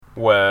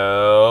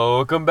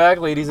Welcome back,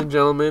 ladies and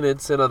gentlemen.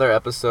 It's another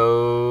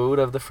episode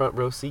of the Front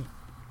Row Seat.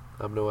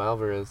 I'm Noah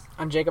Alvarez.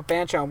 I'm Jacob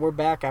Fanchon. We're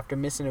back after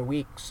missing a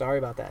week. Sorry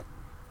about that.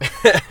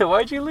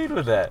 Why'd you lead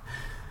with that?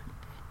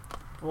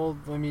 Well,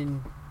 I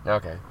mean...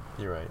 Okay,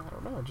 you're right. I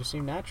don't know. It just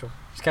seemed natural.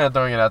 Just kind of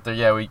throwing it out there.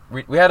 Yeah,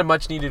 we had a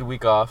much-needed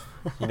week off.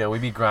 You know, we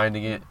be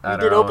grinding it We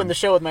at did our open own. the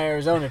show with my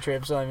Arizona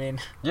trip, so I mean...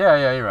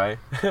 Yeah, you're right.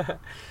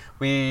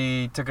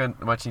 We took a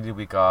much-needed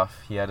week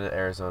off. He had an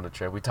Arizona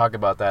trip. We talked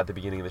about that at the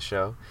beginning of the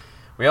show.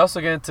 We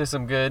also get into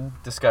some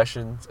good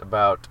discussions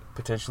about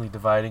potentially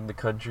dividing the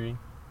country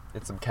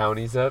and some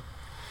counties up.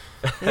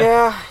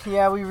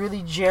 yeah, we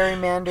really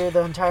gerrymander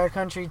the entire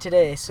country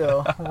today,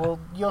 so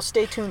you'll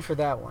stay tuned for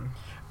that one.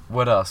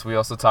 What else? We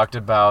also talked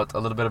about a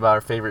little bit about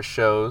our favorite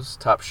shows,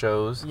 top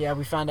shows. Yeah,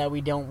 we found out we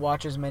don't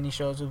watch as many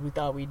shows as we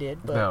thought we did,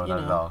 but No,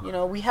 not at all. You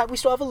know, we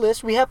still have a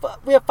list. We have 5.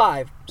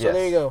 So Yes,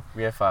 there you go.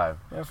 We have 5.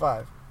 We have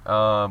 5.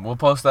 We'll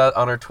post that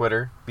on our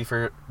Twitter. Be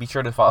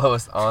sure to follow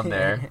us on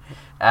there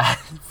at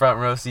Front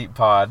Row Seat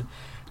Pod.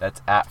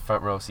 That's at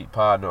Front Row Seat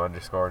Pod. No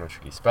underscore, no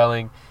tricky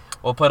spelling.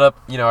 We'll put up,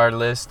 our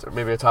list, or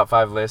maybe a top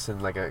 5 list, and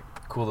like a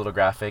cool little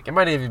graphic. It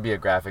might not even be a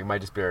graphic. It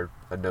might just be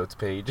a notes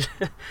page,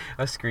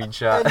 a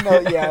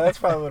screenshot. Yeah, that's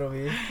probably what it'll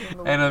be.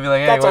 And it'll be like,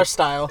 hey, that's our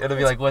style. It'll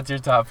be like, what's your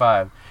top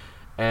 5?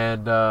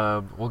 And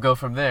we'll go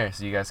from there.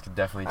 So you guys can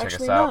definitely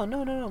check us out.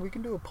 No. We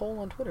can do a poll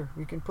on Twitter.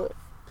 We can put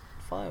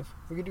 5.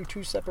 We could do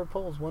 2 separate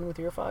polls. One with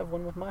your 5,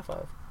 one with my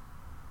 5.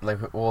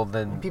 Then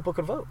And people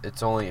could vote.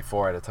 it's only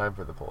 4 at a time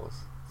for the polls.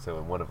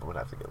 So one of them would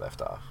have to get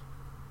left off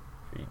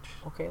for each.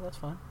 Okay, that's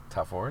fine.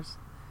 Top 4s?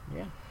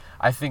 Yeah.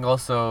 I think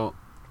also...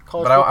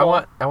 College but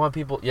football. I want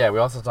people... Yeah, we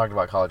also talked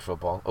about college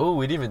football. Oh,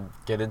 we didn't even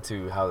get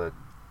into how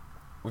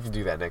we can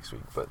do that next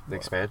week, but the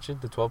expansion,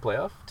 the 12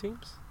 playoff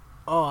teams?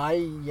 Oh,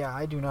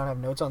 I do not have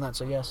notes on that,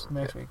 so yes,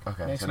 next week.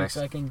 Okay, Next so week,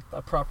 so I can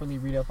properly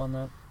read up on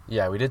that.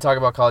 Yeah, we did talk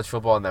about college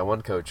football and that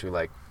one coach who,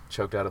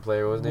 choked out a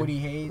player, wasn't Woody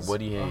he? Hayes.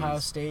 Woody Hayes. Ohio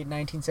State,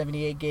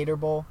 1978 Gator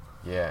Bowl.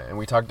 Yeah, and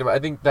we talked about... I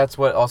think that's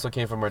what also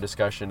came from our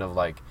discussion of,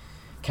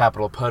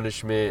 capital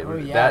punishment. Oh,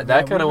 yeah.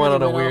 That kind of we went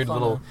really on a weird off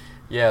on little...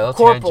 Yeah, let's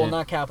Corporal, tangent.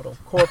 not capital.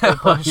 Corporal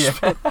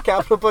punishment.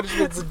 Capital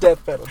punishment is a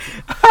death penalty.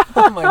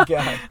 Oh, my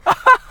God.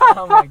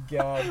 Oh, my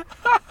God.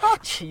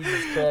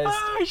 Jesus Christ.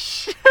 Oh,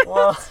 shit.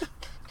 Well...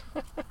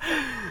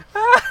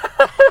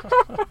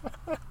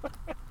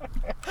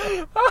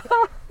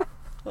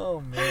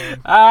 Oh,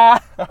 man. Oh,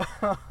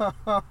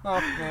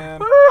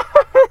 man.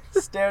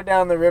 Stare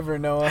down the river,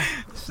 Noah.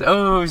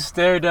 So,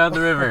 stare down the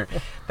river.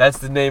 That's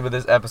the name of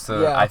this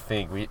episode, Yeah. I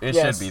think. It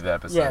should be the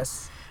episode.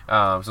 Yes.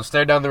 So,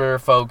 stare down the river,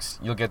 folks.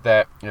 You'll get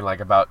that in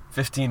about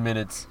 15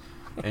 minutes.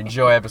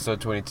 Enjoy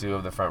episode 22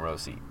 of the Front Row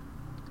Seat.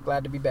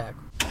 Glad to be back.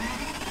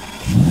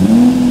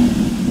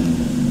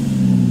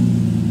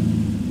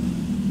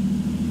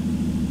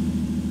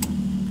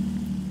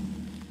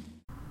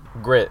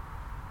 Grit.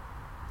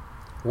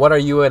 What are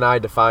you and I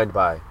defined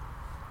by?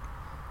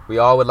 We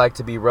all would like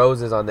to be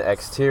roses on the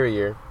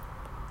exterior,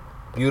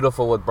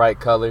 beautiful with bright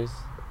colors.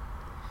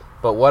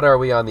 But what are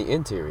we on the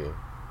interior?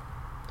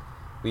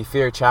 We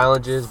fear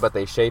challenges, but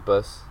they shape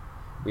us.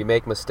 We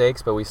make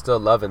mistakes, but we still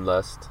love and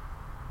lust.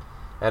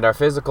 And our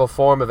physical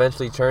form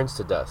eventually turns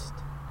to dust.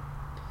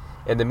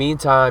 In the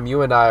meantime,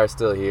 you and I are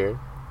still here,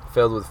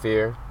 filled with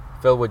fear,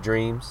 filled with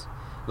dreams,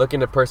 looking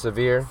to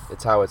persevere,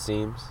 it's how it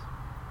seems.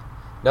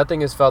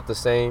 Nothing is felt the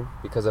same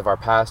because of our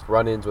past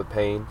run-ins with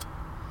pain.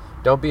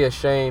 Don't be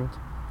ashamed,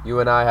 you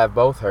and I have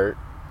both hurt,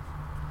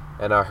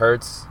 and our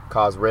hurts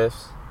cause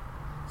rifts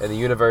in the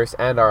universe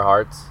and our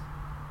hearts.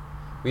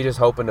 We just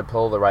hoping to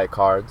pull the right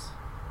cards.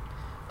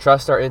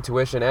 Trust our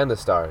intuition and the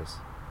stars.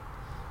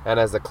 And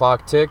as the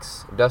clock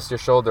ticks, dust your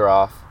shoulder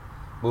off.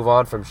 Move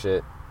on from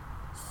shit.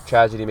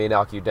 Tragedy may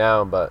knock you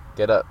down, but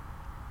get up.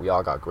 We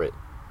all got grit.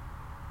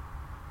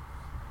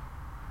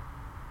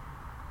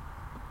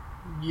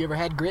 You ever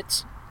had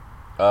grits?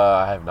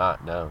 I have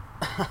not, no.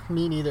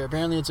 Me neither.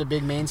 Apparently it's a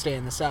big mainstay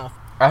in the South.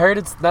 I heard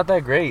it's not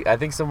that great. I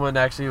think someone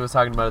actually was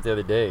talking about it the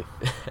other day.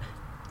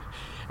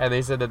 And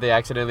they said that they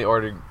accidentally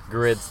ordered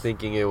grits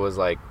thinking it was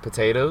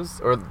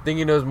potatoes, or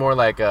thinking it was more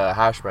like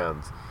hash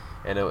browns.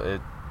 And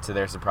to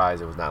their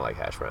surprise, it was not like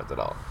hash browns at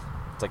all.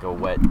 It's like a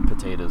wet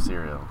potato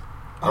cereal.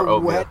 Or A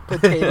oatmeal. wet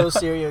potato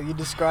cereal. You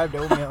described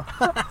oatmeal.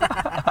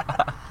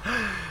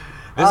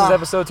 This is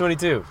episode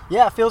 22.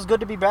 Yeah, it feels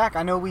good to be back.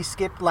 I know we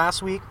skipped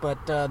last week,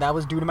 but that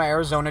was due to my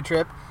Arizona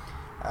trip.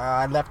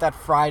 I left that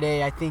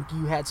Friday. I think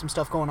you had some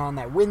stuff going on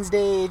that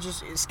Wednesday.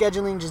 Just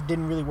scheduling just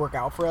didn't really work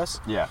out for us.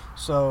 Yeah.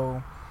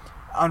 So,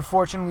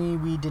 unfortunately,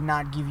 we did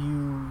not give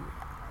you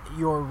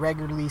your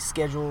regularly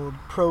scheduled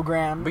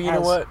program. But you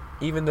know what?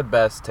 Even the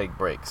best take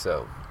breaks,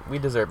 so we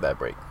deserve that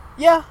break.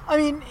 Yeah, I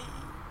mean,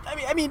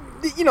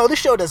 the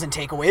show doesn't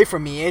take away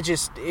from me.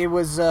 It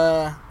was.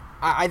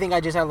 I think I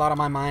just had a lot on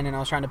my mind, and I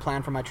was trying to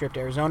plan for my trip to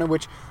Arizona,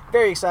 which I'm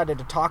very excited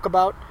to talk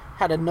about.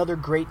 Had another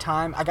great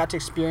time. I got to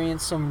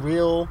experience some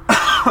real,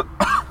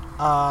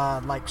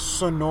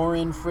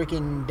 Sonoran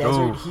freaking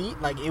desert heat.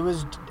 It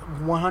was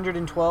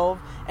 112,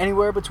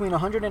 anywhere between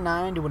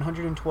 109 to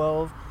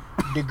 112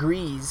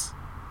 degrees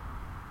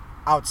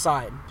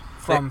outside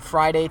from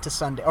Friday to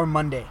Sunday or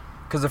Monday.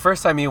 Because the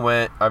first time you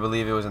went, I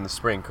believe it was in the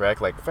spring,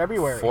 correct? Like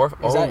February.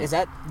 Is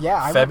that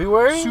yeah?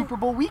 February? Super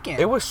Bowl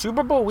weekend. It was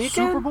Super Bowl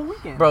weekend? Super Bowl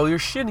weekend. Bro, you're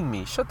shitting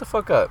me. Shut the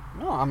fuck up.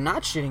 No, I'm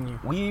not shitting you.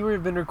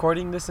 We've been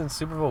recording this in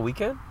Super Bowl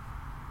weekend?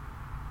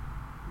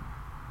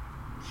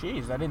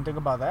 Jeez, I didn't think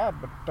about that.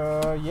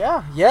 But,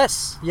 yeah.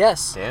 Yes.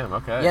 Damn,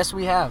 okay. Yes,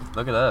 we have.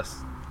 Look at us.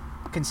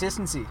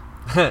 Consistency.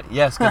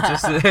 Yes,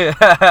 consistency.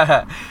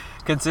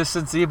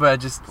 Consistency, but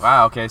just,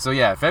 wow, okay. So,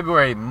 yeah,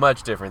 February,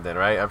 much different then,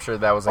 right? I'm sure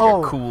that was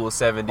like a cool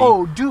 70.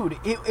 Oh, dude,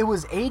 it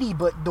was 80,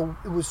 but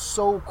it was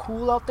so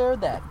cool out there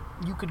that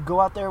you could go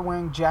out there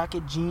wearing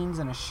jacket, jeans,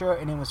 and a shirt,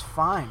 and it was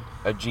fine.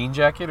 A jean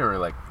jacket or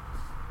like...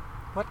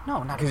 What?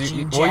 No, not a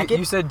jean jacket. Well,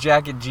 you said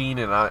jacket, jean,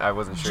 and I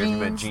wasn't sure jeans, if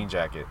you meant jean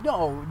jacket.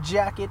 No,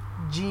 jacket,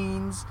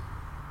 jeans,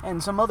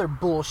 and some other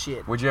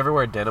bullshit. Would you ever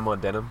wear denim on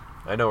denim?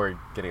 I know we're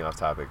getting off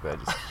topic, but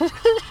just...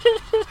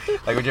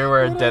 like, would you ever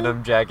wear a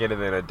denim jacket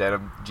and then a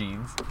denim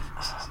jeans?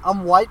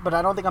 I'm white, but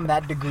I don't think I'm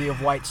that degree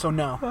of white, so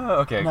no.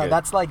 Okay, no, good.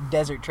 that's like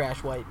desert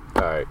trash white.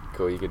 All right,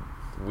 cool.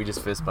 We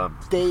just fist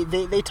bumped.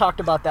 They talked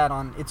about that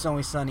on It's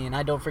Always Sunny, and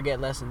I don't forget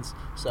lessons.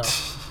 So,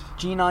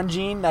 jean on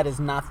jean, that is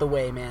not the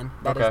way, man.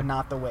 That is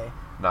not the way.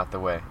 Not the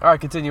way. All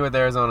right, continue with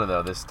Arizona,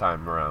 though, this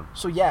time around.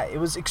 So, yeah, it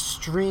was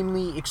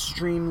extremely,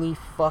 extremely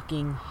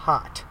fucking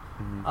hot.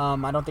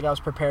 Mm-hmm. I don't think I was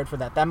prepared for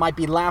that. That might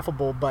be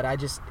laughable, but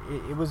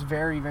it was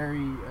very,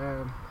 very...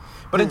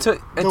 But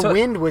the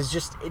wind was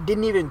just... It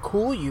didn't even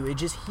cool you. It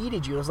just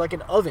heated you. It was like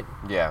an oven.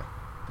 Yeah.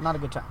 Not a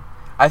good time.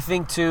 I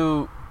think,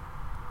 too...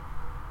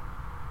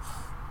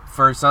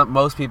 For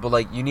most people,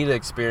 like, you need to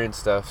experience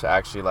stuff to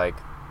actually, like,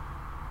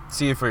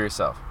 see it for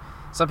yourself.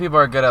 Some people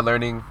are good at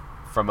learning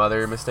from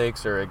other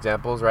mistakes or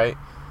examples, right?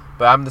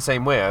 But I'm the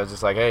same way. I was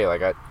just like, hey,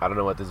 like, I don't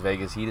know what this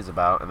Vegas heat is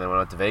about. And then when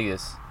I went to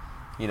Vegas,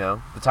 you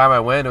know, the time I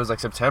went, it was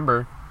like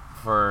September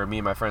for me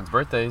and my friend's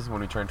birthdays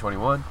when we turned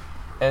 21.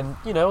 And,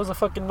 you know, it was a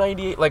fucking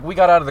 98. Like, we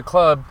got out of the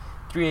club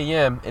 3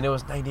 a.m. and it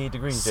was 98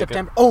 degrees.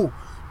 September. Jacob. Oh,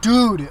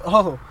 dude.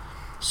 Oh.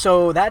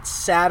 So that's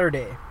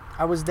Saturday.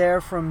 I was there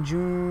from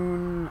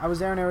June. I was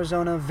there in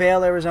Arizona,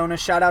 Vail, Arizona.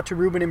 Shout out to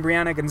Ruben and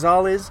Brianna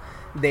Gonzalez.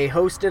 They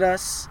hosted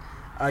us.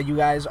 You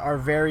guys are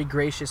very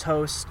gracious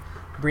hosts.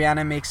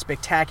 Brianna makes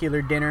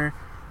spectacular dinner.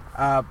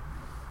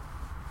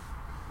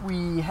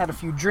 We had a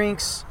few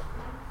drinks,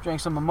 drank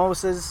some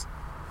mimosas.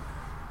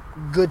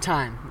 Good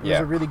time. It was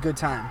a really good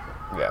time.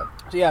 Yeah.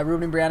 So yeah,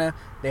 Ruben and Brianna,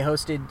 they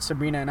hosted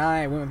Sabrina and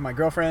I. I went with my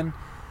girlfriend.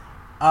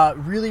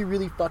 Really,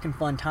 really fucking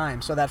fun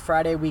time. So that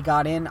Friday we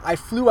got in. I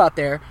flew out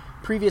there.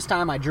 Previous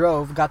time I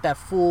drove, got that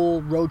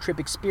full road trip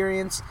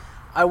experience.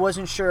 I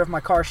wasn't sure if my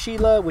car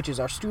Sheila, which is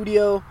our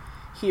studio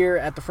here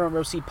at the Front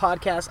Row Seat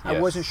Podcast, I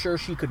wasn't sure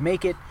she could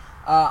make it.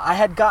 I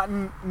had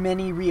gotten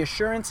many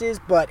reassurances,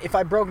 but if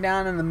I broke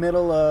down in the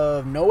middle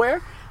of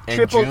nowhere,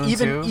 even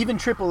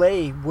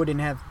AAA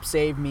wouldn't have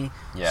saved me.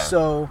 Yeah.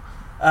 So,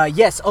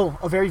 yes. Oh,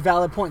 a very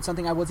valid point.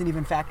 Something I wasn't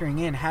even factoring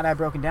in. Had I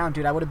broken down,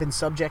 dude, I would have been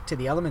subject to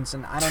the elements,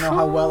 and I don't know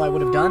how well I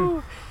would have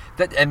done.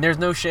 And there's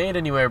no shade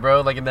anywhere,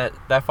 bro. Like in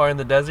that far in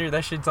the desert,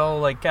 that shit's all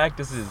like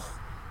cactuses.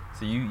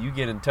 So you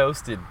getting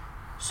toasted.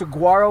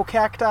 Saguaro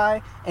cacti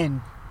and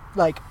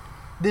like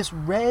this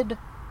red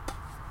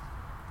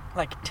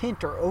like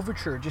tint or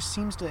overture just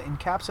seems to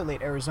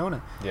encapsulate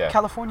Arizona. Yeah.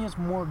 California's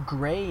more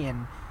gray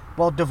and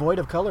devoid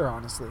of color,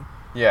 honestly.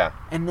 Yeah.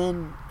 And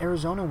then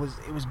Arizona was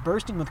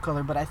bursting with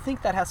color, but I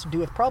think that has to do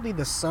with probably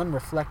the sun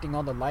reflecting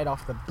all the light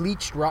off the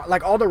bleached rock.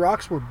 Like all the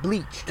rocks were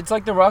bleached. It's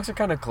like the rocks are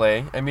kind of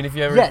clay. I mean, if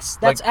you ever Yes,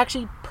 that's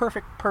actually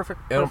perfect.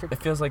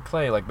 It feels like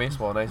clay, like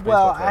baseball, nice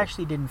baseball. Well, clay. I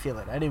actually didn't feel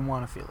it. I didn't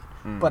want to feel it.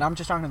 But I'm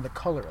just talking about the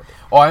color of it.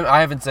 Oh,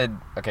 I haven't said.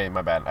 Okay,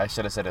 my bad. I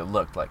should have said it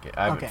looked like it.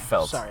 I haven't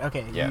felt. Sorry.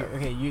 Okay. Yeah.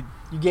 You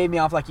gave me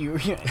off like you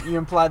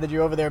implied that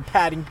you're over there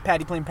playing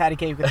patty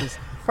cake with this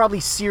probably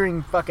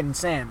searing fucking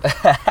sand.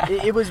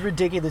 It was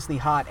ridiculously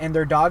hot, and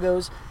their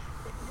doggos,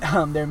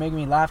 they're making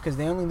me laugh because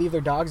they only leave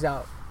their dogs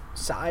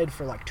outside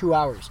for like 2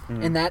 hours,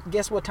 and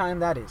guess what time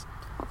that is?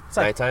 It's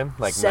like nighttime,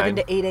 like 7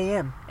 to 8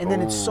 a.m. And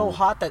then it's so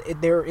hot that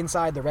they're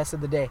inside the rest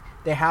of the day.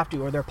 They have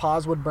to, or their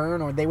paws would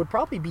burn, or they would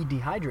probably be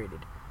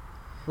dehydrated.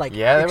 Like,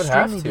 yeah, they would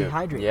have to.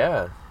 Dehydrated.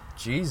 Yeah.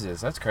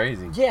 Jesus, that's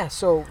crazy. Yeah,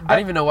 so... I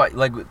don't even know why,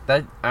 like,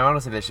 that, I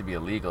honestly, that should be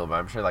illegal, but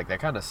I'm sure, like, that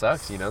kind of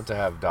sucks, you know, to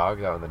have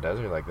dogs out in the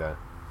desert like that.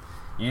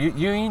 You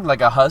mean, like,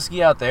 a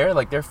husky out there?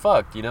 Like, they're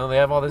fucked, you know? They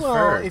have all this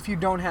fur. Well, if you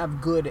don't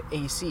have good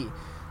AC.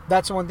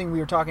 That's the one thing we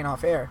were talking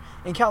off air.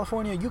 In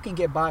California, you can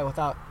get by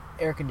without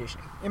air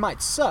conditioning. It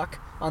might suck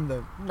on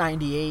the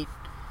 98,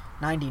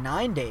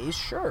 99 days,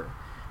 sure.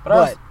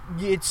 But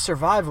it's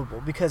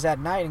survivable because at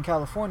night in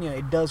California,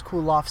 it does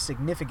cool off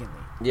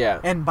significantly. Yeah.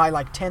 And by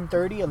like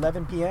 10:30,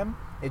 11 p.m.,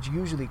 it's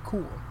usually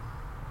cool.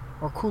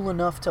 Or cool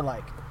enough to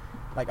like,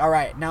 all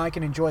right, now I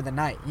can enjoy the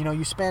night. You know,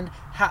 you spend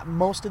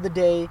most of the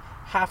day,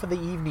 half of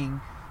the evening,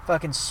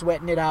 fucking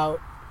sweating it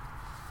out.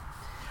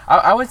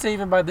 I would say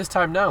even by this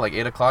time now, like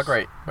 8 o'clock,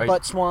 right?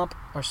 Butt swamp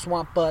or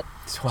swamp butt.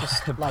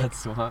 Butt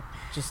swamp.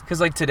 Just because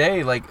like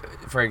today,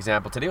 like for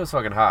example, today was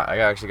fucking hot. I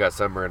actually got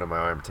sunburn on my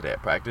arm today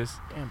at practice.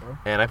 Damn, bro.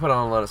 And I put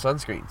on a lot of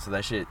sunscreen, so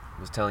that shit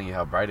was telling you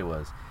how bright it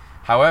was.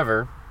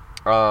 However,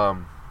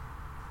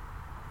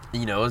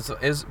 you know, it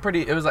was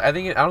pretty. It was. I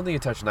don't think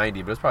it touched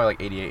 90, but it was probably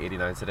like 88,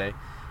 89 today.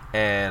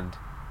 And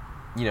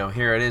you know,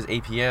 here it is,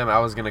 8 p.m. I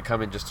was gonna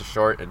come in just a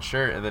short and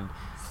shirt, and then,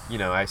 you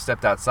know, I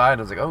stepped outside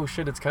and I was like, oh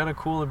shit, it's kind of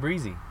cool and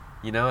breezy.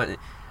 You know,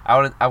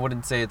 I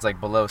wouldn't say it's like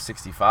below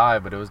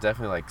 65, but it was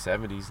definitely like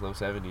 70s, low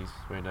 70s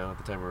right now at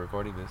the time we're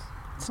recording this.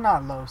 It's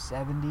not low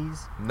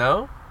 70s.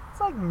 No?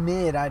 It's like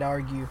mid, I'd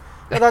argue.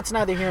 But that's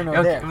neither here nor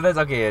okay, there. But that's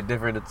okay. A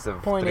difference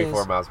of Point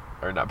 34 is, miles,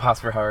 or not miles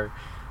per hour,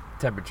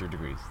 temperature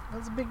degrees.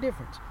 That's a big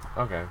difference.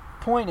 Okay.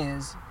 Point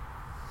is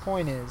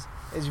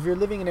if you're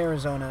living in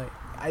Arizona,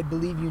 I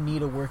believe you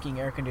need a working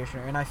air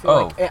conditioner, and I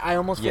feel I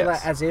almost feel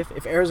that as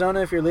if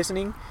Arizona, if you're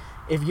listening,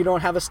 if you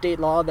don't have a state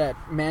law that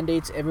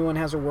mandates everyone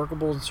has a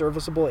workable and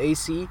serviceable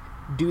AC,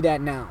 do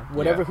that now.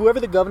 Whoever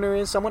the governor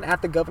is, someone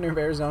at the governor of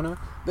Arizona,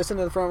 listen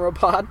to the Front Row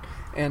Pod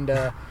and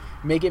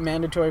make it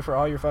mandatory for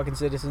all your fucking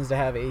citizens to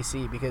have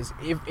AC, because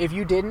if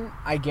you didn't,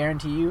 I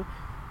guarantee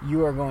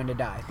you are going to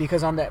die.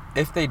 Because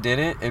if they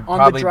didn't,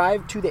 the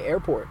drive to the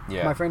airport,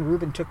 yeah, my friend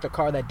Ruben took the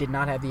car that did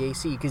not have the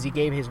AC because he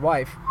gave his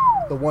wife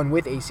the one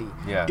with AC.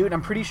 Yeah. Dude,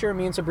 I'm pretty sure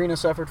me and Sabrina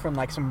suffered from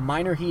like some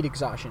minor heat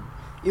exhaustion.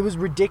 It was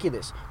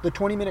ridiculous. The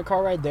 20-minute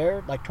car ride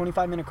there, like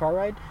 25-minute car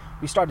ride,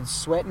 we started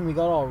sweating, we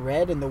got all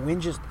red, and the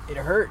wind just, it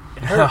hurt.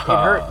 It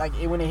hurt. Like,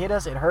 when it hit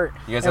us, it hurt.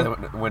 You guys had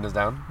the windows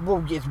down?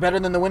 Well, it's better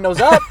than the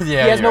windows up.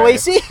 Yeah, he has no right.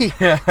 AC.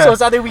 So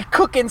it's either we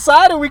cook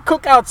inside or we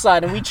cook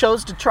outside, and we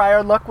chose to try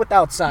our luck with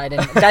outside,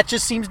 and that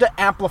just seems to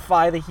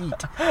amplify the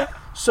heat.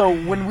 So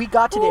when we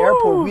got to the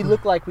airport, we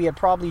looked like we had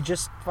probably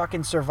just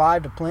fucking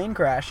survived a plane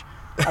crash,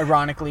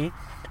 ironically.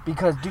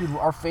 Because, dude,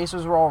 our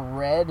faces were all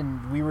red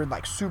and we were,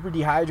 like, super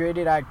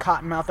dehydrated. I had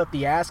cotton mouth up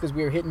the ass because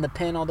we were hitting the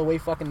pen all the way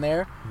fucking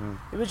there.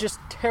 Mm-hmm. It was just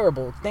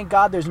terrible. Thank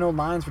God there's no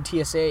lines for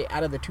TSA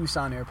out of the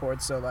Tucson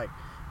airport. So, like,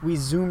 we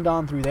zoomed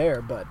on through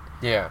there. But,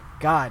 yeah,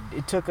 God,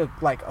 it took, a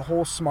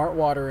whole smart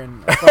water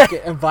and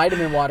a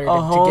vitamin water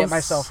to get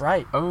myself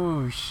right.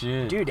 Oh,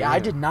 shit. Dude, yeah. I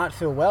did not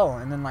feel well.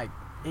 And then, like,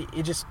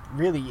 it just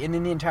really, and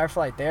in the entire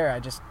flight there,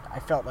 I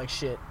felt like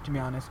shit, to be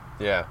honest.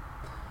 Yeah.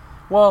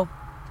 Well,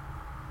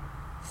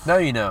 now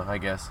you know, I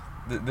guess.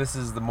 This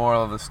is the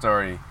moral of the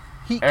story.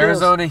 Heat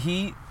Arizona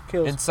heat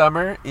kills. In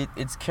summer,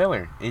 it's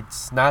killer.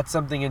 It's not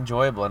something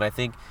enjoyable, and I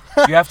think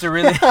you have to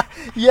really...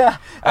 Yeah,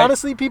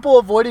 honestly, people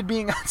avoided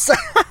being outside.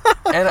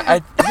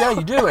 Yeah,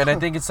 you do, and I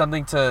think it's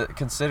something to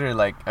consider.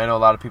 Like, I know a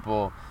lot of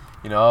people,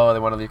 you know, they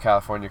want to leave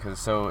California because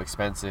it's so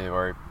expensive,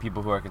 or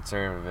people who are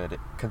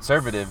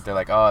conservative, they're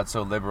like, oh, it's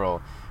so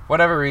liberal.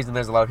 Whatever reason,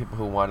 there's a lot of people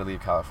who want to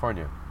leave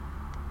California.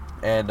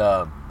 And,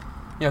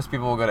 yes,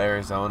 people will go to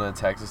Arizona,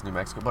 Texas, New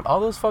Mexico, but all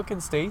those fucking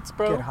states,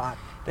 bro, get hot.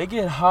 They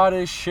get hot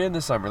as shit in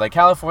the summer. Like,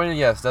 California,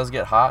 yes, does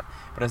get hot,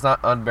 but it's not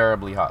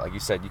unbearably hot. Like you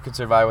said, you could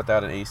survive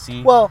without an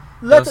AC. Well,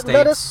 let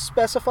us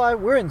specify,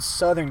 we're in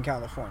Southern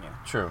California.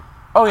 True.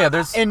 Oh, yeah,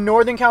 there's... In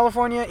Northern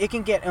California, it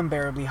can get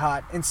unbearably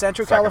hot. In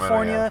Central Sacramento,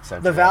 California, yeah,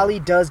 the valley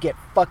does get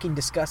fucking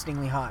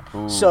disgustingly hot.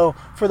 Ooh. So,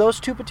 for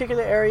those two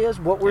particular areas,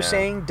 what we're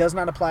saying does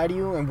not apply to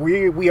you, and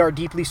we are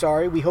deeply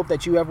sorry. We hope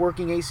that you have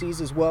working ACs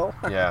as well.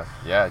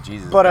 yeah,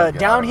 Jesus. But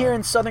down here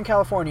in Southern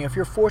California, if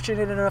you're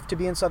fortunate enough to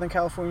be in Southern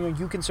California,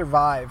 you can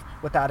survive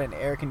without an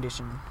air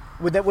conditioner,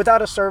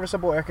 without a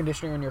serviceable air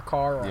conditioner in your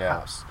car or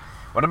house.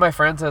 One of my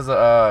friends has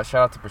a...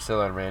 shout out to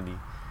Priscilla and Randy.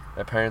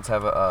 Their parents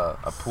have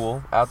a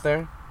pool out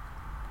there.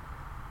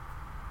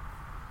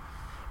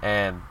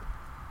 And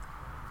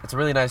it's a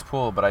really nice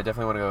pool, but I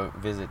definitely want to go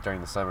visit during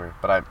the summer.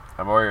 But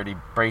I'm already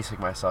bracing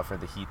myself for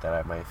the heat that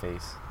I might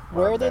face.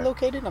 Where are they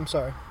located? I'm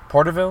sorry.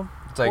 Porterville.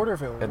 It's like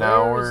Porterville. An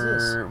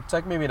hour. It's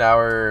like maybe an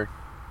hour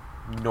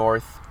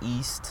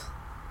northeast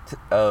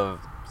of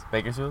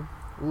Bakersfield.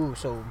 Ooh,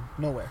 so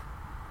nowhere.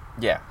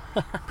 Yeah,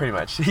 pretty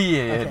much. Yeah,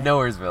 okay.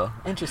 Nowheresville.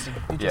 Interesting.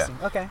 Yeah.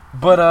 Okay.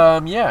 But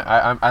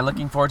I'm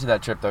looking forward to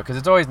that trip though, because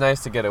it's always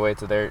nice to get away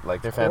to their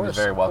family's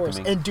very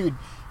welcoming. And dude,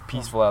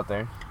 peaceful out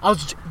there.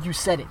 You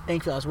said it.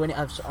 Thank you. I was waiting.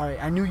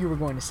 I knew you were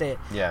going to say it.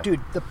 Yeah. Dude,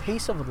 the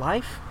pace of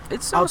life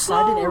outside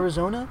slow. In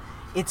Arizona,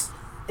 it's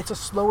a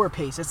slower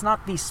pace. It's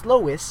not the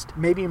slowest.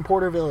 Maybe in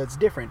Porterville it's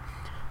different,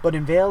 but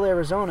in Vail,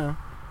 Arizona,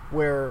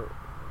 where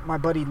my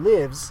buddy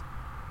lives,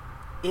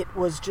 it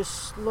was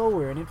just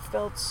slower and it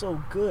felt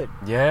so good.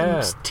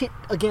 Yeah.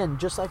 Again,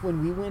 just like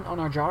when we went on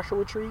our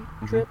Joshua Tree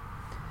trip.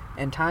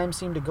 And time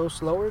seemed to go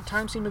slower.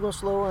 Time seemed to go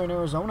slower in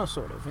Arizona,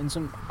 sort of, in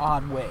some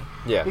odd way.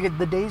 Yeah. Because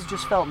the days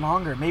just felt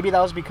longer. Maybe that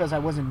was because I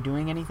wasn't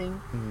doing anything.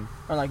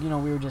 Or,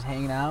 we were just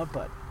hanging out.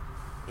 But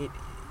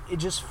it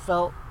just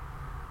felt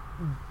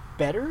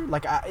better.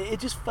 It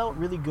just felt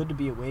really good to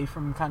be away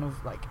from kind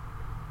of,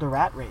 the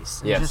rat race.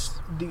 And yes.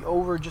 just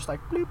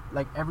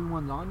bleep,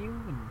 everyone's on you.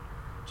 And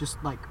just,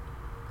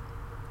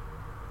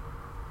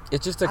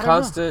 it's just a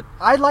constant...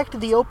 I liked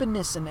the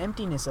openness and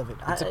emptiness of it.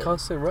 It's a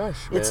constant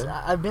rush, man.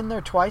 I've been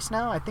there twice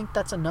now. I think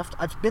that's enough.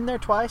 I've been there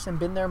twice and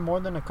been there more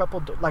than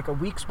a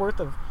week's worth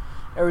of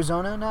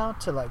Arizona now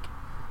to,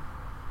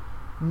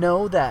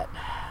 know that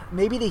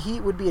maybe the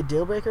heat would be a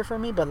deal breaker for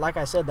me. But like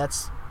I said,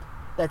 that's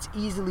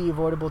easily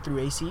avoidable through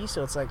AC.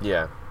 So it's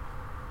yeah.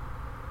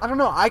 I don't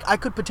know. I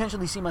could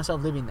potentially see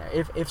myself living there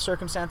if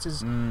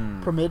circumstances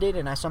permitted,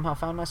 and I somehow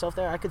found myself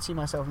there. I could see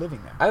myself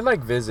living there. I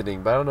like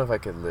visiting, but I don't know if I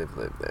could live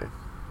there.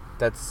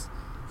 That's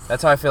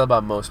how I feel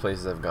about most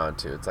places I've gone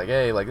to. It's like,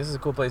 hey, like this is a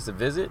cool place to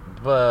visit,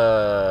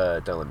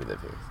 but don't let me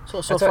live here.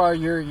 So far,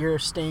 you're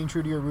staying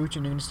true to your roots,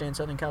 and you're gonna stay in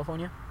Southern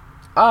California.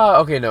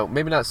 Okay, no,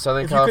 maybe not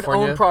Southern California. If you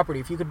could own property,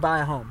 if you could buy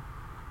a home,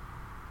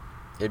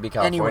 it'd be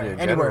California.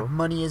 Anywhere.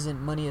 Money is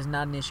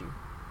not an issue.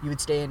 You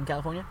would stay in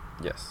California?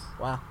 Yes.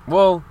 Wow.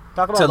 Well,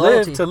 talk about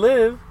loyalty. To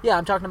live. Yeah,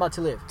 I'm talking about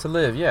to live. To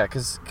live, yeah,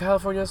 because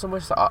California has so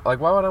much. Like,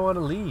 why would I want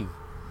to leave?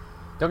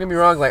 Don't get me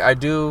wrong. Like, I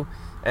do,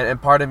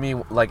 and part of me,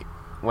 like,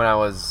 when I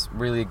was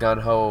really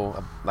gung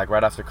ho, like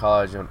right after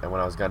college, and when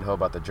I was gung ho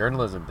about the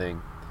journalism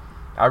thing,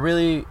 I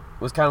really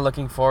was kind of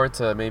looking forward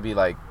to maybe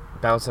like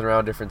bouncing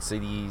around different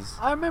cities.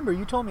 I remember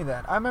you told me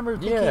that. I remember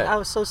thinking I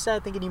was so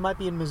sad thinking you might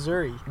be in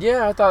Missouri.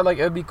 Yeah, I thought like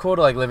it would be cool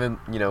to like live in,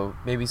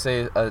 maybe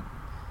say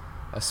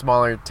a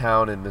smaller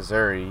town in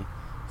Missouri,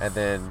 and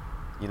then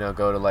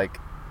go to like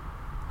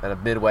a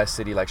Midwest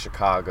city like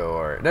Chicago,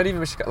 or not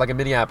even Chicago, like a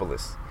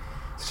Minneapolis.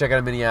 So check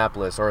out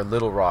Minneapolis or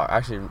Little Rock.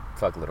 Actually,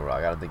 fuck Little Rock.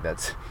 I don't think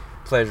that's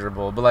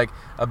pleasurable, but like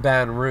a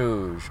Baton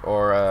Rouge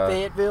or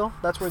Fayetteville.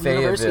 That's where the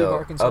University of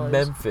Arkansas is.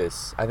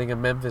 Memphis. I think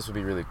Memphis would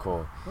be really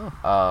cool.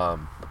 Oh.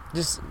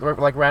 Just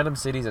like random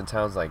cities and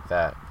towns like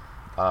that.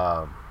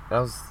 And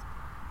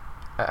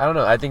I don't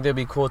know. I think that'd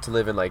be cool to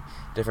live in like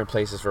different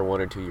places for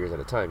 1 or 2 years at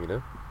a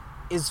time.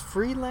 Is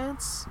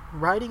freelance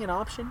writing an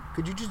option?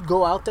 Could you just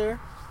go out there?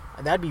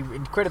 That'd be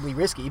incredibly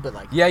risky, but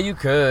like. Yeah, you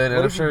could,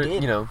 and I'm sure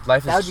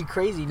life is. That would be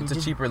crazy. It's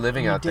a cheaper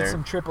living out there. Did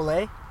some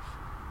AAA.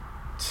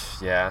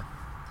 Yeah,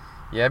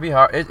 it'd be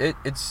hard.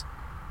 It's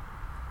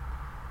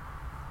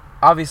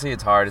obviously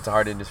it's hard. It's a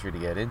hard industry to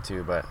get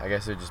into, but I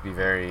guess it would just be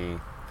very,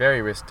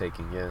 very risk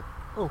taking. Yeah.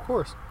 Oh, of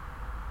course.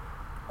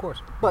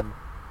 But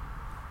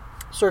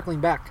circling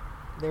back,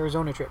 the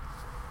Arizona trip.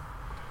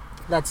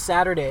 That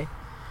Saturday,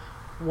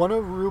 one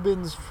of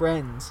Ruben's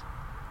friends,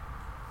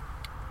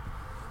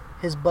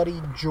 his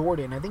buddy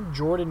Jordan, I think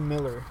Jordan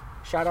Miller.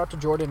 Shout out to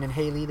Jordan and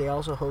Haley. They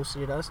also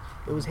hosted us.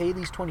 It was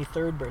Haley's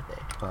 23rd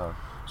birthday. Uh-huh.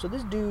 So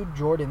this dude,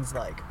 Jordan's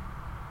like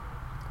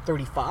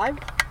 35?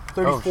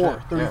 34. Oh,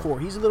 shit. 34.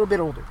 Yeah. He's a little bit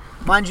older.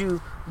 Mind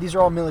you, these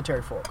are all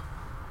military folk.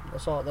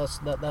 That's all.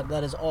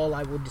 That is all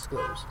I would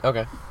disclose.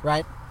 Okay.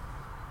 Right?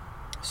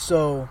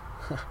 So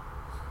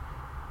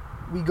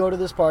we go to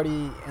this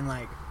party and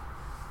like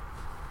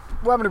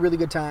we're having a really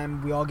good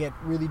time. We all get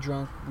really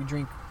drunk. We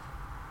drink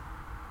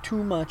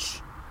too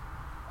much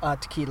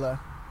tequila.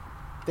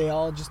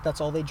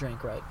 That's all they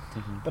drink, right?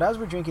 Mm-hmm. But as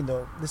we're drinking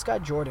though, this guy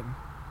Jordan,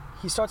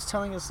 he starts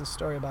telling us this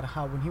story about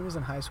how when he was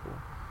in high school,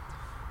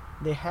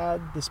 they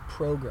had this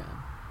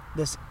program,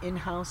 this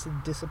in-house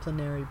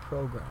disciplinary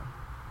program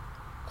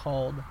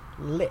called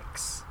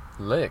Licks.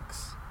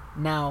 Licks.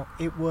 Now,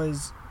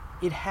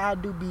 it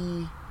had to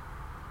be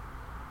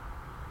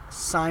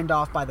signed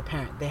off by the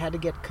parent. They had to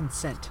get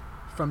consent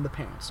from the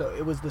parent. So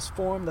it was this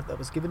form that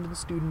was given to the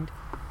student.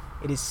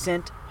 It is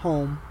sent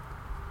home.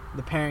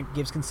 The parent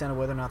gives consent of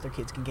whether or not their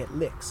kids can get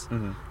licks.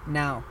 Mm-hmm.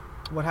 Now,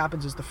 what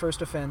happens is the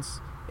first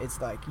offense,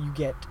 it's like you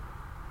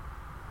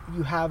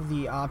have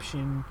the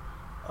option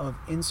of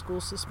in-school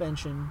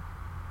suspension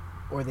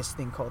or this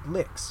thing called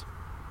licks.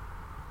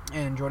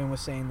 And Jordan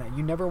was saying that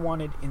you never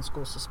wanted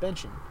in-school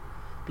suspension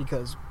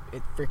because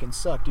it freaking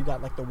sucked. You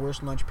got like the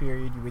worst lunch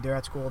period. You were there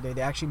at school all day.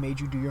 They actually made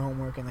you do your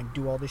homework and like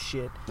do all this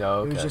shit. Oh,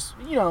 okay. It was just,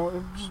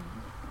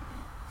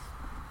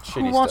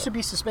 who wants to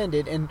be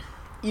suspended? And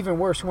even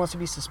worse, who wants to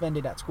be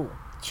suspended at school?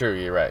 True,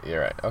 you're right.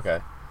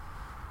 Okay.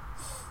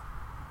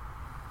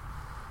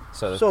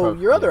 So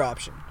your other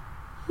option,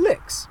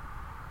 licks.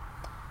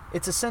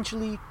 It's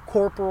essentially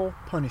corporal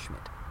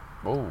punishment.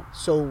 Oh.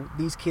 So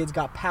these kids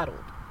got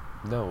paddled.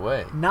 No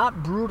way.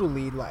 Not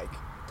brutally, like.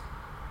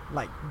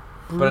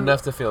 But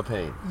enough to feel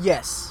pain.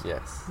 Yes.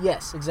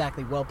 Yes,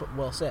 exactly.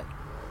 Well said.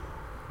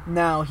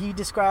 Now, he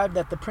described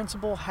that the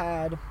principal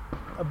had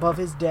above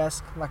his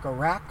desk like a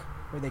rack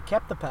where they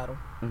kept the paddle.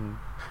 Mm-hmm.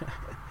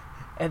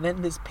 And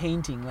then this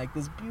painting, like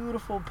this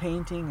beautiful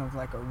painting of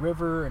like a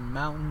river and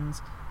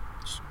mountains.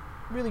 Just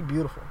really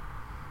beautiful.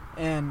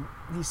 And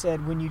he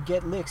said when you'd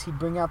get licks, he'd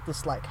bring out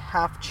this like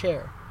half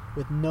chair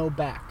with no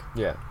back.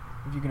 Yeah.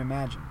 If you can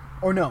imagine.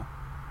 Or no.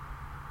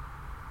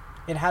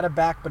 It had a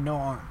back but no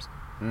arms.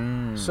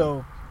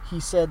 So he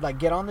said, like,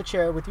 get on the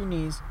chair with your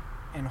knees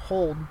and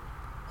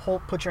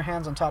put your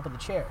hands on top of the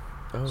chair.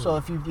 Oh. So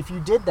if you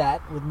did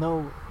that with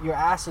your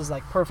ass is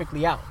like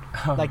perfectly out,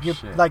 like you're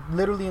like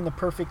literally in the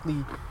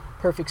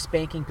perfect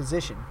spanking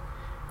position,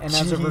 and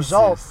as a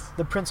result,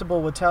 the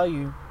principal would tell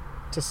you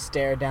to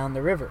stare down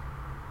the river.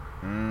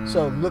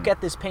 So look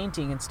at this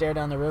painting and stare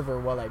down the river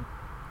while I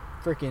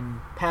freaking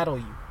paddle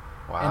you.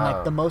 Wow. And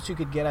like the most you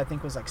could get, I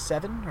think, was like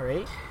 7 or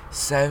 8.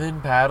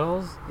 7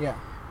 paddles? Yeah.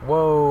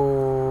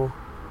 Whoa.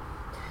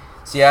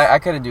 See, I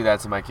couldn't do that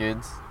to my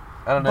kids.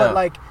 I don't know. But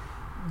like,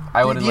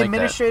 I wouldn't the like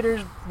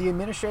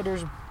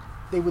administrators,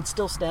 they would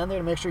still stand there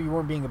to make sure you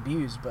weren't being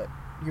abused. But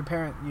your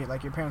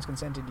parents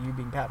consented to you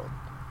being paddled.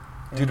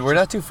 Dude, we're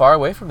not too far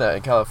away from that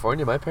in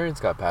California. My parents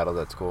got paddled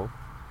at school.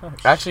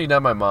 Actually,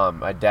 not my mom.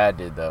 My dad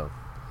did though.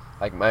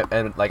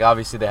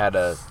 Obviously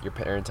your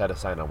parents had to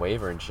sign a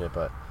waiver and shit.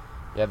 But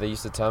yeah, they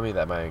used to tell me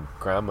that my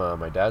grandma on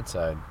my dad's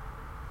side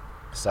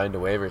signed a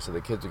waiver so the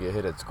kids would get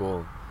hit at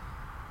school.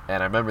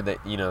 And I remember that,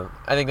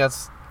 I think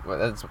that's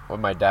what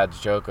my dad's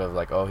joke of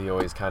like, oh, he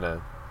always kind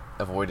of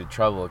avoided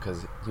trouble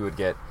because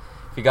if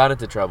he got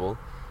into trouble,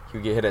 he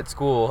would get hit at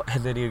school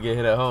and then he would get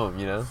hit at home.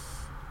 I'm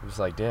just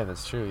like, damn,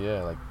 that's true.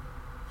 Yeah, like.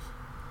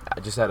 I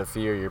just had a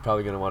fear you're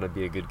probably going to want to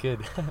be a good kid.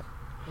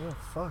 Yeah,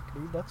 fuck,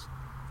 dude. That's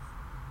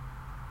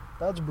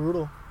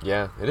brutal.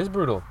 Yeah, it is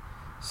brutal.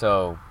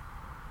 So,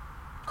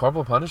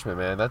 corporal punishment,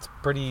 man. That's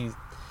pretty...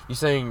 You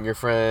saying your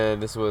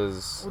friend, this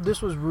was... Well,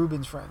 this was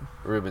Ruben's friend.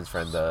 Ruben's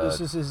friend,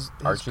 this is his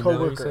Archie coworker.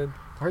 Miller, you said?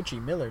 Archie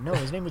Miller. No,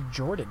 his name was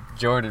Jordan.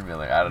 Jordan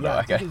Miller. I don't know.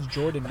 I think it's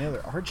Jordan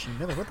Miller. Archie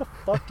Miller. What the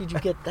fuck did you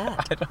get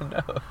that? I don't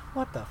know.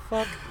 What the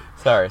fuck?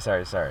 Sorry.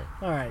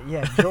 All right,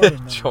 yeah, Jordan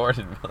Miller.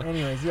 Jordan Miller.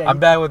 Anyways, yeah. I'm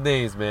bad with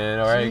names,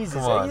 man. All right, Jesus,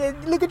 come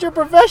on. Look at your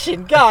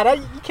profession. God,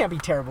 you can't be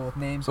terrible with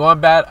names. Well,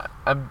 I'm bad.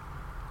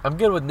 I'm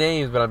good with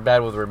names, but I'm bad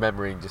with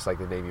remembering just like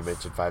the name you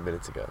mentioned 5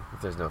 minutes ago.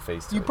 If there's no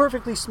face to it. You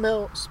perfectly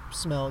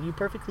You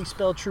perfectly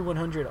spell True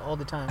 100 all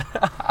the time.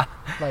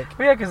 Well,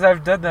 yeah, because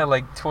I've done that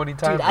like 20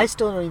 times. Dude, I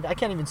still don't even... I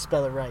can't even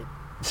spell it right.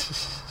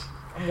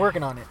 I'm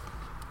working on it.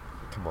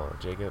 Come on,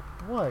 Jacob.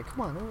 What?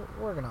 Come on,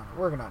 we're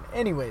working on it.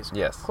 Anyways,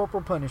 yes.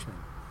 Corporal punishment.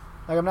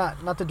 Like, I'm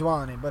not to dwell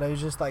on it, but I was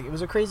just like, it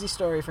was a crazy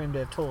story for him to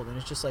have told, and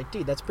it's just like,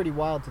 dude, that's pretty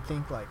wild to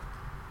think, like.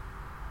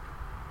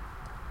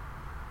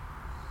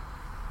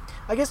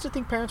 I guess to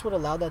think parents would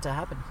allow that to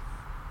happen.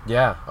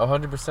 Yeah,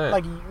 100%.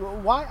 Like,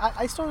 why?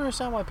 I still don't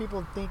understand why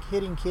people think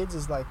hitting kids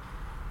is like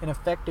an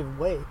effective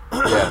way.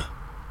 Yeah.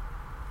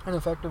 An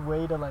effective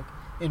way to like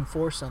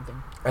enforce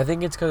something. I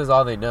think it's because it's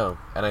all they know,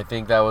 and I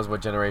think that was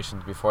what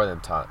generations before them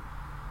taught.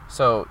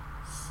 So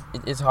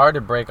it's hard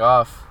to break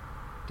off.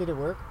 Did it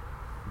work?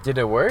 Did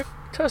it work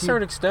to a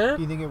certain extent?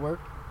 Do you think it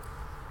worked?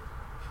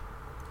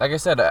 Like I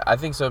said, I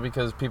think so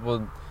because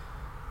people,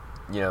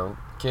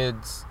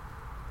 kids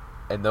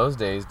in those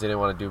days didn't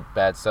want to do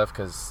bad stuff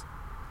because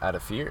out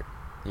of fear,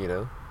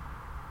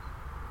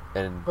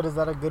 And but is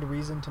that a good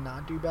reason to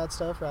not do bad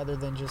stuff rather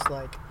than just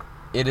like?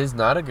 It is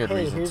not a good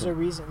reason. Hey, here's a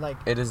reason. Like,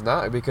 it is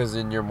not, because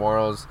in your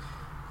morals,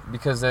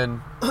 because then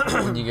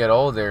when you get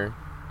older,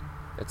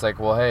 it's like,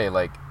 well, hey,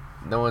 like,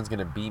 no one's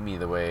gonna beat me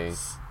the way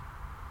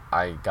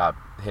I got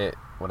hit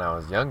when I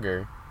was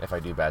younger if I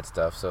do bad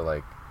stuff. So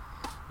like,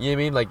 you know what I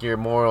mean? Like, your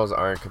morals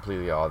aren't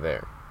completely all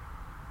there.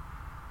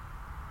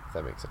 If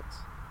that makes sense.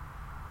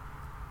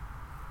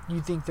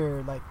 You think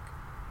they're like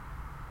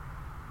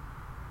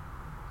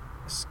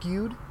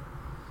skewed?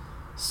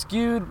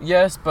 Skewed,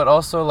 yes, but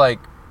also like.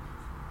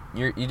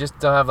 You just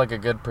don't have like a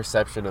good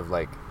perception of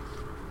like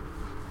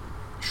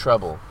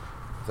trouble,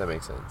 if that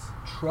makes sense.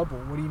 Trouble?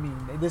 What do you mean?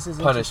 This is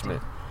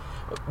punishment.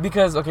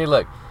 Because okay,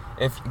 look,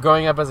 if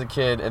growing up as a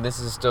kid, and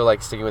this is still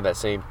like sticking with that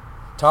same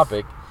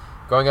topic,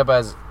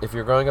 if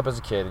you're growing up as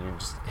a kid and you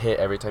just hit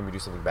every time you do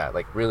something bad,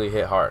 like really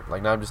hit hard.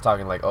 Like now I'm just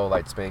talking like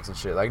light spanks and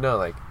shit. Like no,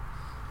 like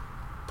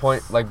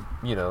point, like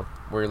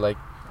where like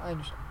I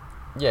understand.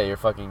 Yeah, you're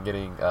fucking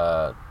getting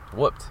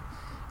whooped,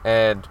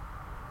 and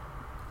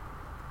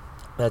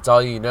that's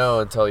all you know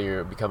until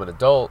you become an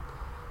adult.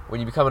 When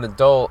you become an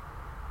adult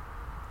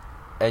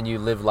and you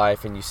live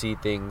life and you see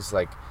things,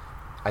 like,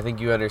 I think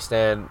you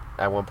understand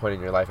at one point in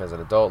your life as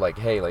an adult, like,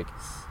 hey, like,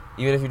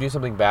 even if you do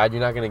something bad,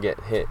 you're not going to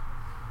get hit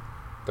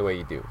the way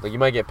you do. Like, you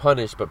might get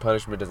punished, but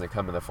punishment doesn't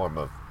come in the form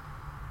of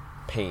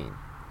pain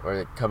or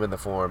it come in the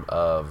form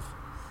of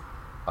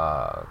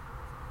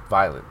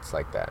violence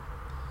like that.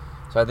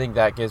 So I think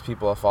that gives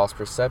people a false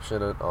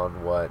perception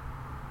on what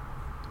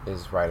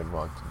is right and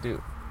wrong to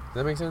do. Does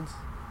that make sense?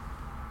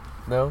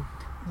 No?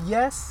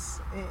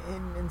 Yes,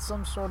 in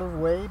some sort of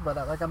way, but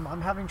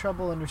I'm having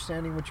trouble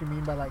understanding what you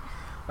mean by like,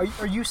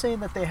 are you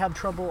saying that they have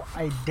trouble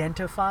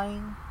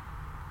identifying?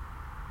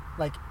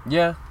 Like,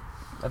 yeah,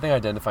 I think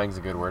identifying is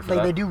a good word for that.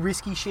 Like they do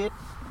risky shit?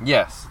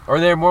 Yes, or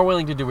they're more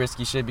willing to do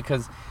risky shit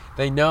because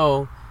they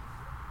know.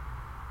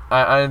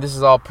 This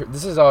is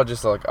all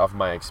just like off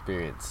my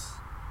experience,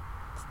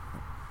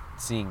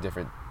 seeing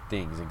different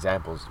things,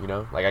 examples.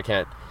 Like I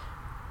can't.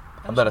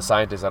 I'm not a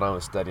scientist. I don't have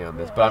a study on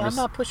this, but I'm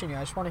not pushing you.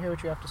 I just want to hear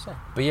what you have to say.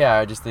 But yeah,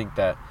 I just think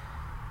that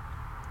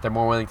they're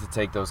more willing to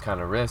take those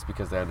kind of risks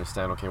because they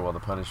understand. Okay, well, the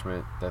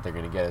punishment that they're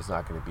going to get is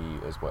not going to be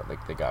as what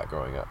like they got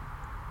growing up.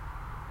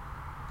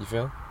 You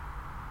feel?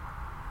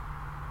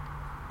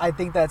 I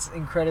think that's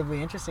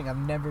incredibly interesting. I've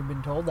never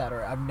been told that,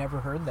 or I've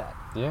never heard that.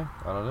 Yeah,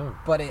 I don't know.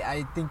 But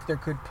I think there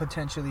could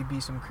potentially be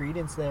some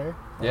credence there.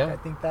 Yeah, I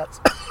think that's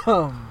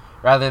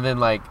rather than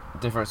like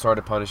different sort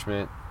of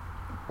punishment.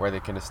 Where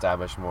they can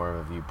establish more of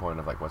a viewpoint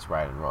of like what's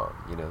right and wrong,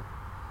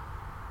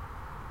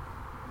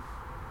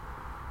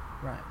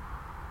 Right.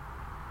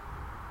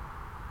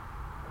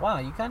 Wow,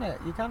 you kind of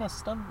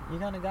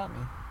got me.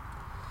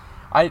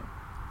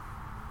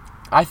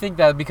 I think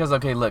that because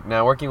okay, look,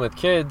 now working with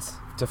kids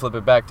to flip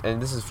it back,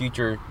 and this is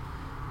future,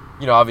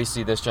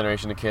 obviously this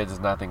generation of kids is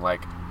nothing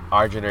like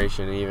our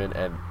generation even,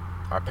 and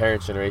our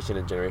parents' generation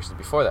and generations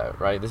before that,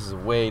 right? This is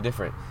way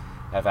different.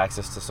 Have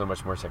access to so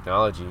much more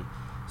technology.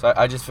 So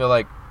I just feel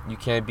like you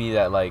can't be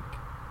that, like,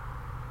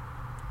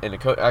 in a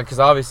coach, because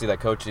obviously, like,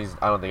 coaches,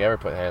 I don't think ever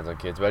put hands on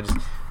kids, but I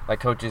just, like,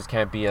 coaches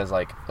can't be as,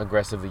 like,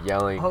 aggressively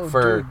yelling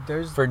for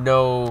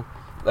no,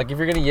 like, if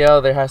you're gonna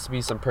yell, there has to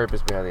be some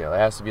purpose behind the yell. There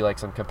has to be, like,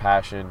 some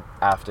compassion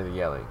after the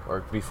yelling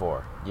or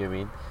before. You know what I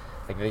mean?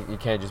 Like, you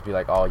can't just be,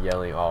 like, all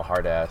yelling, all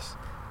hard ass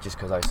just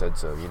because I said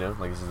so. You know,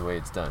 like, this is the way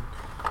it's done.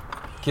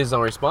 Kids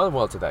don't respond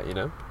well to that. You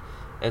know,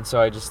 and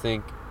so I just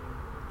think,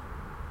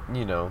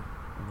 you know,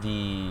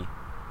 the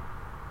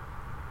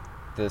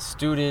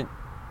student,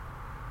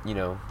 you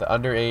know, the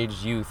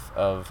underage youth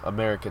of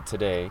America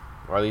today,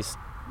 or at least,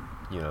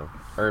 you know,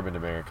 urban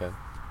America,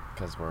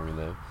 because where we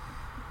live,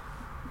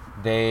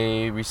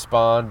 they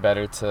respond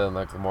better to,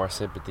 like, more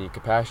sympathy and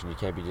compassion. You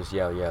can't be just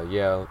yell, yell,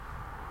 yell,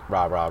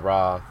 rah, rah,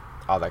 rah,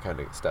 all that kind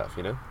of stuff,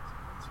 you know?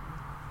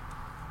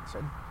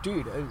 So,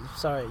 dude,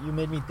 sorry, you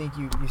made me think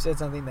you said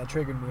something that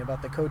triggered me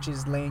about the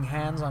coaches laying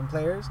hands on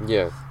players.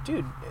 Yeah.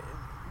 Dude,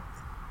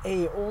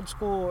 a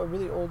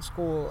really old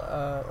school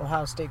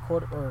Ohio State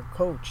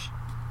coach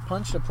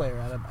punched a player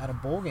at a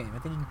bowl game. I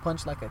think he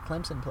punched, like, a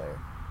Clemson player.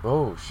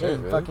 Oh, shit, Yeah, he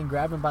really? fucking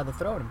grabbed him by the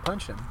throat and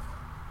punched him.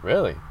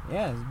 Really?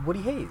 Yeah,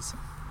 Woody Hayes.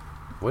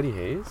 Woody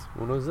Hayes?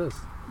 When was this?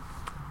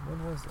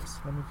 When was this?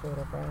 Let me pull it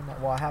up right now.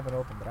 Well, I have it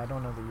open, but I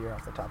don't know the year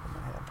off the top of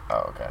my head.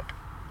 Oh, okay.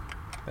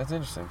 That's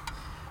interesting.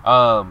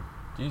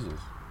 Jesus.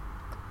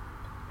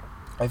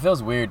 It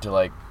feels weird to,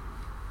 like,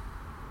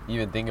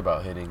 even think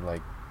about hitting,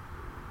 like,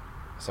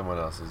 someone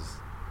else's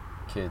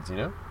kids, you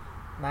know?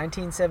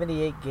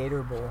 1978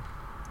 Gator Bowl.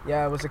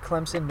 Yeah, it was a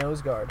Clemson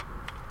nose guard.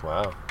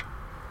 Wow.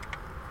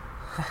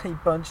 He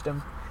punched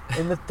him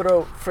in the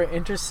throat for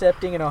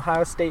intercepting an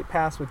Ohio State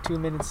pass with 2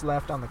 minutes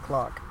left on the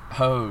clock.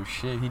 Oh,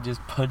 shit. He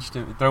just punched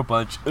him. Throw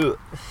punch. Ugh.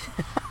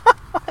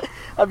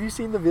 Have you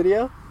seen the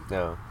video?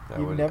 No.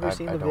 You've never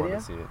seen the video? I don't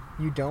want to see it.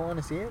 You don't want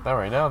to see it? Not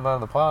right now. Not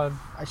on the pod.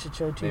 I should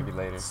show it to you. Maybe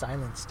later. It's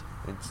silenced.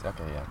 It's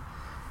okay, yeah.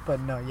 But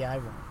no, yeah, I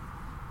won't.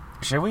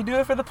 Should we do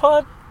it for the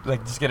pod?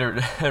 Like, just get a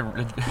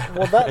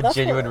That's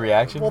genuine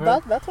reaction Well, for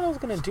it? that's what I was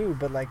going to do,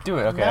 but, like... Do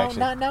it, okay, now,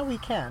 actually. Now we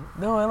can.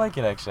 No, I like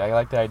it, actually. I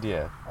like the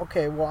idea.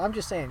 Okay, well, I'm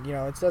just saying, you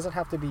know, it doesn't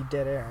have to be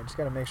dead air. I just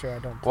got to make sure I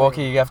don't play Well,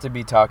 okay, you have to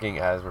be talking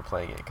as we're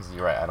playing it, because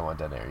you're right, I don't want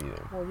dead air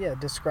either. Well, yeah,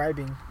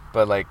 describing.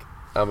 But, like,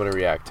 I'm going to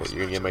react to it.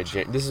 You're going to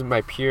get this is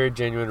my pure,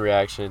 genuine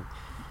reaction.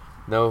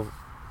 No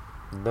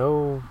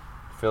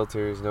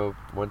filters, no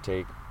one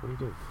take. What are you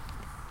doing?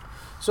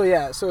 So,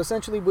 yeah, so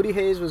essentially Woody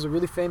Hayes was a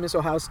really famous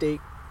Ohio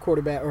State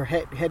quarterback or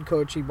head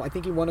coach. I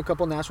think he won a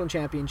couple national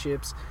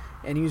championships,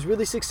 and he was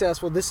really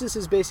successful. This is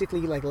his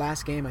basically, like,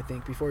 last game, I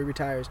think, before he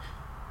retires.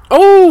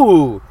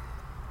 Oh!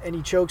 And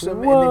he chokes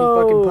him, Whoa. and then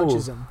he fucking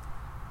punches him.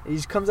 He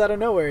just comes out of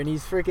nowhere, and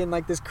he's freaking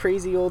like this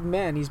crazy old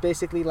man. He's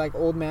basically like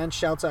old man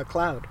shouts out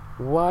cloud.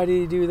 Why did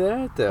he do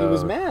that, though? He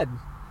was mad.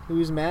 He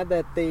was mad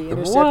that they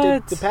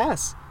intercepted the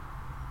pass.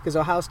 Because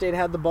Ohio State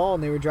had the ball,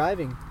 and they were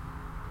driving.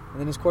 And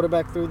then his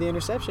quarterback threw the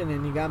interception,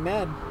 and he got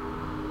mad.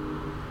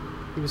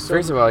 He was so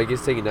First of all, he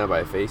gets taken down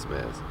by a face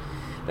mask.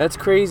 That's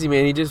crazy,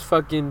 man. He just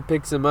fucking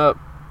picks him up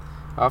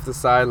off the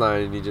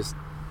sideline, and he's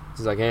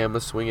like, hey, I'm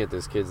going to swing at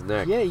this kid's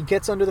neck. Yeah, he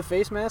gets under the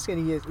face mask,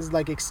 and he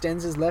like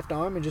extends his left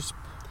arm and just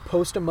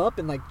posts him up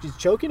and like just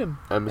choking him.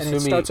 And it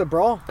starts a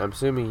brawl. I'm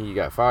assuming he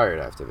got fired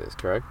after this,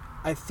 correct?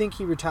 I think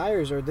he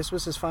retires, or this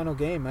was his final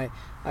game. I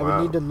Wow.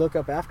 would need to look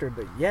up after,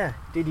 but yeah,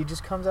 dude, he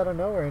just comes out of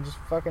nowhere and just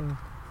fucking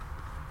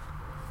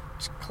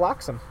just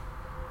clocks him.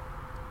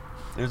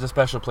 There's a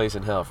special place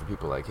in hell for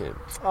people like him.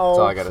 Oh, That's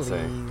all I gotta please.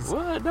 say.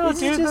 What? No, He's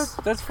dude,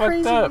 just that's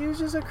crazy. fucked up. He was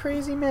just a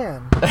crazy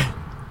man.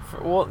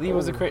 Well, he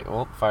was a crazy...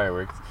 Well,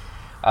 fireworks.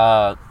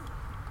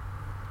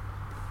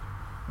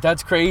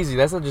 That's crazy.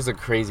 That's not just a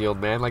crazy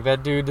old man. Like,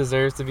 that dude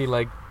deserves to be,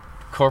 like,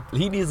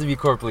 he needs to be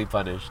corporally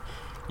punished.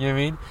 You know what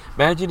I mean?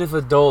 Imagine if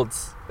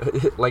adults,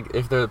 like,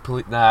 if the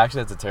police... Nah,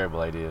 actually, that's a terrible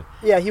idea.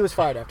 Yeah, he was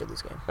fired after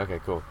this game. Okay,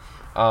 cool.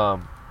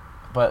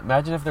 But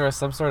imagine if there was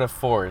some sort of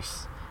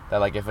force that,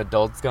 like, if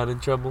adults got in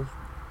trouble,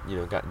 you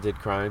know, did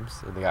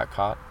crimes, and they got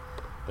caught,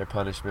 their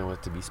punishment was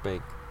to be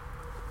spanked.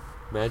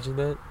 Imagine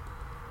that.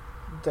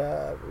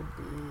 That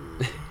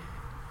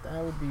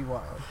would be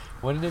wild.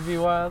 Wouldn't it be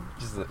wild?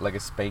 Just like a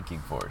spanking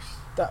force.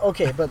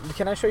 Okay, but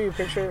can I show you a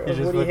picture of just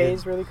Woody fucking-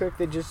 Hayes really quick?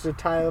 Just to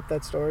tie up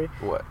that story.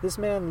 What? This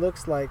man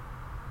looks like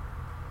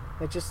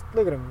just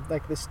look at him,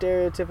 like the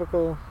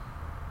stereotypical.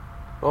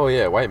 Oh,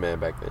 yeah, white man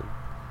back then.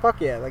 Fuck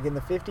yeah, like in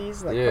the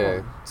 50s. Like, Yeah,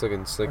 come it's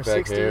looking slick Or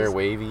back hair, 60s.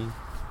 wavy, on.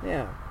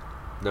 Yeah.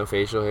 no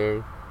facial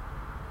hair.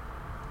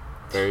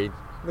 Very...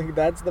 Like,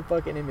 that's the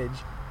fucking image.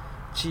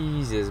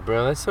 Jesus,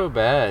 bro, that's so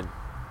bad.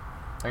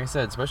 Like I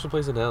said, special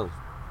place in hell.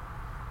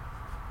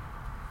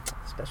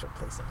 Special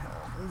place in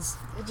hell.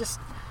 It just,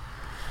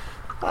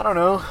 I don't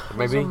know. Am I It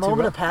was a being too moment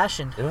rough? of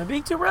passion. Am I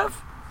being too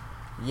rough?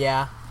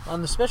 Yeah.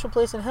 On the special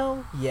place in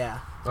hell, yeah.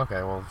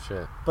 Okay, well,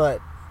 shit.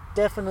 But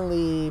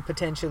definitely,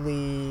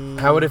 potentially.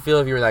 How would it feel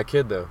if you were that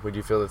kid, though? Would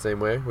you feel the same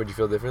way? Would you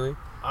feel differently?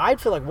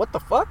 I'd feel like, what the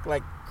fuck?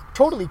 Like,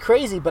 totally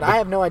crazy, but I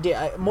have no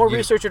idea. More You-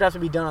 research would have to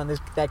be done on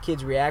that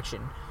kid's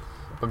reaction.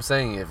 I'm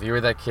saying, if you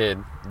were that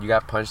kid, you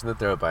got punched in the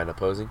throat by an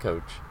opposing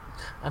coach.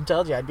 I'm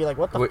telling you, I'd be like,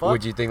 what the fuck?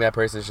 Would you think that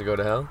person should go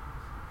to hell?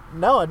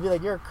 No, I'd be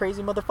like, you're a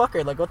crazy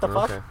motherfucker. Like, what the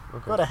fuck? Okay.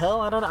 What the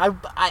hell? I don't know.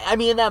 I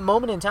mean, in that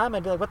moment in time,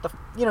 I'd be like, what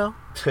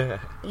the,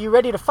 you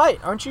ready to fight,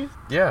 aren't you?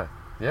 Yeah.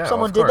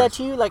 Someone of did that course.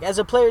 to you? Like, as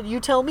a player, you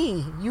tell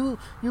me. You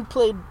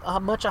played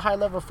much a high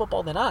level of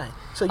football than I.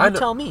 So I you know.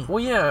 tell me.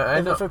 Well, yeah,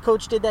 I know. If a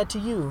coach did that to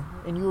you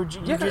and you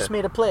Yeah. just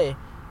made a play,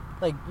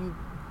 like, you'd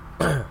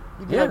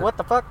be Yeah. like, what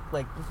the fuck?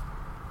 Like,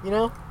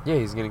 Yeah,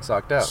 he's getting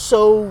socked out.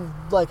 so,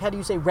 like, how do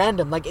you say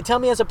random? Like, tell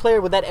me as a player,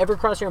 would that ever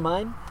cross your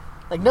mind?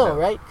 Like, no.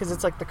 Right? Because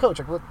it's like the coach.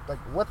 Like,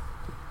 what?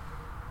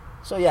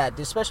 So, yeah,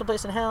 the special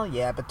place in hell?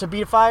 Yeah, but to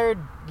be fired,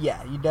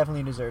 yeah, you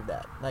definitely deserve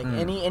that. Like,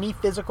 any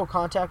physical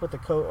contact with a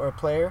coach or a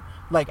player,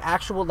 like,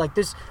 actual, like,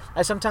 this,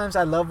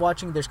 I love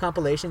watching, there's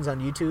compilations on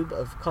YouTube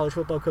of college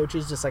football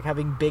coaches just, like,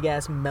 having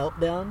big-ass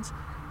meltdowns,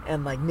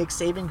 and, like, Nick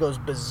Saban goes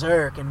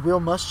berserk, and Will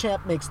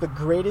Muschamp makes the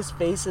greatest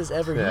faces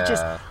ever.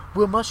 Yeah.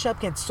 Will Muschamp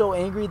gets so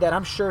angry that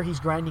I'm sure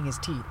he's grinding his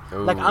teeth.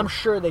 Like, Ooh. I'm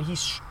sure that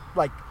he's,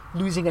 like,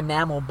 losing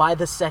enamel by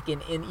the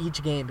second in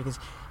each game because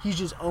he's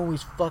just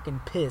always fucking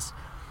pissed.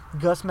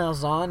 Gus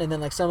Malzahn, and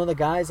then, like, some of the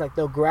guys, like,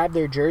 they'll grab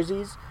their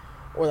jerseys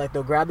or, like,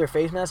 they'll grab their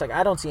face masks. Like,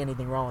 I don't see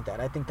anything wrong with that.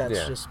 I think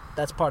that's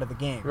that's part of the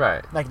game.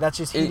 Right. Like, that's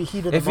just heat of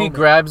the moment. If he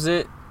grabs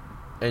it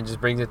and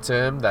just brings it to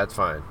him, that's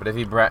fine. But if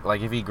he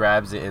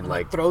grabs it and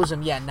like throws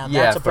him,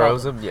 that's a problem.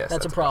 throws him, yes,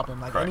 that's a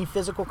problem. Like, Correct. any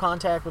physical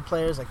contact with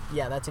players, like,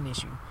 yeah, that's an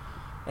issue,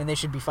 and they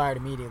should be fired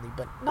immediately.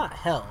 But not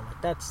hell.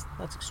 Like, that's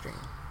extreme.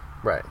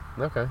 Right.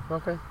 Okay.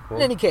 Well,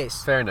 In any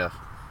case, fair enough.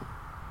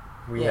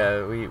 We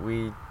Yeah.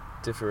 we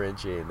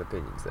differentiate in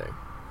opinions there.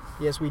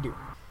 yes, we do.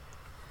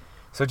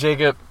 So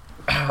Jacob,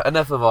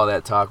 enough of all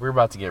that talk. We're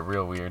about to get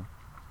real weird.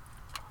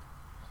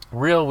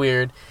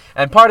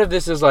 And part of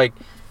this is like,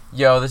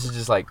 this is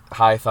just like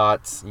high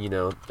thoughts.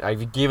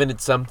 I've given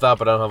it some thought,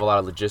 but I don't have a lot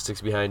of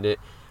logistics behind it.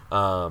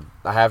 I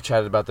have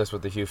chatted about this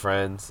with a few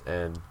friends,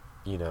 and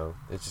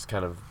it's just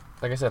kind of,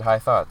 like I said, high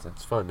thoughts.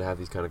 It's fun to have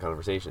these kind of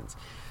conversations.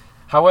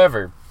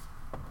 However,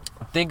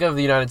 think of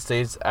the United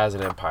States as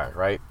an empire,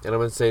 right? And I'm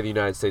going to say the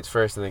United States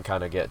first and then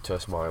kind of get to a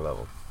smaller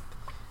level.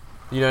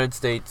 The United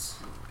States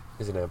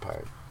is an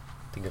empire.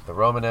 Think of the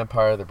Roman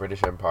Empire, the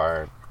British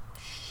Empire,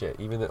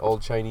 even the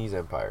old Chinese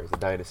empires, the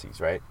dynasties,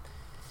 right?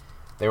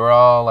 They were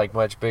all, like,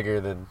 much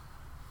bigger than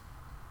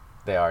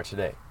they are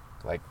today.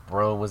 Like,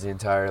 Rome was the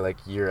entire, like,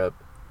 Europe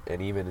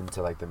and even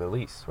into, like, the Middle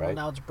East, right? Well,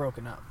 now it's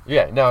broken up.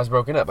 Yeah, now it's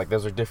broken up. Like,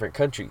 those are different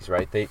countries,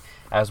 right? They,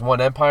 as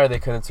one empire, they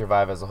couldn't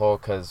survive as a whole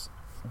because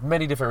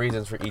many different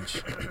reasons for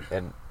each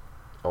and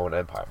own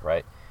empire,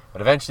 right?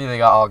 But eventually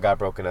they all got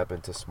broken up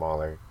into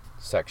smaller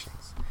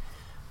sections.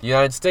 The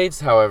United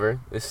States, however,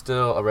 is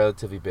still a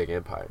relatively big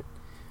empire.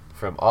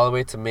 From all the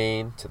way to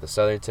Maine to the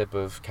southern tip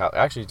of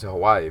actually to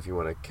Hawaii if you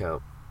want to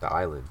count the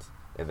islands,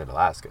 and then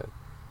Alaska.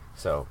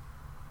 So,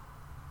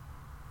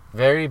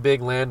 very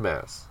big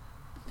landmass.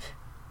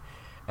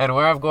 And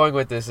where I'm going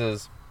with this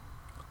is,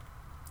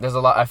 there's a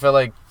lot, I feel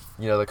like,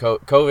 the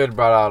COVID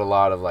brought out a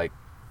lot of, like,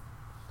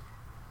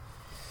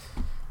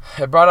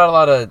 it brought out a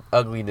lot of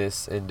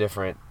ugliness in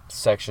different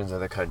sections of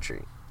the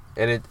country.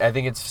 And I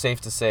think it's safe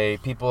to say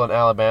people in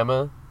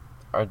Alabama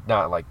are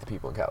not like the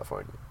people in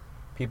California.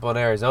 People in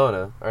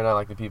Arizona are not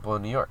like the people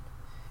in New York.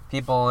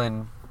 People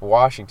in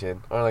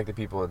Washington aren't like the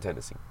people in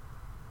Tennessee.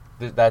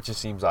 That just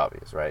seems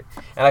obvious, right?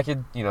 And I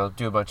could,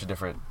 do a bunch of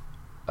different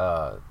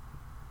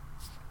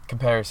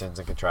comparisons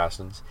and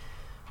contrasts.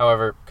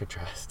 However,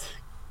 contrast.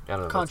 I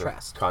don't know.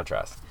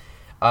 Contrast.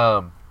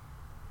 But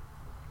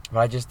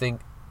I just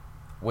think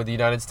would the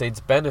United States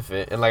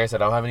benefit, and like I said,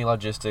 I don't have any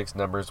logistics,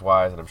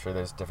 numbers-wise, and I'm sure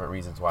there's different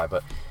reasons why,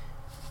 but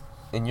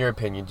in your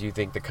opinion, do you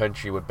think the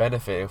country would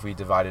benefit if we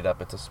divided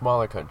up into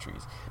smaller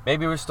countries?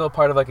 Maybe we're still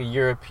part of like a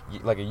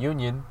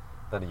union,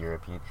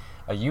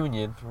 a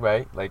union,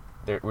 right? Like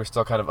we're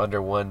still kind of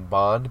under one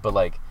bond, but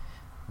like,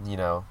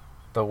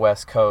 the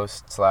West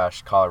Coast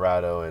 /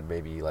 Colorado and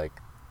maybe like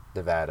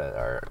Nevada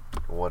are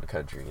one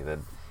country, and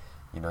then,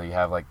 you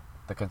have like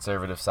the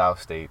conservative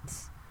South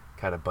states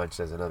kind of bunched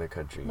as another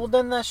country. Well,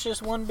 then that's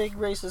just one big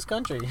racist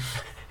country.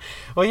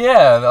 Well,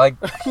 yeah, like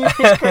You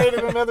just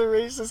created another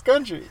racist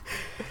country.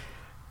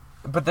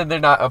 But then they're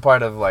not a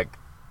part of like.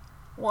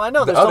 Well, I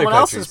know the there's other someone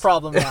else's countries.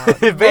 problem now.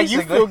 Basically. And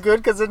you feel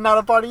good because it's not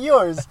a part of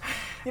yours.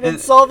 You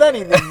didn't solve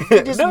anything.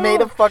 You just No.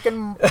 made a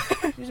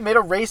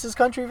racist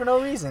country for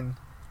no reason.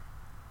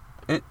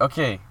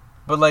 Okay,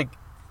 but like.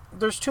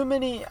 There's too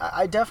many.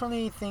 I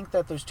definitely think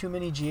that there's too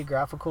many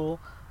geographical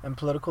and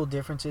political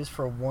differences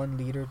for one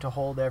leader to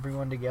hold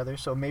everyone together.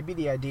 So maybe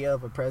the idea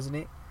of a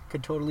president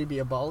could totally be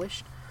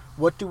abolished.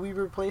 What do we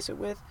replace it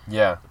with?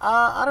 Yeah.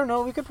 I don't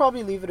know. We could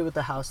probably leave it with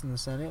the House and the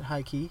Senate,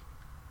 high key.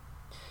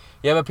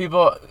 Yeah,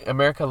 but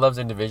America loves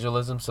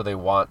individualism, so they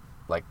want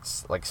like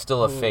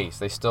still a face.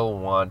 They still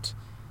want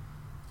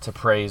to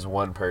praise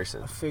one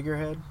person. A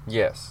figurehead.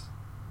 Yes,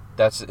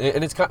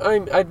 and it's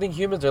I think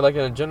humans are like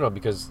that in general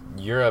because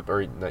not Europe,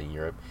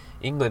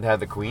 England had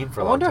the Queen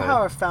for a I long wonder time. how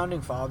our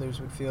founding fathers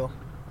would feel.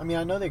 I mean,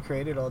 I know they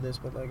created all this,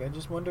 but like, I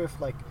just wonder if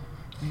like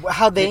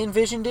how they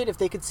envisioned it, if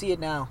they could see it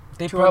now,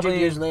 They 200 probably-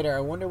 years later. I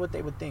wonder what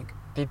they would think.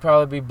 They'd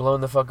probably be blown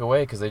the fuck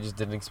away because they just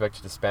didn't expect it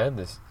to expand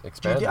Dude, this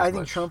I think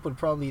much. Trump would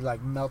probably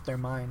like melt their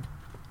mind.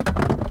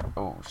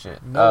 Oh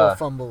shit. No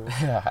fumbles.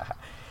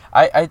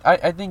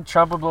 I think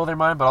Trump would blow their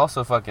mind, but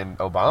also fucking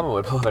Obama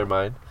would blow their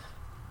mind.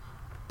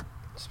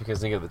 Just because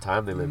think of the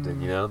time they lived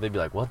in, you know? They'd be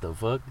like, what the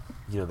fuck?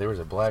 You know, there was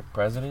a black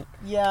president?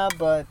 Yeah,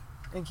 but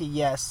okay,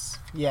 yes.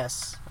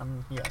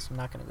 I'm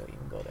not gonna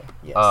even go there.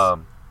 Yes.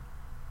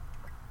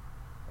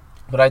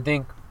 But I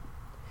think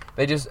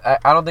they just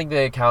I don't think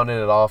they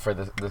accounted at all for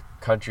the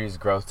country's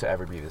growth to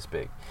ever be this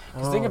big.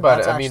 Because think about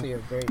it, I mean, a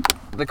great.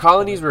 the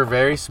colonies were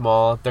very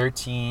small,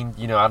 13,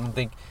 you know, I don't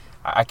think,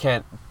 I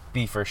can't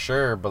be for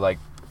sure, but like,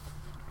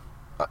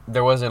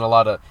 there wasn't a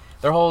lot of,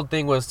 their whole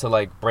thing was to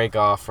like break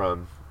off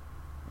from,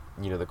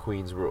 you know, the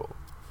Queen's rule.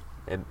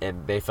 And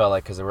they felt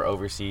like because they were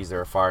overseas, they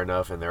were far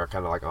enough, and they were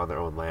kind of like on their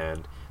own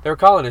land. They were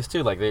colonists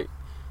too, like a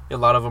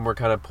lot of them were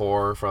kind of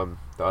poor from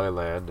the other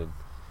land,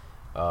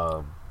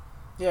 and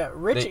Yeah,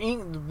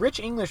 rich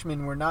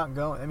Englishmen were not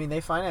going. I mean, they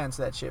financed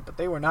that shit, but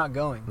they were not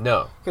going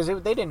no, because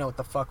they didn't know what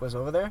the fuck was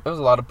over there. there was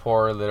a lot of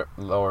poor,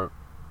 lower,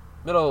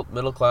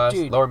 middle class,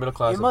 Dude, lower middle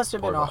class. It must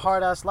have been poor a guys.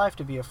 hard ass life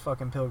to be a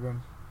fucking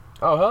pilgrim.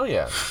 Oh hell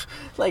yeah!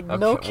 Like I'm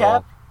no sure-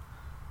 cap,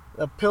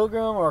 a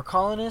pilgrim or a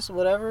colonist,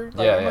 whatever.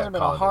 Like, Yeah, it must have been a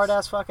colonist. hard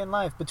ass fucking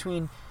life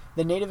between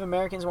the Native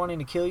Americans wanting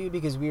to kill you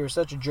because we were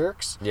such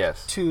jerks.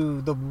 Yes.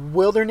 To the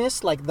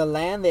wilderness, like the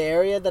land, the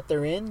area that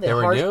they're in, They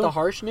were new? the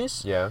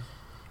harshness. Yeah.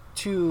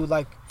 To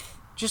like,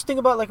 just think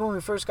about like when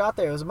we first got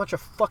there, it was a bunch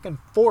of fucking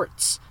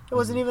forts. It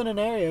wasn't even an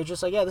area. It was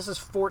just like, yeah, this is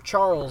Fort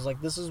Charles.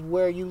 Like, this is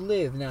where you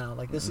live now.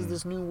 Like, this is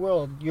this new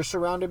world. You're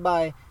surrounded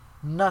by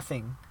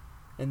nothing,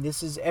 and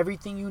this is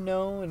everything you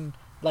know. And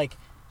like,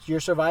 your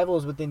survival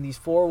is within these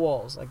four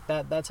walls. Like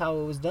that. That's how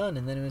it was done.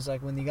 And then it was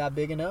like when you got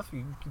big enough,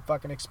 you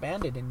fucking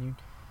expanded, and you.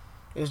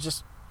 It was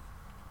just.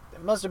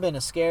 It must have been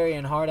a scary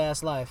and hard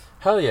ass life.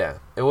 Hell yeah.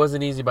 It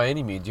wasn't easy by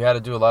any means. You had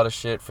to do a lot of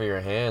shit for your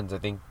hands. I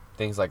think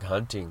things like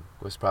hunting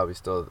was probably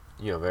still,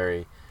 you know,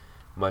 very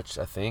much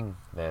a thing,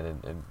 man.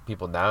 And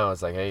people now,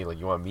 it's like, hey, like,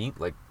 you want meat?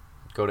 Like,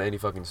 go to any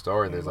fucking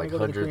store and Yeah, there's wanna like go to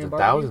the hundreds Korean of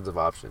barbecue? thousands of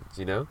options,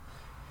 you know?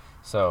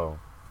 So,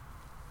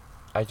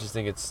 I just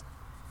think it's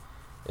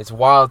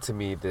wild to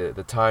me,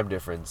 the time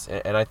difference.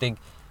 And I think,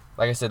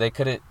 like I said, they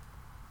couldn't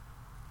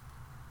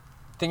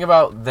think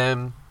about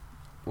them,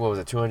 what was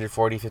it,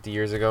 240, 50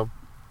 years ago,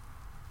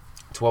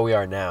 to what we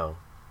are now.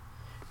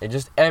 In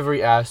just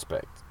every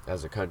aspect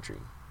as a country,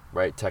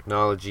 right?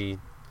 Technology,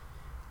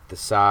 the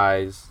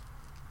size,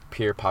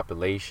 pure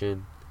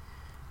population,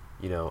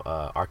 you know,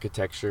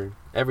 architecture,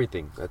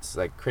 everything. That's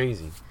like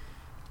crazy.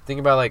 Think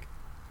about like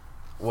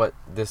what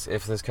this,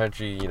 if this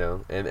country, you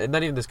know, and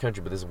not even this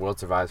country, but this world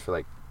survives for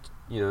like,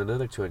 you know,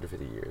 another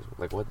 250 years.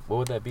 Like what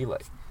would that be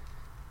like?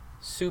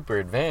 Super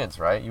advanced,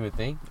 right? You would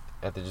think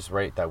at the just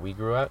rate that we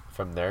grew at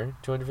from there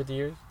 250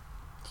 years.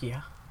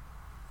 Yeah.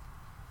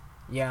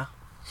 Yeah.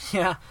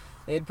 Yeah.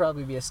 They'd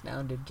probably be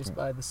astounded just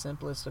by the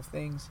simplest of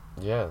things.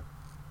 Yeah.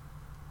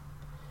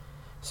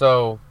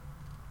 So,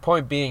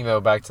 point being though,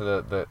 back to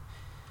the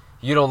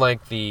you don't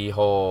like the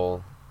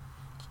whole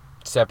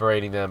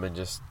separating them and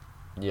just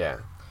making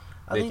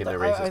a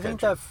racist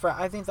country.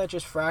 I think that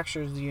just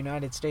fractures the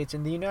United States,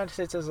 and the United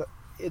States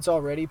it's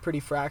already pretty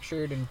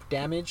fractured and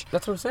damaged.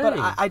 That's what I'm saying.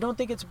 But I don't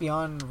think it's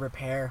beyond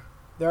repair.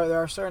 There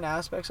are certain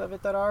aspects of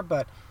it that are,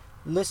 but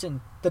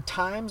listen, the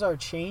times are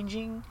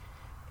changing,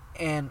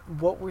 and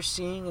what we're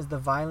seeing is the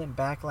violent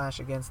backlash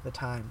against the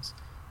times.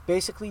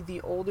 Basically, the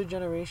older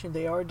generation,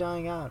 they are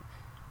dying out.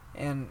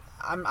 And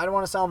I don't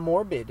want to sound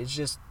morbid. It's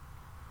just,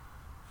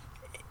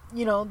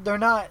 you know, they're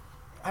not,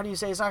 how do you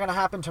say, it's not going to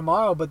happen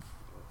tomorrow, but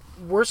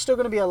we're still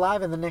going to be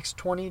alive in the next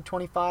 20,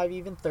 25,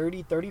 even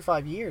 30,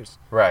 35 years.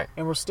 Right.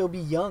 And we'll still be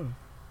young.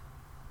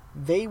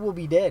 They will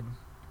be dead.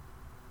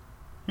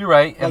 You're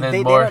right. And Like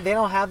then they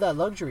don't have that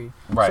luxury.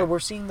 Right. So we're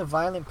seeing the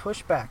violent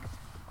pushback.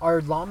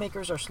 Our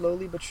lawmakers are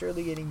slowly but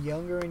surely getting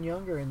younger and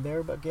younger, and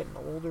they're but getting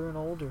older and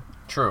older.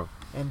 True.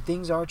 And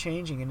things are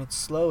changing, and it's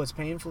slow. It's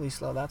painfully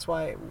slow. That's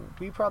why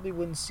we probably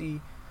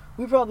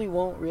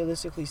won't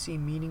realistically see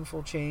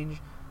meaningful change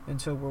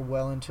until we're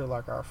well into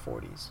like our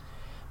 40s.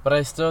 But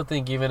I still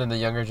think even in the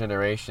younger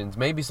generations,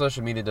 maybe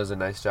social media does a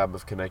nice job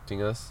of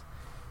connecting us.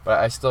 But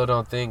I still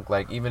don't think,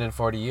 like, even in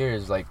 40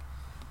 years, like,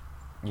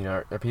 you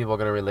know, are people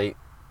going to relate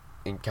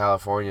in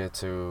California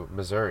to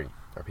Missouri?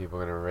 Are people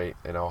going to relate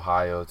in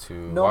Ohio to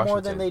No Washington?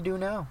 more than they do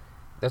now.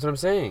 That's what I'm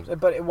saying.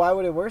 But why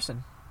would it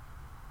worsen?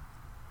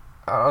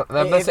 I'm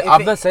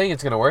If not saying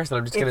it's going to worsen.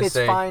 I'm just going If to it's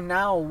say... fine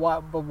now,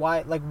 but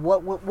why? Like,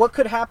 what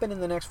could happen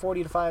in the next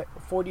 40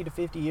 to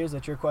 50 years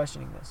that you're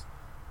questioning this?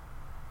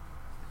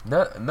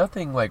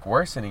 Nothing like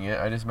worsening it.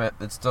 I just meant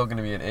it's still going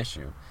to be an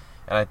issue.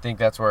 And I think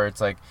that's where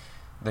it's like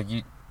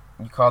you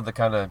called the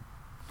kind of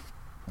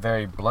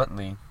very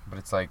bluntly, but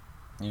it's like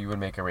you would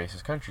make a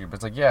racist country. But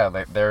it's like, yeah,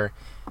 like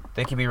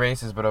they can be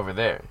racist, but over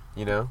there,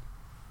 you know?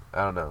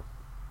 I don't know.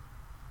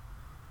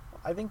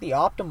 I think the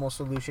optimal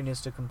solution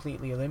is to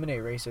completely eliminate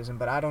racism,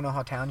 but I don't know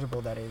how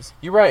tangible that is.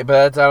 You're right,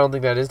 but I don't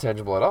think that is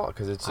tangible at all,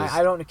 because it's just...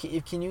 I don't...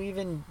 Can you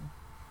even...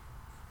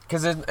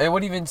 Because it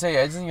would even say,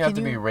 it doesn't even have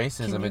to be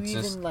racism, can you it's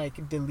even, just...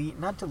 like, delete...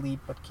 Not delete,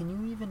 but can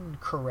you even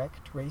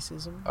correct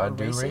racism?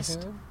 Undo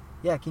racist? racism?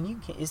 Yeah,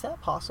 is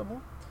that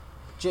possible?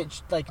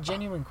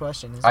 Genuine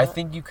question. I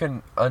think you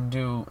can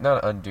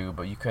not undo,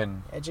 but you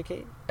can...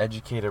 Educate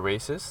a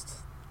racist,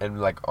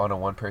 and, like, on a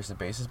one-person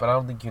basis, but I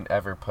don't think you can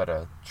ever put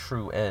a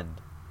true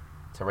end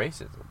to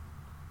racism.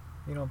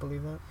 You don't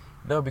believe that?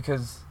 No,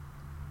 because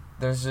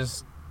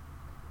there's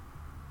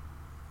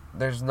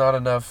not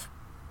enough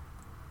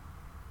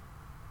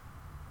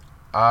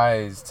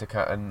eyes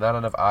not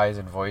enough eyes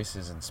and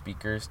voices and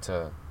speakers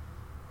to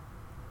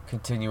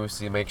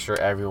continuously make sure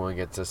everyone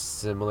gets a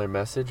similar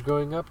message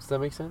growing up. Does that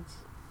make sense?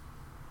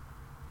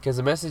 Because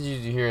the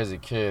messages you hear as a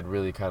kid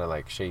really kind of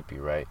like shape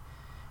you, right?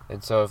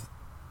 And so if,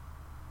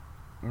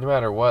 no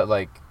matter what,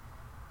 like,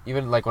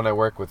 even like when I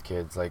work with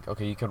kids, like,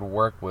 okay, you can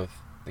work with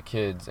the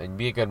kids and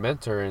be a good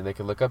mentor and they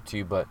can look up to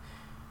you, but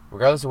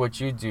regardless of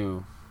what you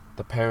do,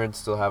 the parents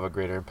still have a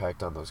greater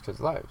impact on those kids'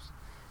 lives.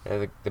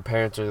 And the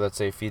parents are, let's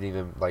say, feeding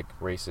them like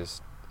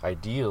racist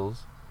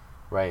ideals,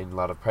 right, and a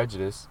lot of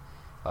prejudice,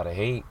 a lot of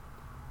hate.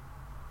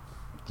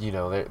 You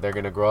know, they're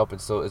gonna grow up and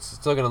it's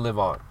still gonna live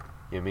on.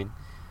 You know what I mean?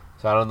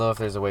 So I don't know if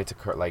there's a way to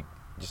like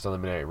just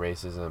eliminate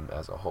racism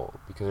as a whole,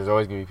 because there's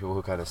always gonna be people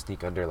who kind of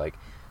sneak under like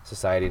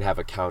society and have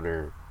a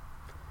counter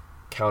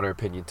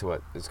opinion to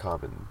what is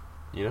common.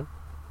 You know?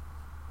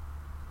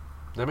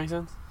 Does that make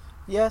sense?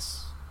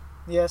 Yes.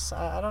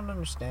 I don't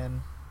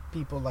understand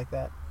people like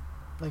that.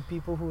 Like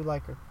people who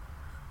like...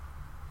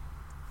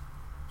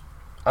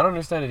 I don't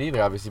understand it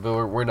either, obviously,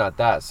 but we're not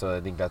that, so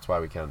I think that's why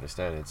we can't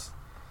understand it. It's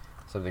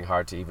something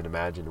hard to even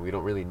imagine. We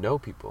don't really know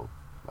people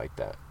like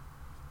that.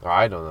 Or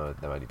I don't know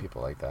that many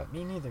people like that.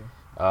 Me neither.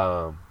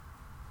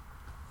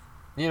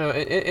 You know,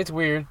 it's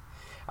weird.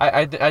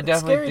 I definitely it's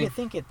scary to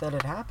think that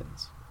it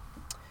happens.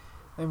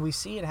 And we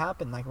see it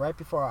happen, like, right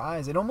before our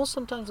eyes. It almost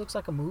sometimes looks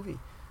like a movie.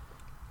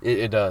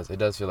 It does. It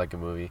does feel like a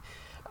movie.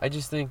 I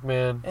just think,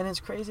 man... And it's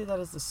crazy that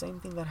it's the same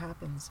thing that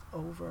happens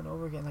over and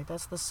over again. Like,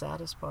 that's the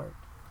saddest part.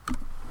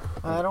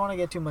 I don't want to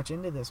get too much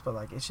into this, but,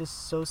 like, it's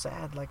just so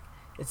sad. Like,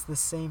 it's the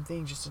same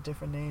thing, just a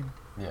different name.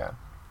 Yeah.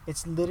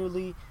 It's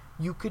literally...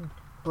 You could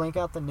blank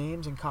out the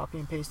names and copy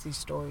and paste these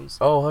stories.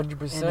 Oh,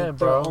 100%, and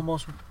bro. They're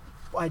almost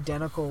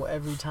identical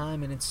every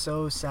time, and it's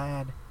so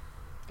sad.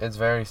 It's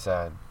very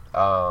sad.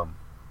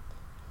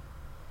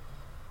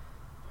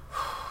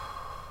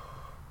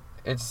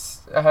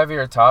 It's a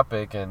heavier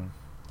topic, and,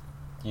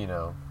 you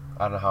know,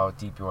 I don't know how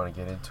deep you want to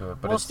get into it,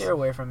 but we'll steer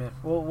away from it.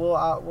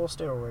 We'll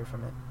steer away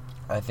from it.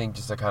 I think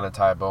just to kind of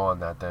tie a bow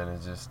on that, then,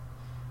 is just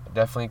it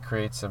definitely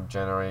creates some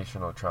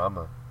generational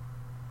trauma.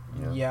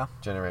 You know? Yeah.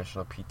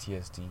 Generational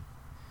PTSD.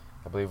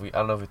 I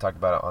don't know if we talked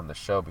about it on the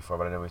show before,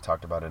 but I know we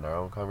talked about it in our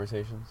own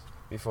conversations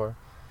before,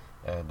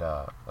 and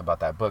about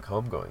that book,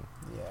 Homegoing.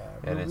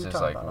 Yeah. And it's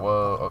just like,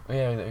 whoa. Oh,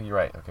 yeah, you're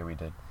right. Okay, we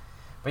did.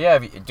 But yeah,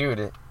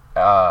 dude,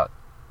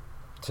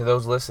 to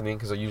those listening,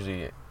 because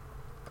usually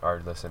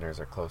our listeners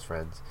are close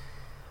friends,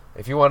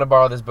 if you want to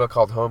borrow this book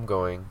called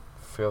Homegoing,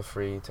 feel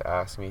free to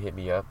ask me, hit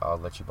me up, I'll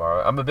let you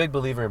borrow it. I'm a big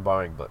believer in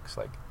borrowing books.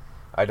 Like,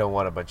 I don't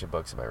want a bunch of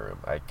books in my room.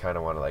 I kind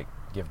of want to, like,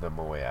 give them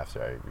away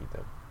after I read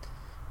them.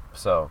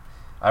 So,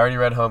 I already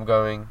read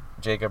Homegoing.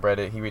 Jacob read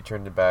it. He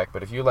returned it back.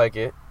 But if you like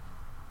it,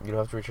 you don't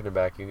have to return it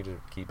back. You can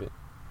just keep it,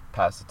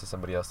 pass it to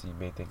somebody else that you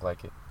may think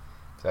like it.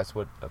 So that's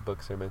what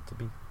books are meant to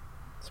be.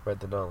 Spread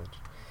the knowledge.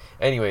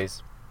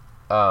 Anyways,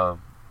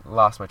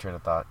 lost my train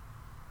of thought.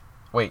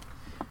 Wait.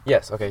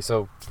 Yes, okay,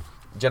 so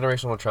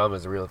generational trauma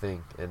is a real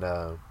thing. And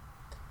I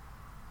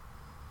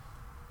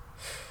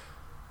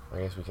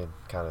guess we can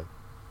kind of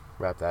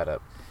wrap that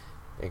up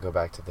and go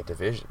back to The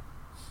Division.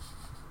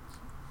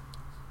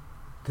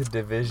 The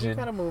Division. We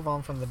gotta move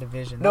on from The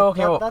Division. No,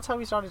 okay. That's how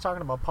we started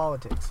talking about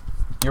politics.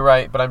 You're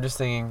right, but I'm just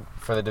thinking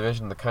for the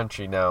division of the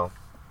country now,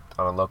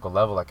 on a local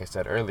level, like I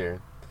said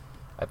earlier,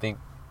 I think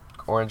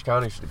Orange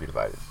County should be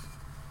divided.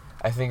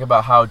 I think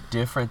about how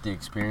different the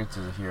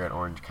experiences here at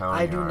Orange County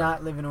I do are.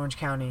 not live in Orange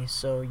County,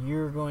 so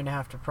you're going to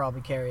have to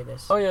probably carry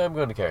this. Oh, yeah, I'm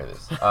going to carry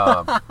this.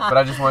 But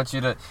I just want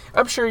you to...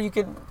 I'm sure you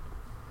can...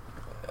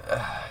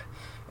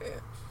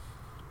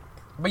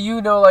 but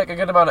you know, like, a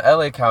good amount of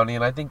LA County,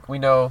 and I think we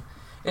know...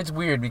 It's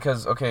weird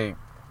because, okay,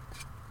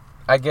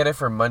 I get it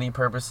for money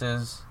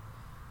purposes.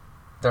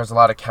 There's a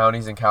lot of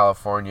counties in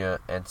California,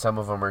 and some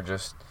of them are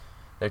just...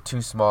 They're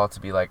too small to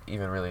be, like,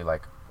 even really,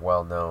 like,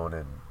 well-known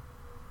and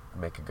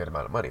make a good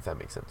amount of money, if that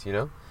makes sense, you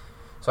know?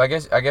 So I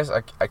guess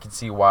I can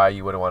see why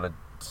you wouldn't want to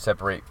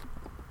separate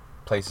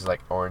places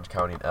like Orange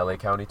County and LA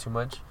County too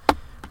much.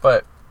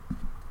 But,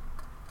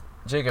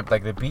 Jacob,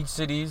 like the beach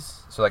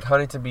cities, so like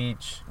Huntington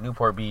Beach,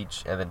 Newport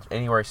Beach, and then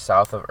anywhere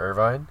south of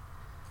Irvine,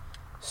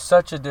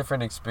 such a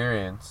different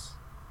experience.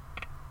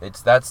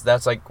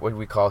 That's like what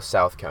we call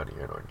South County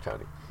here in Orange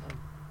County.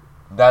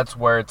 That's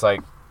where it's like,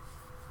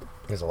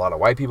 there's a lot of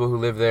white people who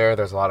live there.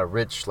 There's a lot of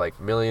rich, like,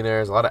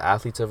 millionaires. A lot of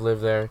athletes have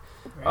lived there.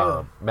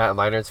 Really? Matt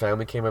Leinart's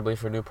family came, I believe,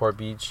 from Newport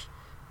Beach.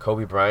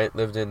 Kobe Bryant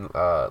lived in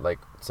like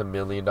some $1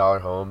 million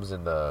homes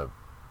in the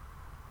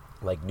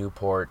like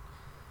Newport,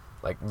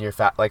 like near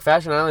like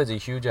Fashion Island is a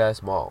huge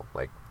ass mall.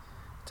 Like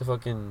it's a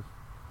fucking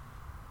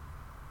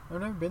I've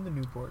never been to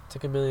Newport. it's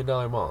like $1 million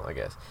mall, I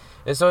guess.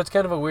 And so it's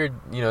kind of a weird,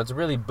 it's a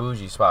really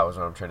bougie spot, was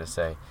what I'm trying to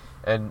say.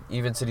 And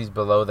even cities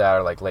below that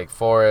are like Lake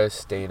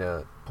Forest,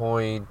 Dana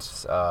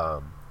Point.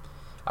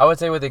 I would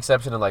say with the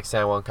exception of like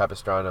San Juan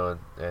Capistrano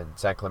and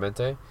San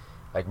Clemente,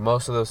 like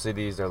most of those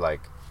cities are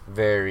like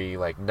very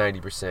like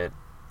 90%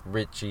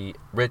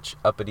 rich,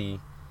 uppity,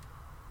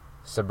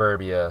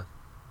 suburbia,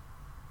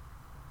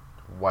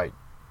 white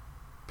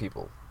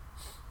people.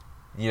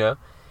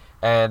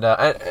 And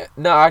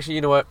no, actually,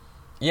 you know what?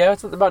 Yeah,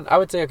 it's about, I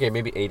would say, okay,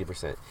 maybe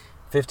 80%.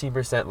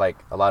 15% like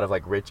a lot of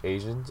like rich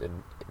Asians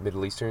and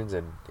Middle Easterns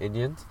and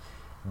Indians.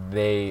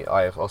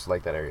 I also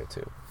like that area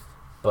too.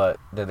 But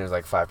then there's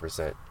like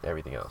 5%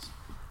 everything else.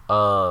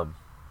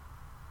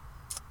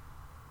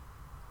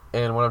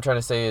 And what I'm trying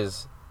to say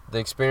is the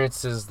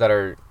experiences that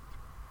are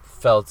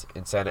felt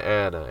in Santa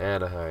Ana,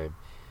 Anaheim,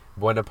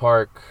 Buena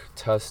Park,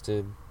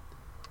 Tustin,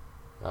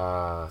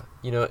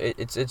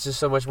 it's just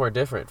so much more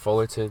different.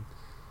 Fullerton,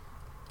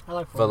 I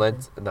like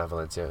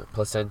Fullerton.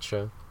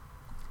 Placentia,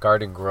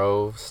 Garden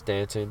Grove,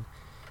 Stanton.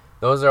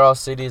 Those are all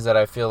cities that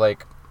I feel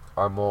like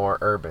are more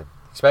urban,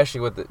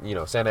 especially with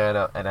Santa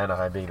Ana and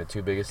Anaheim being the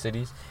two biggest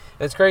cities.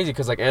 And it's crazy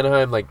because like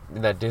Anaheim, like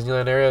in that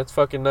Disneyland area, it's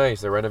fucking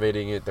nice. They're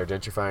renovating it, they're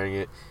gentrifying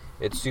it.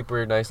 It's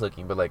super nice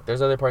looking. But like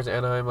there's other parts of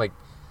Anaheim like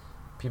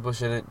people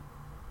shouldn't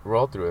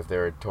roll through if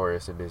they're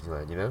tourists in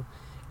Disneyland,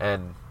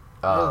 And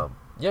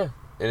yeah,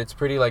 and it's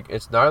pretty like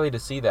it's gnarly to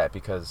see that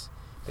because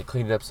they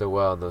cleaned it up so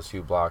well in those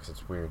few blocks.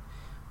 It's weird.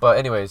 But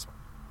anyways,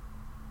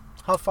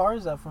 how far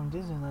is that from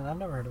Disneyland? I've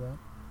never heard of that.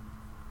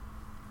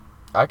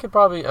 I could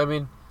probably,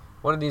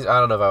 one of these, I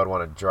don't know if I would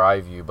want to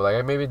drive you, but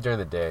like maybe during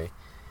the day,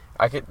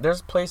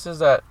 there's places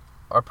that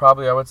are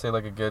probably, I would say,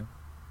 like a good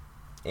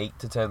 8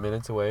 to 10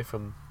 minutes away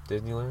from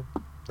Disneyland.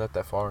 Not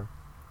that far.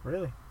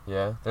 Really?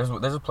 Yeah. There's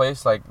a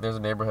place, like, there's a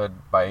neighborhood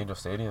by Angel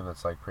Stadium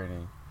that's like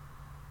pretty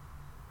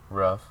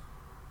rough.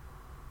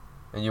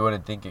 And you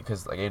wouldn't think it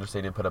because like Angel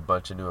Stadium put a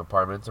bunch of new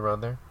apartments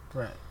around there.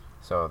 Right.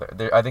 So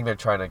I think they're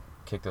trying to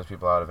kick those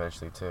people out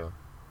eventually too.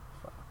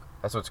 Fuck.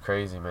 That's what's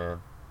crazy,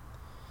 man.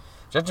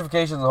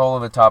 Gentrification is a whole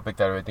other topic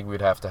that I think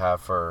we'd have to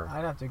have for.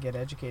 I'd have to get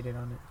educated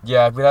on it.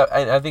 Yeah,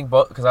 I think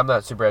both because I'm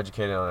not super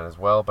educated on it as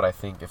well. But I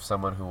think if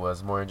someone who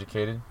was more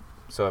educated,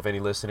 so if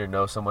any listener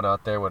knows someone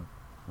out there would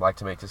like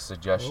to make a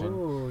suggestion,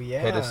 ooh,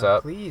 yeah, hit us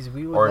up. Please,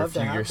 we would or love if to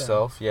you have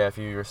yourself, them. yeah, if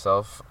you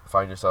yourself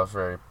find yourself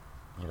very,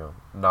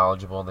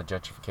 knowledgeable in the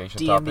gentrification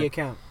DM topic. the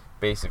account.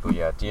 Basically,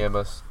 yeah. DM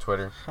us,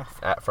 Twitter,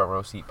 at Front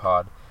Row Seat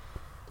Pod.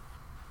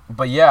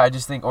 But yeah, I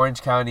just think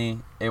Orange County,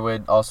 it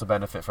would also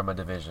benefit from a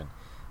division.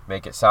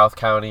 Make it South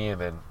County,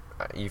 and then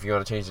if you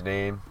want to change the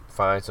name,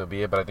 fine, so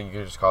be it. But I think you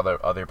could just call the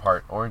other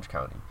part Orange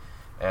County.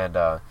 And,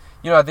 I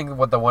think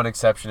what the one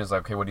exception is,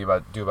 like, okay, what do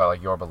you do about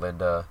like, Yorba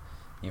Linda,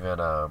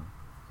 even, and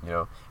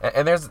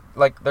there's,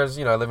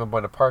 I live in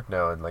Buena Park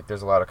now, and, like,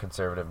 there's a lot of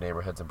conservative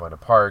neighborhoods in Buena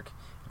Park,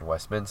 in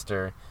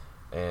Westminster,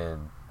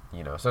 and,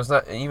 so it's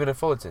not, even in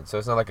Fullerton, so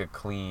it's not like a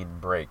clean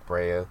break,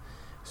 Brea.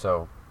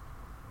 So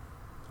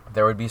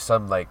there would be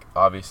some, like,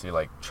 obviously,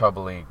 like,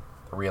 troubling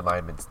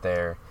realignments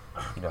there.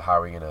 How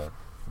are we going to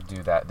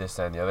do that, this,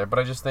 and the other? But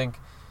I just think,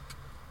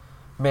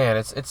 man,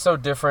 it's so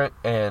different,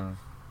 and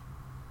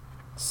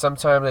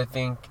sometimes I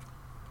think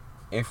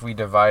if we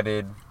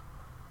divided,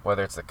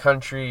 whether it's the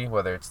country,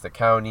 whether it's the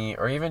county,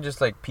 or even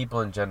just, like,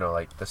 people in general,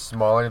 like, the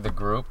smaller the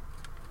group,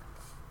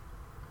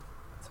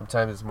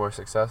 sometimes it's more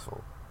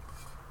successful.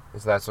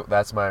 So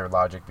that's my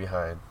logic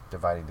behind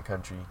dividing the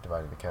country,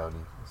 dividing the county,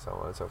 and so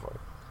on and so forth.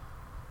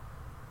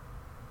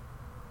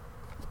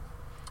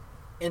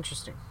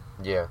 Interesting.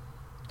 Yeah.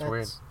 It's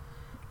weird.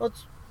 Well,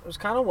 it was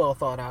kind of well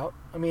thought out.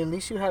 I mean, at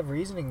least you have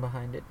reasoning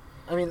behind it.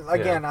 I mean,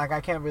 again, like,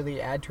 I can't really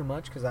add too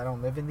much because I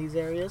don't live in these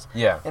areas.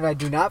 Yeah. And I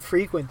do not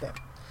frequent them.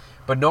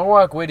 But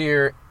Norwalk,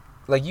 Whittier,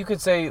 like, you could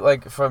say,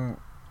 like, from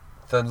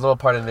the little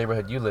part of the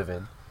neighborhood you live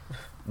in,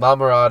 La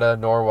Mirada,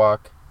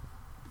 Norwalk,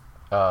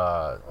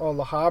 La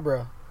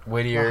Habra.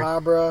 Whittier. La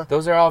Habra.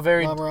 Those are all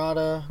very... La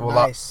Mirada. Well,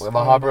 nice.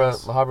 La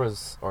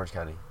Habra's Orange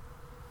County.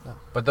 No.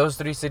 But those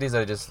three cities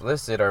that I just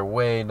listed are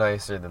way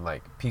nicer than,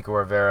 like, Pico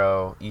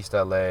Rivera, East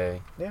LA,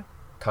 yeah,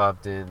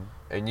 Compton.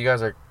 And you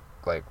guys are,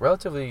 like,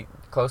 relatively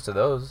close to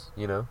those,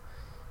 You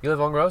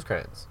live on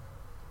Rosecrans.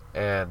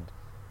 And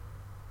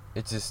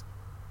it's just...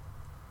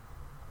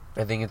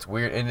 I think it's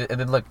weird. And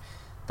then, look,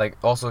 like,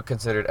 also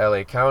considered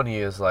LA County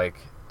is, like,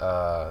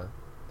 the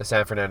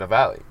San Fernando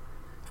Valley.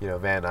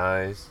 Van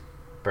Nuys,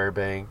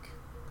 Burbank,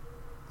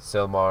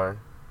 Sylmar.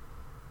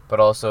 But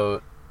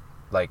also,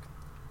 like,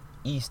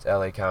 East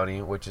LA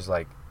County, which is,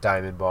 like,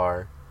 Diamond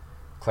Bar,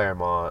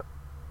 Claremont,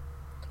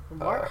 how do you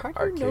know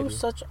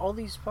Arcadia. all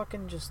these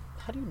fucking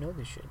how do you know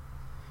this shit?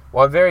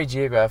 Well, I'm very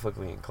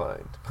geographically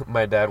inclined.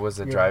 My dad was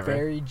a driver.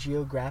 Very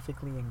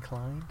geographically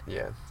inclined?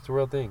 Yeah, it's a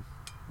real thing.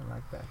 I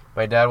like that.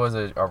 My dad was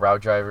a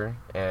route driver,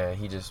 and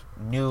he just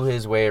knew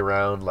his way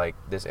around, like,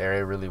 this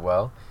area really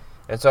well.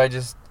 And so I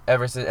just,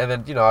 ever since, and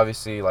then,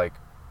 obviously, like,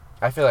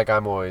 I feel like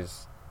I'm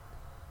always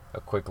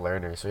a quick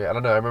learner. So, yeah, I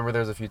don't know. I remember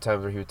there was a few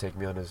times where he would take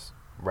me on his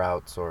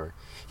routes, or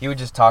he would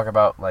just talk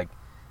about, like,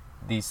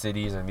 these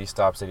cities and these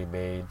stops that he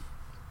made,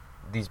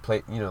 these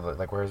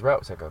like where his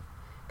route took him.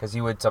 Because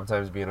he would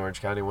sometimes be in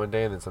Orange County one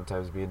day, and then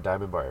sometimes be in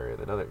Diamond Bar area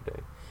another day.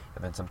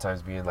 And then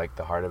sometimes be in, like,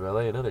 the heart of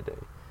LA another day.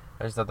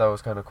 I just thought that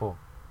was kind of cool.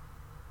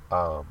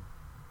 You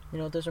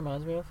know what this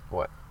reminds me of?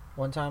 What?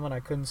 One time when I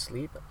couldn't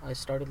sleep, I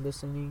started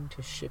listening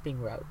to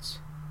shipping routes.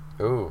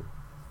 Ooh.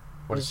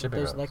 What is shipping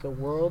routes? There's like a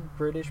world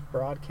British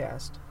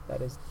broadcast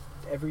that is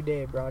every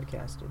day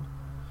broadcasted.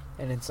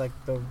 And it's like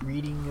the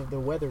reading of the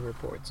weather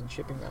reports and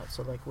shipping routes.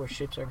 So like where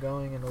ships are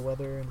going and the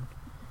weather, and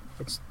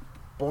it's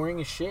boring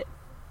as shit.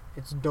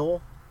 It's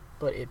dull,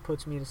 but it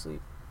puts me to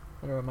sleep.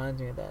 And it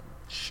reminds me of that.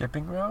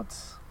 Shipping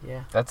routes?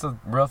 Yeah. That's a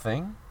real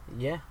thing?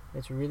 Yeah.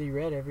 It's really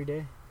read every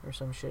day or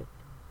some shit.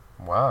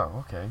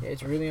 Wow, okay. Yeah,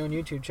 it's really on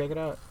YouTube. Check it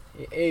out.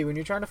 Hey, when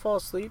you're trying to fall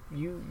asleep,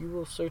 you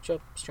will search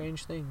up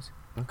strange things.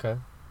 Okay.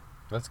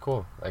 That's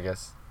cool, I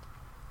guess.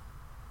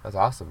 That's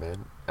awesome,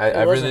 man. It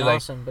I wasn't really like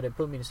awesome, but it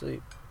put me to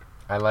sleep.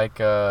 I like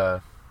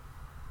I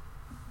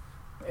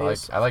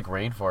Yes. like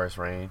rainforest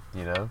rain,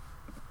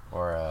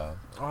 or Oh,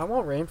 I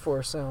want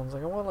rainforest sounds.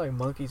 Like I want like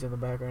monkeys in the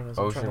background as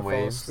I'm trying ocean to fall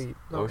waves. asleep.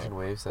 Ocean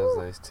waves sounds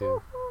nice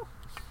too.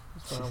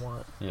 That's what I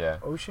want. Yeah.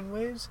 Ocean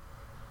waves?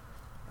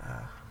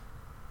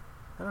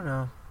 I don't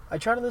know. I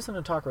try to listen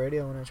to talk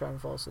radio when I try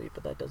and fall asleep,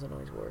 but that doesn't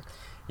always work.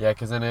 Yeah,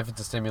 because then if it's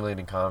a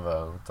stimulating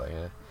convo, it's like,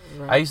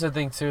 Right. I used to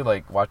think too,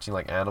 like watching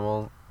like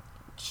animal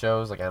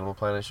shows, like Animal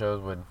Planet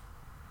shows, would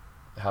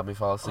help me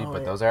fall asleep. Oh, But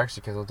yeah. those are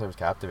actually sometimes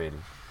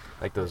captivating,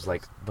 like those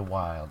like the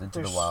wild,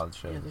 Into the Wild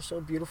shows. Yeah, they're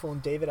so beautiful,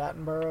 and David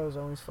Attenborough is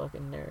always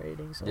fucking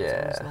narrating. So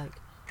Yeah. it's always like,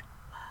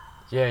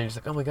 Yeah, you're just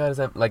like, oh my god, is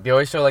that like they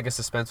always show like a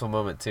suspenseful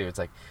moment too. It's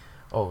like,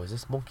 oh, is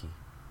this monkey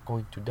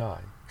going to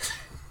die?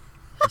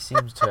 He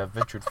seems to have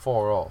ventured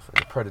far off,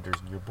 and the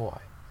predator's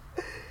nearby.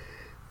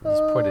 He's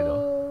put it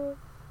on.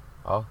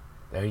 Oh,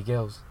 there he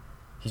goes.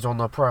 He's on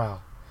the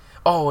prowl.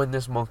 Oh, and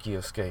this monkey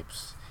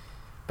escapes.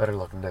 Better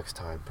luck next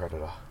time,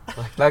 predator.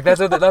 Like that's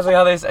like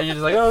how they say. And you're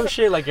just like, oh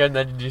shit, like, and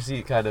then you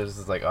see kind of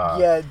just like,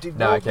 yeah, dude.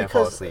 now well, I can't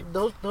fall because asleep.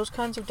 Those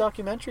kinds of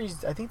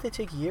documentaries, I think they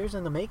take years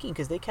in the making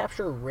because they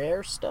capture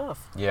rare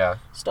stuff, Yeah.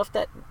 stuff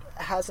that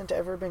hasn't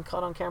ever been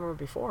caught on camera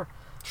before.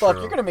 True. Fuck,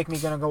 you're gonna make me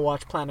go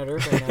watch Planet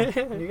Earth right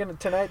now. You're gonna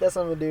tonight. That's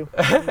what I'm gonna do.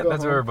 That's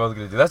what we're both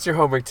gonna do. That's your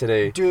homework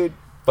today, Dude,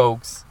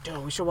 folks.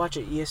 we should watch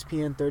it.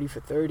 ESPN 30 for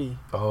 30.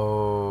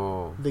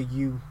 Oh. The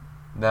U.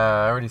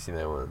 Nah, I already seen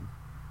that one.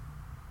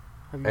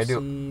 Have you I do.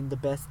 seen The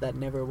Best That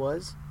Never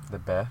Was? The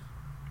Beth.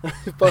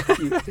 Fuck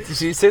you.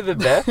 Did you say the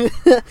Beth?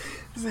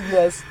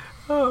 Yes.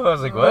 Oh, I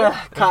was like, what?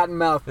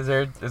 Cottonmouth. Is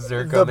there a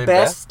The girl named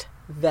Beth? Best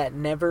That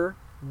Never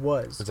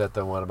Was. Was that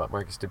the one about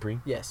Marcus Dupree?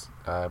 Yes.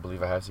 I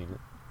believe I have seen it.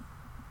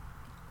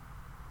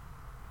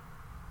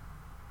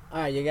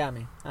 Alright, you got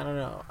me. I don't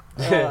know.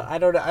 I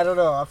don't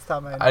know off the top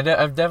of my head.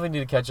 I definitely need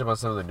to catch up on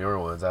some of the newer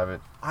ones. I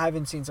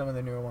haven't seen some of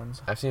the newer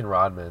ones. I've seen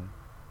Rodman.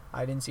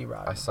 I didn't see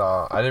Rodman.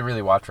 I didn't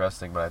really watch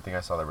wrestling, but I think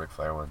I saw the Ric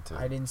Flair one too.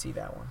 I didn't see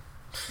that one.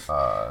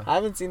 Uh, I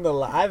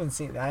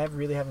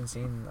really haven't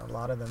seen a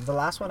lot of them. The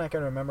last one I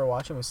can remember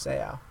watching was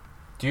Seiyao.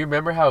 do you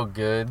remember how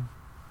good?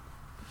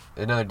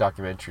 Another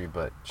documentary,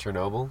 but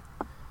Chernobyl.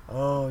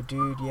 Oh,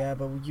 dude, yeah,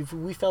 but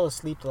we fell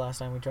asleep the last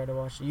time we tried to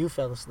watch it. You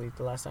fell asleep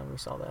the last time we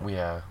saw that.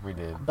 Yeah, we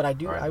did. But I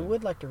Alright.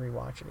 would like to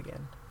rewatch it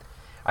again.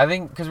 I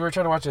think because we were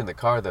trying to watch it in the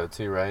car though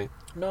too, right?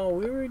 No,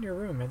 we were in your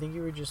room. I think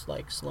you were just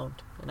like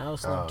slumped, and I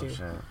was slumped Oh too.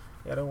 shit.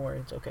 Yeah, don't worry,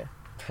 it's okay.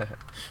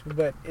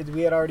 But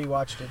we had already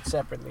watched it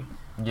separately.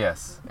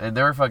 Yes, and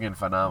they were fucking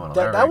phenomenal.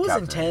 They were That very was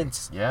captivating.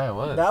 intense. Yeah, it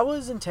was. That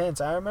was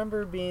intense. I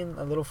remember being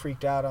a little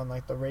freaked out on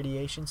like the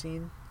radiation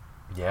scene.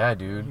 Yeah, He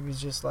dude. was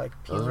just like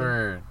Those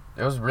peeling.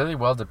 it was really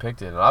well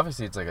depicted, and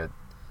obviously it's like a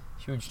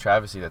huge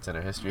travesty that's in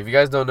our history. If you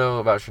guys don't know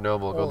about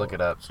Chernobyl, go Well, look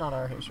it up. It's not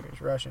our history;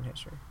 it's Russian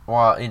history.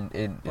 Well,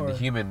 in Or- the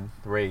human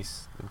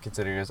race, and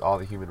considering us all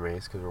the human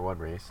race, because we're one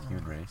race,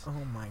 human race. Oh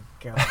my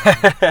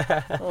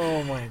god!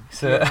 Oh my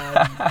So-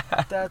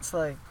 god! That's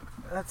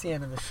the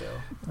end of the show.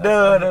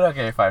 No,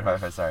 okay,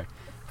 fine, sorry.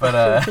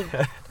 But,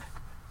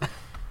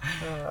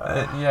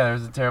 yeah, there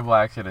was a terrible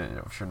accident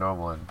of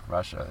Chernobyl in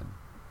Russia, and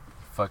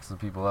fucked some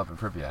people up in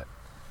Pripyat.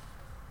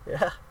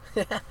 Yeah,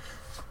 yeah,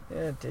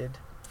 it did.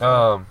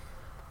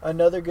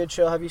 Another good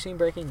show. Have you seen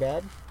Breaking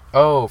Bad?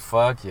 Oh,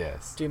 fuck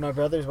yes. Dude, my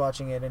brother's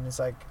watching it, and it's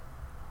like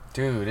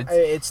Dude,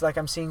 it's like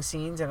I'm seeing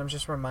scenes, and I'm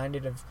just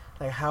reminded of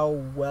like how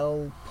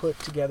well put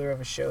together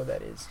of a show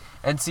that is.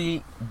 and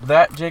see,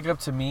 that, Jacob,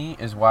 to me,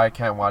 is why I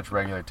can't watch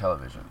regular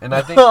television. And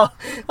I think,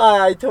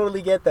 I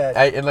totally get that.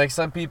 and like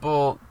some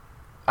people,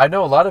 I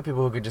know a lot of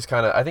people who could just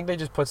kind of, I think they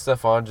just put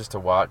stuff on just to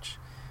watch.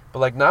 But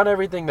like not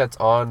everything that's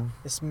on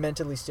It's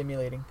mentally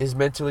stimulating. is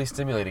mentally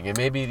stimulating. And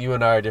maybe you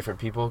and I are different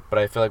people, but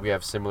I feel like we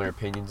have similar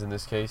opinions in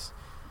this case.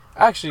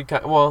 Actually,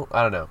 well,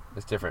 I don't know.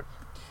 It's different.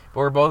 But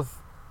we're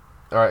both,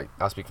 all right,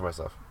 I'll speak for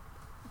myself.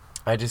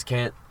 I just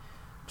can't.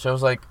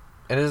 Shows like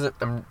it isn't.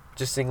 I'm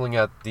just singling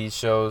out these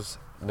shows.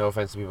 No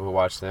offense to people who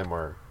watch them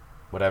or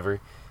whatever.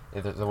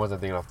 The ones I'm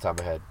thinking off the top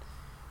of my head.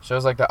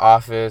 Shows like The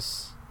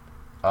Office.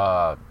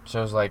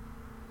 Shows like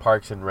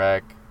Parks and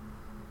Rec.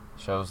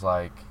 Shows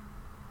like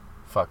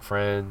Fuck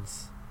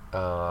Friends.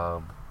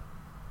 What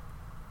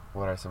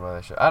are some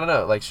other shows? I don't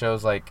know. Like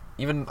shows like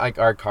even like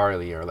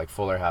iCarly or like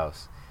Fuller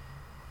House.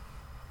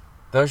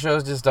 Those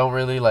shows just don't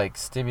really like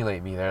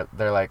stimulate me.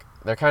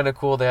 They're kind of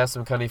cool. They have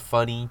some kind of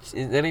funny. It's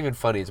not even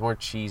funny. It's more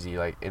cheesy.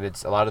 Like, and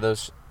it's a lot of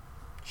those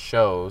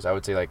shows. I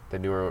would say like the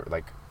newer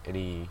like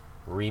any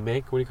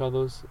remake. What do you call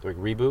those? Like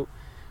reboot.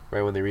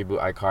 Right when they reboot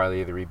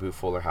iCarly, they reboot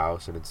Fuller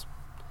House, and it's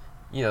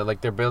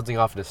like they're building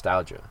off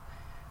nostalgia.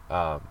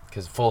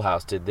 Because Full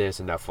House did this,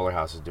 and now Fuller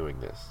House is doing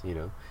this.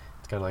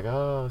 It's kind of like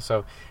oh.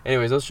 So,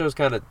 anyways, those shows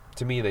kind of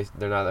to me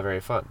they're not that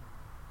very fun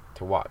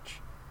to watch.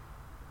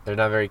 They're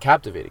not very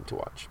captivating to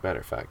watch, matter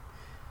of fact.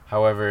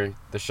 However,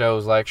 the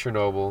shows like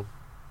Chernobyl,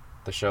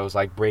 the shows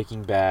like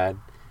Breaking Bad,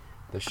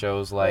 the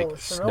shows like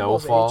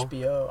Snowfall.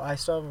 HBO. I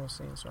still haven't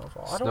seen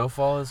Snowfall.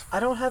 I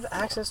don't have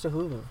access to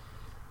Hulu.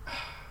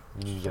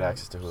 You need to get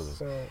access to Hulu.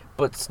 So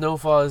But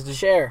Snowfall is just...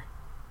 Share.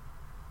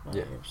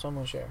 Yeah.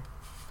 Someone share.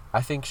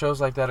 I think shows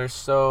like that are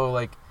so,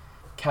 like,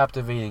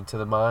 captivating to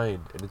the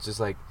mind. And it's just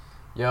like,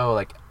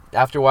 like,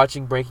 after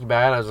watching Breaking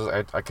Bad,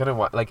 I couldn't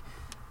watch... Like,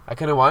 I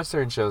couldn't watch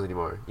certain shows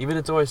anymore. Even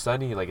It's Always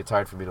Sunny, like, it's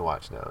hard for me to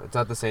watch now. It's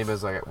not the same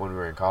as, like, when we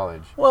were in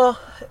college. Well,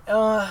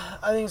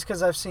 I think it's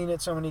because I've seen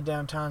it so many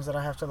damn times that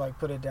I have to, like,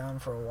 put it down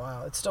for a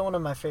while. It's still one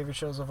of my favorite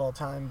shows of all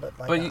time, but,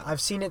 like,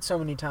 I've seen it so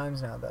many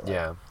times now that, like...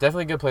 Yeah,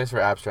 definitely a good place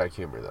for abstract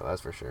humor, though,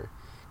 that's for sure.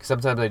 Because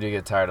sometimes I do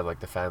get tired of, like,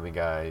 the Family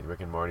Guy,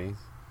 Rick and Morty,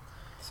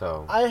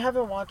 so... I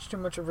haven't watched too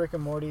much of Rick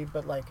and Morty,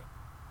 but, like,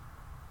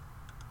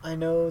 I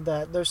know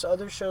that there's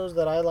other shows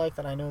that I like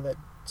that I know that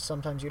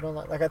sometimes you don't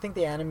like. Like, I think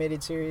the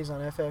animated series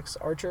on FX,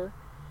 Archer.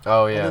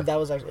 Oh, yeah. I think that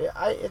was actually...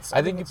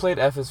 I think you played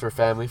F is for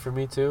Family for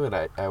me, too, and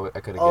I couldn't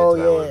get into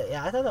that one.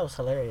 Yeah. I thought that was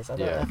hilarious. I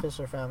thought F is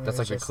for Family That's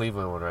was like a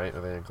Cleveland one, right?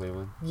 Are they in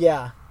Cleveland?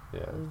 Yeah.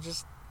 Yeah.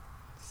 Just...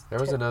 There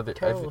was another...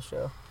 Terrible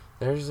show.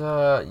 There's,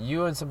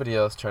 you and somebody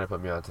else trying to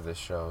put me onto this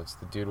show. It's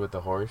the dude with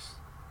the horse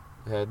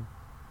head.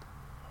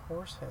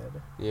 Horse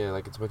head? Yeah,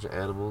 like it's a bunch of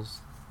animals.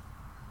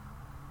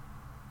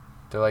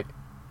 They're like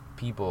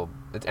people.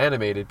 It's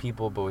animated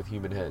people, but with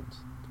human heads.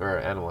 Or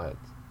animal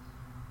heads.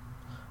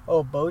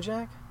 Oh,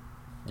 BoJack?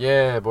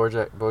 Yeah,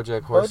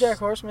 BoJack Horse. BoJack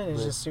Horseman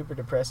is just super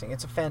depressing.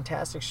 It's a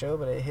fantastic show,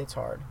 but it hits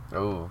hard.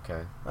 Oh,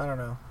 okay. I don't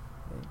know.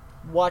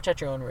 Watch at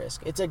your own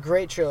risk. It's a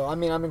great show. I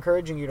mean, I'm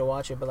encouraging you to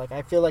watch it, but like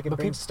I feel like it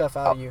brings stuff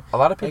out of you. A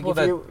lot of people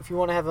like, if you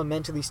want to have a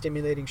mentally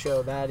stimulating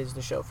show, that is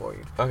the show for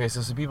you. Okay,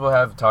 so some people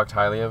have talked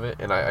highly of it,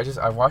 and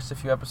I watched a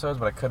few episodes,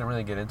 but I couldn't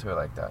really get into it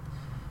like that.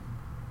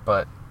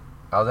 But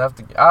I'll have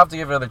to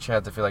give it another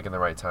chance. I feel like in the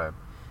right time,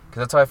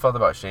 because that's how I felt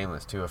about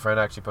Shameless too. A friend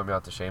actually put me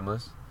out to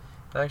Shameless.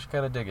 I actually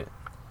kind of dig it.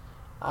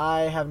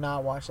 I have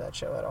not watched that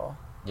show at all.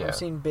 Yeah. I've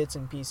seen bits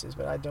and pieces,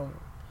 but I don't.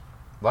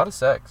 A lot of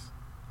sex.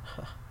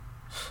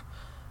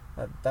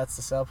 That's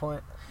the sell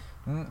point.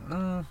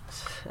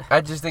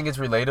 I just think it's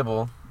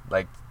relatable,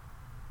 like,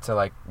 to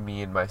like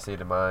me and my state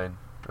of mind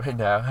right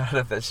now. I don't know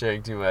if that's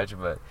sharing too much,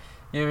 but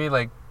you know what I mean.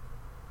 Like,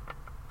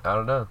 I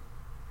don't know.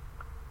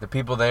 The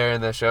people there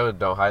in the show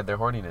don't hide their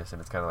horniness, and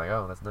it's kind of like,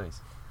 oh, that's nice.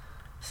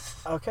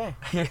 Okay.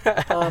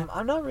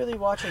 I'm not really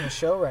watching a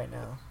show right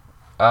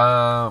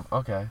now.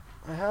 Okay.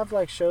 I have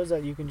like shows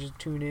that you can just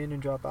tune in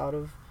and drop out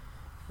of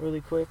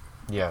really quick.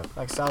 Yeah.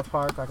 Like South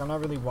Park, like I'm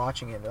not really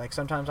watching it. Like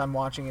sometimes I'm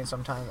watching it,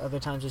 other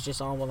times it's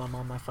just on while I'm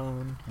on my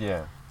phone.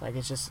 Yeah. Like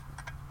it's just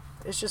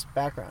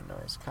background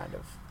noise, kind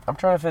of. I'm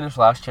trying to finish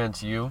Last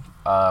Chance U.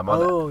 Yeah. I'm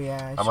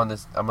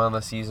on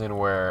the season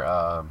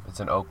where it's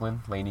in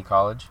Oakland, Laney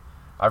College.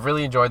 I've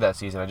really enjoyed that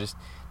season.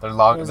 They're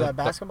long. Was that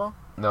basketball?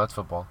 No, it's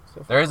football.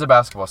 There is a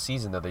basketball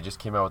season though. They just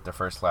came out with their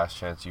first Last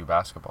Chance U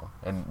basketball,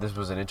 and this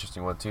was an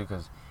interesting one too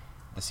because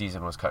the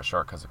season was cut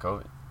short because of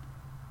COVID.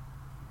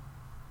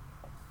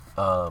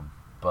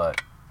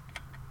 But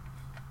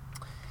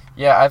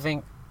yeah, I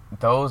think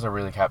those are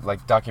really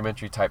like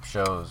documentary type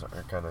shows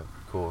are kind of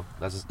cool.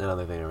 That's just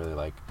another thing I really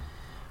like.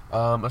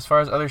 As far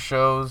as other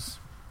shows,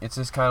 it's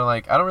just kind of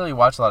like I don't really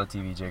watch a lot of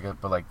TV, Jacob,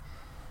 but like,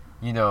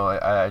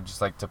 I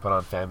just like to put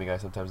on Family Guy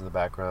sometimes in the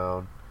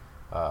background.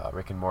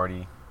 Rick and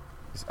Morty,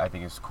 I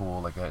think it's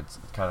cool. Like it's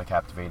kind of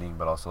captivating,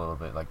 but also a little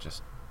bit like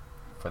just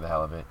for the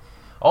hell of it.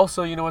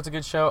 Also, you know what's a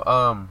good show?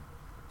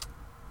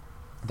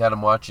 That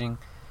I'm watching.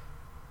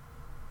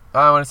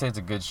 I don't want to say it's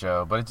a good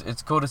show, but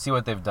it's cool to see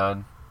what they've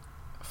done.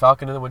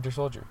 Falcon and the Winter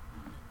Soldier.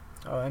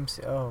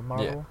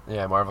 Marvel.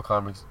 Yeah, Marvel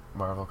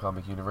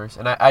Comic Universe.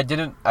 And I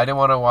didn't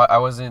want to watch. I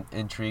wasn't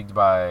intrigued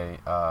by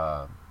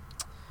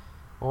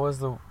what was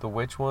the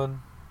witch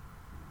one?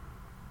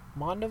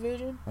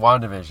 WandaVision.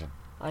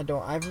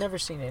 I've never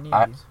seen any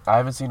of these. I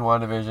haven't seen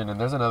WandaVision, and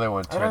there's another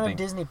one too. I don't have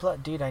Disney Plus,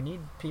 dude. I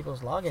need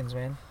people's logins,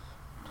 man.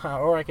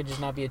 Or I could just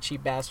not be a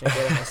cheap bastard and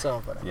get it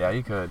myself. But Yeah,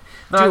 you could.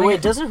 Dude,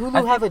 wait, doesn't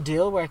Hulu have a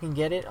deal where I can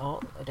get it?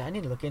 Oh, I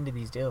need to look into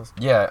these deals.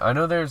 Yeah, I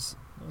know there's...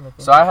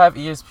 So I have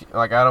ESP...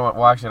 Like, I don't want...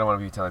 Well, actually, I don't want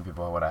to be telling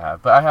people what I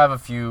have. But I have a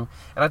few.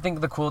 And I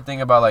think the cool thing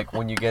about, like,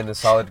 when you get in a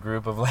solid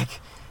group of, like...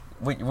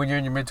 When you're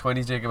in your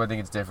mid-20s, Jacob, I think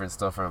it's different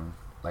still from,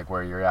 like,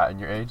 where you're at in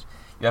your age.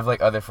 You have,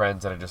 like, other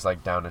friends that are just,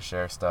 like, down to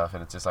share stuff.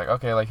 And it's just like,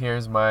 okay, like,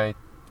 here's my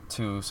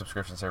 2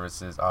 subscription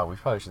services. Oh, we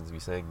probably shouldn't be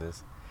saying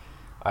this.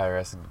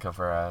 IRS can come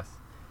for our ass.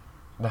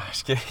 No,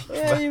 just kidding.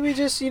 Yeah, we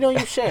just,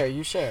 you share.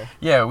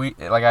 Yeah,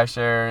 I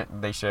share,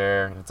 they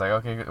share, and it's like,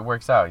 okay, it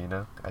works out, I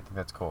think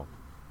that's cool.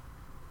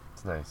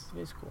 It's nice. It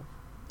is cool.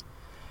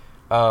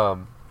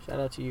 Shout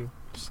out to you.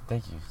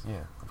 Thank you.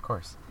 Yeah, of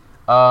course.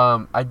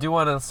 I do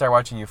want to start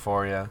watching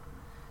Euphoria.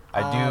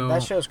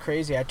 That show's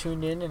crazy. I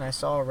tuned in and I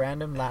saw a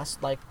random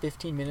last,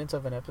 15 minutes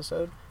of an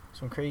episode.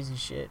 Some crazy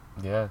shit.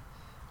 Yeah.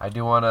 I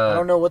do want to... I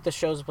don't know what the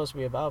show's supposed to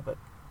be about, but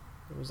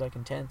it was,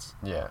 intense.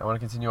 Yeah, I want to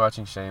continue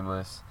watching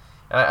Shameless.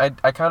 And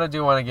I kind of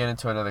do want to get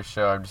into another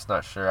show. I'm just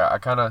not sure. I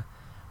kind of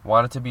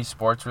want it to be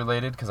sports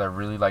related because I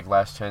really like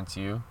Last Chance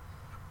U.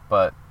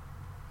 But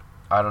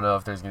I don't know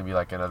if there's going to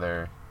be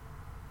another...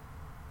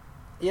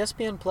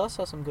 ESPN Plus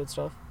has some good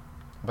stuff.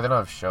 But they don't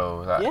have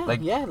shows.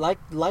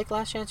 Like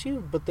Last Chance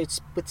U, but it's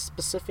with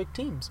specific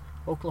teams.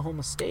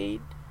 Oklahoma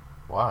State.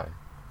 Why?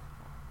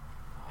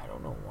 I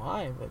don't know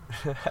why, but...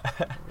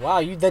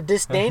 wow, the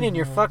disdain in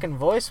your fucking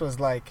voice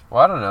was like...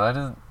 Well, I don't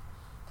know.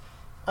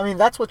 I mean,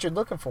 that's what you're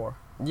looking for.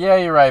 Yeah,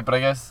 you're right, but I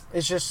guess...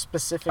 It's just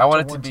specific I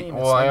want to it to one be, team.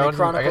 Well, they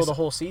chronicle the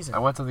whole season. I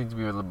want something to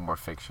be a little bit more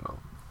fictional.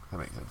 That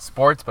makes sense.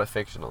 Sports, but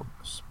fictional.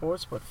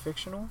 Sports, but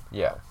fictional?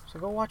 Yeah. So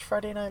go watch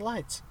Friday Night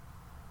Lights.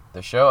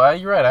 The show?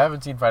 You're right. I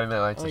haven't seen Friday Night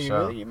Lights, the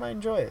show. Really? You might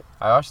enjoy it.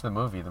 I watched the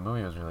movie. The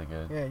movie was really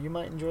good. Yeah, you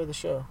might enjoy the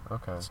show.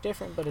 Okay. It's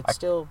different, but it's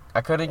still...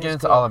 I couldn't get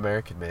into All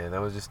American, man.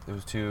 That was just... It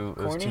was too...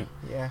 Corny?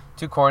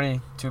 Too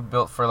corny. Too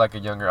built for, a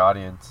younger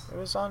audience. It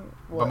was on...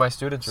 What? But my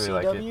students really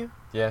liked it. CW?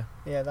 Yeah.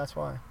 Yeah, that's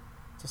why.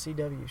 It's a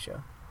CW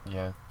show.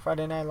 Yeah.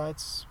 Friday Night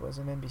Lights was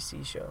an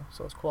NBC show,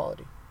 so it's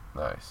quality.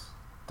 Nice.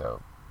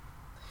 Dope.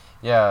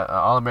 Yeah,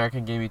 All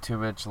American gave me too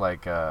much,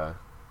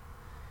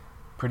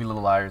 Pretty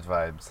Little Liars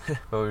vibes.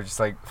 But we were just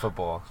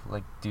football.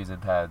 Dudes in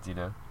pads,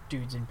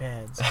 Dudes in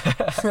pads.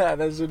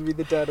 That should be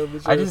the title of the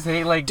show. I just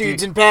hate,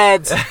 Dudes in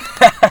pads.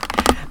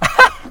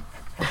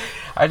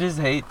 I just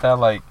hate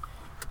that,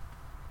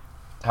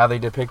 how they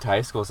depict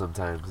high school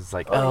sometimes. It's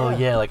I'm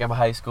a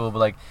high school,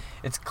 but,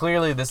 it's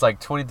clearly this,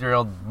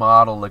 23-year-old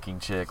model-looking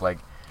chick,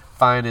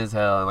 fine as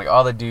hell, and,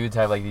 all the dudes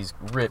have, these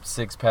ripped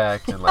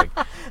six-packs, and,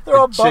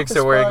 the chicks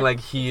are wearing,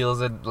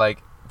 heels and, to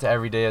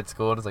every day at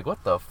school, and it's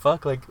what the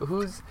fuck?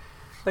 Who's...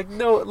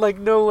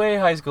 no way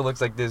high school looks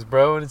like this,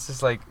 bro. And it's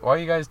just why are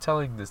you guys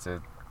telling this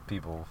to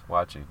people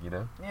watching,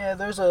 Yeah,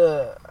 there's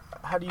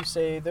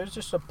there's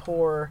just a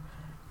poor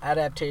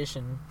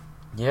adaptation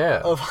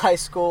of high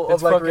school,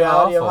 it's of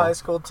reality awful. of high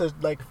school to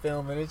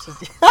film, and it's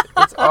just...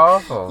 it's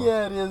awful.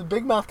 Yeah, it is.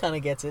 Big Mouth kind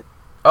of gets it.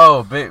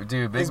 Oh, Big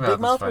Mouth is Big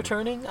Mouth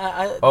returning?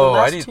 The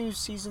last 2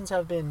 seasons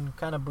have been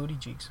kind of booty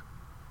cheeks.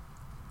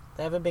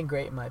 They haven't been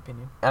great, in my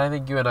opinion. And I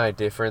think you and I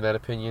differ in that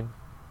opinion.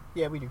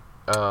 Yeah, we do.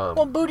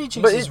 Well, booty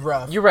cheeks is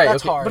rough. You're right.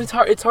 That's hard. But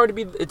it's hard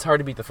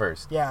to beat the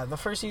first. Yeah, the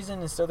first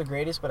season is still the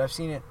greatest, but I've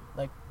seen it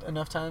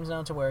enough times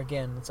now to where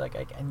again it's I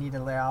need to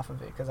lay off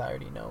of it because I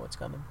already know what's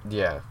coming.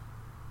 Yeah,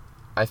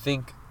 I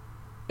think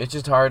it's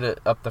just hard to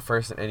up the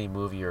first in any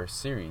movie or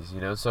series,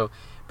 So,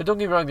 but don't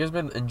get me wrong. There's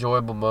been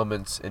enjoyable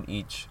moments in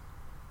each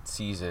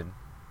season.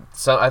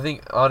 So I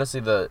think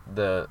honestly, the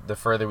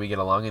further we get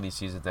along in these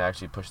seasons, they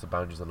actually push the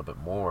boundaries a little bit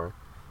more.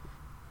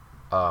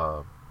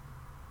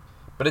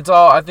 But it's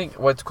all, I think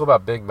what's cool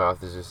about Big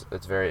Mouth is just,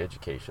 it's very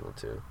educational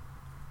too.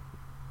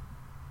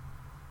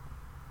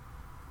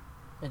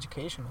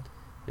 Educational?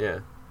 Yeah.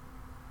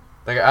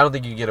 I don't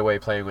think you can get away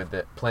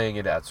playing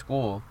it at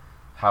school.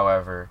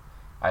 However,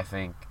 I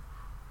think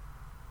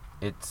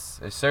it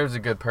serves a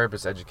good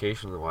purpose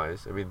educationally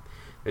wise. I mean,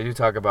 they do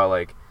talk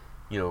about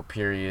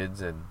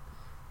periods, and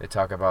they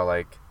talk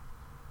about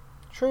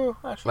True,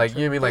 actually.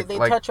 You know what I mean?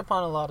 They touch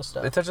upon a lot of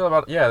stuff. They touch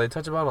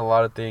upon a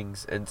lot of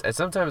things, and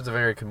sometimes it's a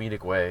very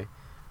comedic way.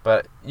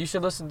 But you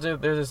should listen to,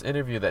 there's this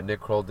interview that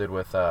Nick Kroll did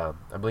with, I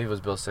believe it was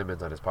Bill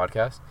Simmons on his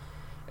podcast.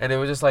 And it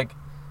was just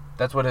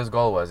that's what his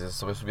goal was. It's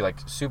supposed to be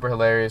super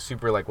hilarious,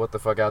 super what the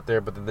fuck out there,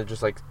 but then they're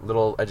just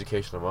little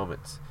educational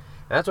moments.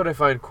 And that's what I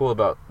find cool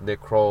about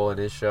Nick Kroll and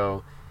his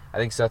show. I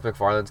think Seth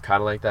MacFarlane's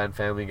kind of like that in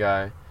Family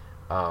Guy.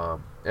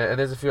 And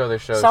there's a few other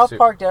shows South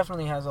Park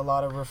definitely has a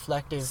lot of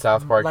reflective...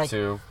 South Park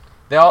too.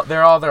 They're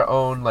all their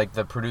own,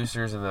 the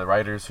producers and the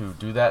writers who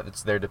do that.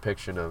 It's their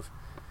depiction of,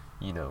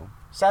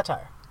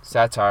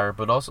 satire,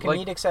 but also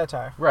comedic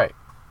satire. Right.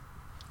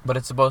 But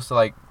it's supposed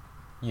to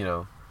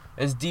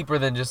it's deeper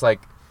than just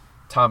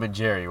Tom and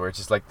Jerry, where it's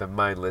just the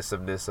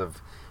mindlessness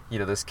of,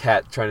 this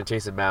cat trying to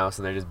chase a mouse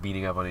and they're just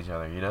beating up on each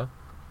other,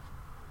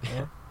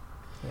 Yeah.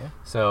 Yeah.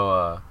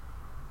 So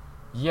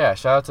yeah,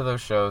 shout out to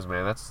those shows,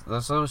 man. That's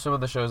some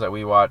of the shows that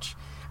we watch.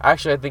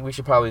 Actually, I think we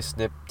should probably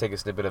take a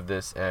snippet of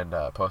this and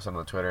post it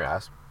on Twitter.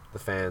 Ask the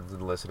fans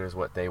and the listeners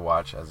what they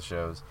watch as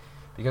shows,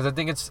 because I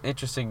think it's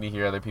interesting to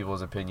hear other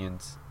people's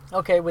opinions.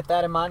 Okay, with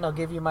that in mind, I'll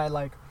give you my,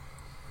 like,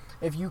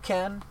 if you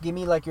can, give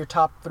me, like, your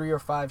top 3 or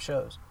 5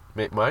 shows.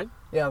 Mine?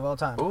 Yeah, of all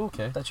time. Oh,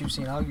 okay. That you've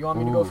seen. You want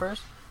me to go Ooh.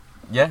 first?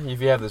 Yeah,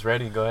 if you have this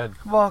ready, go ahead.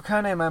 Well,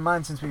 kind of in my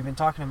mind since we've been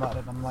talking about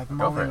it. I'm, like, for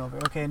mulling it. over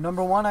it. Okay,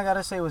 number 1 I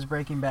gotta say was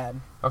Breaking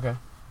Bad. Okay.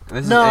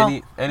 This No,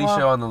 is any well-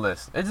 show on the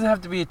list. It doesn't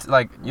have to be,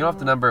 like, you don't have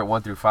to number it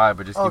 1 through 5,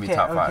 but just give me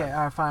top 5. Okay,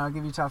 all right, fine. I'll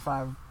give you top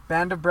 5.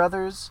 Band of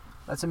Brothers.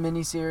 That's a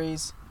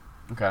mini-series.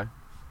 Okay.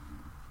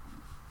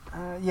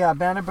 Yeah,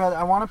 Band of Brothers.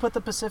 I want to put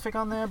the Pacific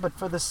on there, but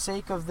for the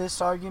sake of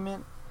this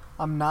argument,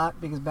 I'm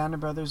not, because Band of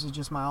Brothers is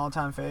just my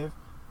all-time fave.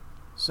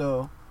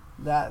 So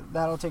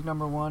that'll take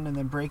number 1, and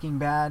then Breaking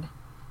Bad,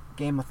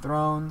 Game of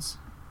Thrones.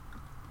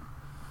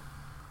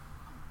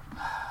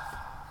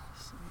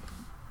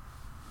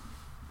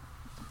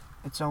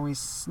 It's Always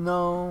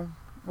Snow.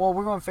 Well,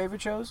 we're going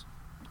favorite shows.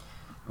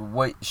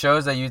 What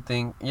shows that you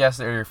think, yes,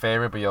 they're your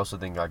favorite, but you also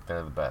think, like,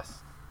 they're the best?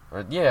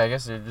 Or, yeah, I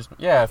guess they're just,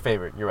 yeah,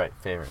 favorite. You're right,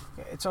 favorite.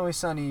 Okay, It's Always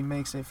Sunny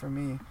makes it for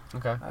me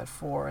Okay. at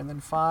 4, and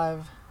then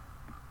 5.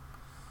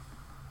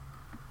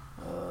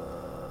 Fuck.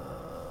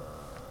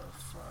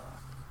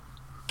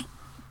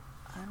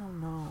 I don't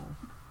know.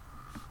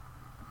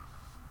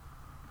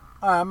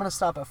 Alright, I'm gonna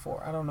stop at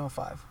 4. I don't know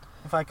 5.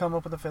 If I come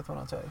up with a 5th one,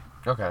 I'll tell you.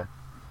 Okay.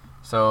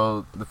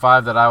 So, the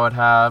 5 that I would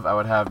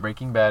have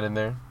Breaking Bad in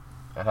there.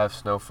 I'd have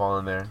Snowfall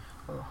in there.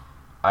 Oh.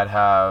 I'd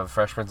have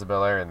Fresh Prince of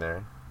Bel-Air in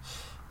there.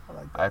 I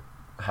like that.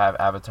 Have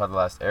Avatar The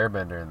Last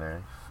Airbender in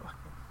there. Fuck.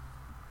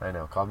 I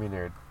know, call me a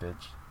nerd,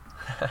 bitch.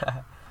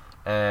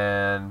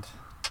 And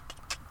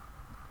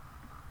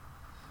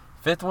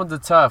 5th one's a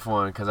tough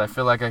one, because I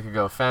feel like I could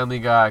go Family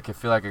Guy, I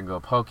feel like I could go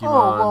Pokemon.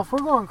 Oh, well, if we're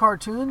going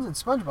cartoons,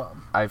 it's SpongeBob.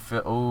 I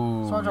feel,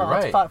 ooh, SpongeBob, you're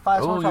that's right.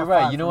 five's my Ooh, top you're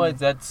right. 5 You know for what, me.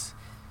 that's...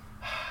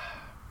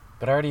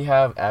 But I already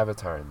have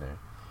Avatar in there.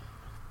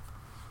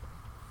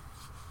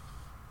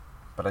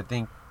 But I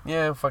think,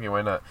 yeah, fuck it,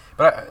 why not?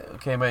 But,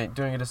 okay, am I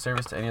doing a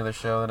disservice to any other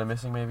show that I'm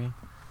missing, maybe?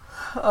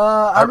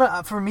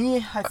 For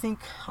me, I think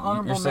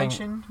honorable saying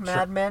mention,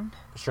 Mad Men.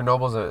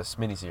 Chernobyl's a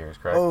miniseries,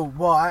 correct? Oh,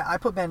 well, I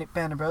put Band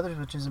of Brothers,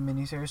 which is a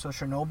miniseries, so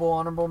Chernobyl,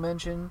 honorable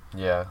mention.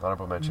 Yeah,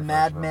 honorable mention. for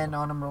Mad Chernobyl. Men,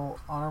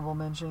 honorable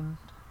mention.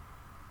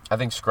 I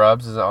think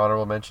Scrubs is an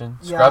honorable mention.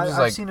 Yeah, Scrubs is I've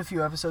like... seen a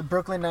few episodes.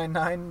 Brooklyn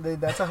Nine-Nine,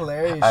 that's a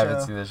hilarious I show.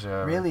 haven't seen the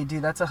show. Really,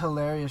 dude, that's a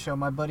hilarious show.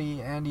 My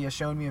buddy Andy has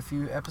shown me a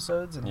few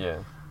episodes. And Yeah.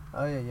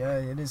 Oh, yeah,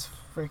 it is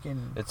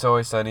freaking... It's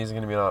Always Sunny is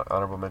going to be an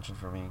honorable mention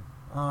for me.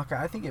 Okay,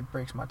 I think it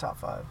breaks my top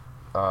 5.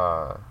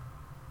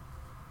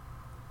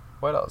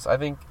 What else? I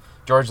think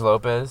George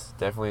Lopez,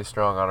 definitely a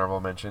strong honorable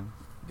mention.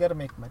 You gotta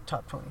make my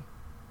top 20.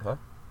 Huh?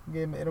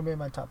 It'll be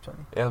my top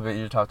 20. It'll be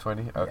your top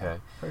 20? Okay. Yeah,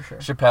 for sure.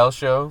 Chappelle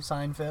Show.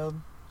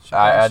 Seinfeld.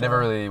 I Chappelle never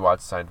Show. really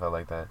watched Seinfeld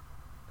like that.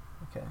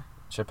 Okay.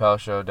 Chappelle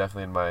Show,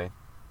 definitely in my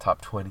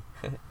top 20.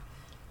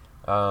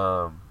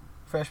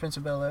 Fresh Prince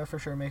of Bel-Air for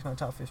sure makes my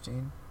top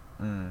 15.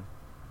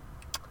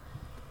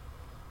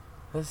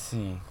 Let's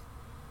see.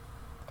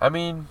 I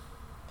mean,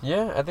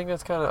 yeah, I think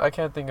that's kind of... I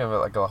can't think of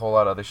like a whole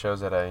lot of other shows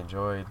that I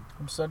enjoyed.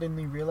 I'm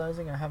suddenly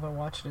realizing I haven't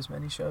watched as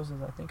many shows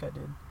as I think I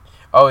did.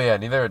 Oh, yeah,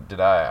 neither did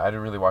I. I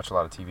didn't really watch a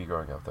lot of TV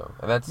growing up, though.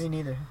 And that's, Me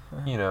neither.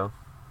 you know,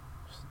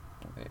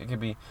 it could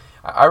be...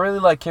 I really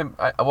like Kim...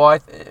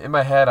 in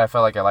my head, I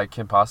felt like I liked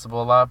Kim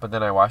Possible a lot, but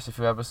then I watched a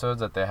few episodes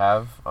that they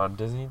have on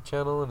Disney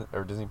Channel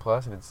or Disney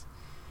Plus, and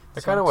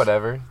they're kind of Sucks.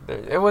 whatever.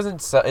 It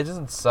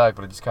doesn't suck,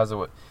 but it just because of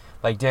what...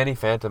 Like, Danny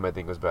Phantom, I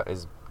think,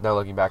 is now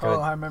looking back on Oh, it.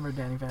 I remember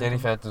Danny Phantom. Danny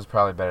Phantom's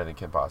probably better than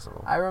Kim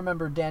Possible. I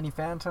remember Danny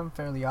Phantom,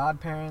 Fairly Odd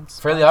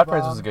Parents. Fairly Odd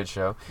Parents SpongeBob, was a good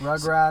show.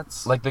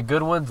 Rugrats. Like, the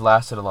good ones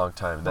lasted a long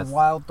time. The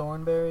Wild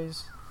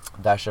Thornberries.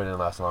 That show didn't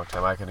last a long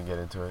time. I couldn't get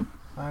into it.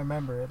 I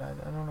remember it. I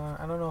don't know.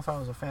 I don't know if I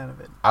was a fan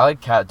of it. I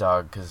like Cat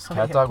Dog because Oh,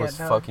 Cat yeah, Dog Cat was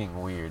Dog.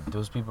 fucking weird.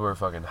 Those people were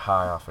fucking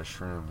high off of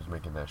shrooms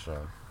making that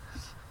show.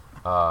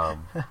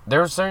 There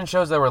were certain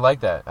shows that were like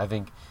that. I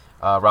think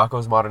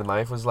Rocko's Modern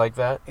Life was like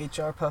that.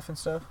 HR Puff and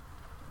stuff.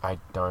 I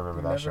don't remember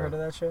You that never show. heard of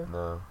that show?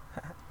 No.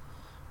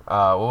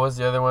 What was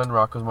the other one?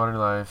 Rocko's Modern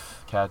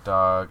Life, Cat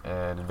Dog,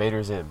 and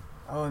Invader Zim.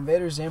 Oh,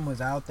 Invader Zim was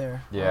out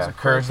there. That was Yeah. a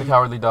Courage the quirky-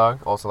 Cowardly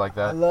Dog, also like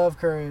I that. love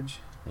Courage.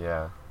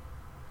 Yeah.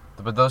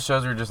 But those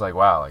shows were just like,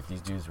 wow, like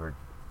these dudes were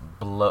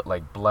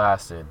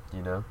blasted,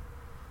 you know?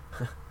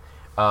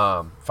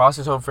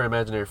 Foster's Home for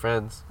Imaginary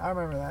Friends, I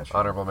remember that show.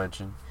 honorable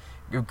mention.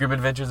 Grim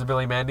Adventures of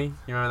Billy Mandy,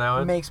 you remember that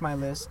one? Makes my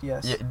list,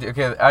 yes. Yeah,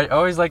 okay, I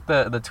always like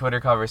the Twitter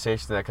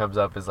conversation that comes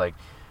up is like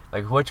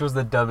which was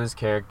the dumbest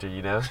character,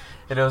 you know?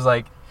 And it was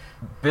like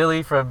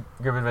Billy from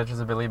Grim Adventures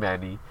of Billy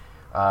Mandy.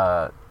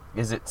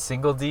 Is it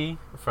Single D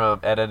from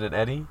Ed, Edd and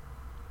Eddy?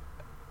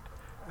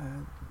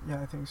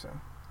 Yeah, I think so.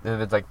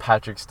 And it's like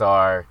Patrick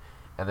Star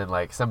and then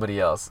like somebody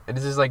else, and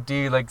it's just like,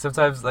 dude, like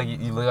sometimes like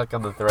you look like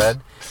on the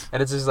thread,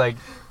 and it's just like,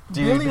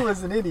 dude. Billy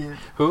was an idiot.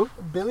 Who?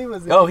 Billy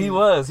was an Oh,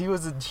 idiot. he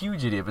was a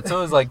huge idiot, but so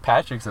was like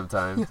Patrick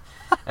sometimes,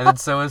 and then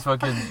so was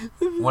fucking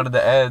one of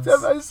the Eds.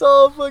 I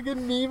saw a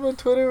fucking meme on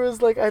Twitter. It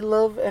was like, I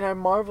love and I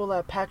marvel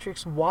at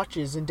Patrick's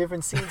watches in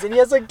different scenes, and he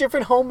has like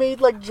different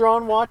homemade like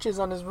drawn watches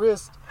on his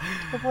wrist.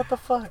 Like, what the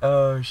fuck?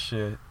 Oh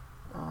shit.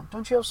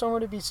 Don't you have somewhere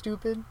to be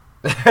stupid?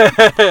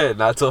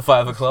 Not till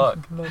 5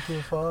 o'clock. Not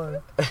till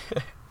 5.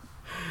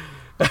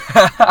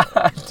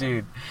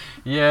 Dude,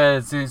 yeah,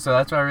 dude, so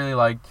that's why I really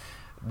like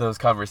those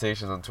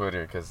conversations on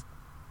Twitter, because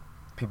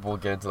people will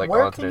get into like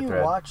Where onto can their you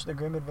thread. watch The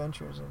Grim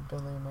Adventures of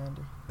Billy and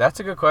Mandy? That's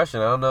a good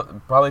question. I don't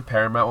know. Probably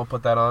Paramount will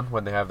put that on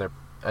when they have their.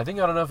 I don't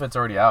know if it's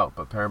already out,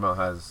 but Paramount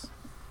has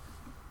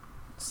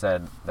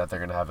said that they're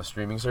gonna have a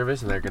streaming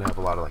service, and they're gonna have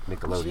a lot of like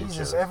Nickelodeon Jesus,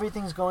 shows.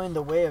 everything's going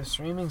the way of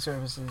streaming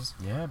services.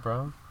 Yeah,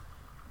 bro.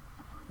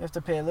 You have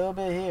to pay a little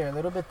bit here, a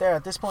little bit there.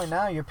 At this point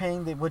now, you're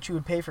paying what you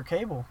would pay for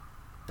cable.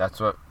 That's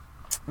what.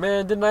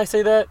 Man, didn't I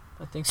say that?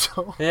 I think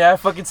so. Yeah, I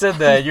fucking said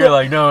that. You're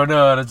like, no,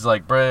 and it's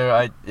like,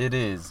 bro, it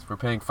is. We're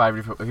paying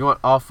 $5. If you want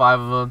all 5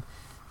 of them,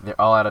 they're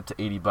all add up to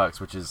 $80,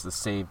 which is the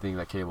same thing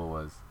that cable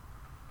was.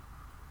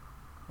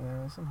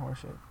 Yeah, some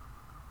horseshit.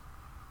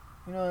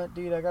 You know what,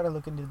 dude? I gotta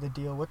look into the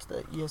deal. What's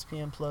the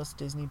ESPN Plus,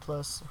 Disney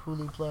Plus,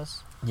 Hulu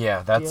Plus?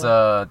 Yeah, that's deal?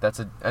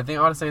 I think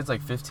I want to say it's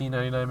like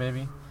 $15.99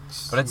 maybe,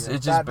 but it's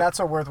just that's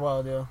a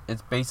worthwhile deal.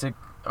 it's basic.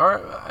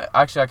 Or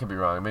actually, I could be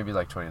wrong. Maybe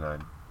like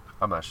 $29.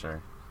 I'm not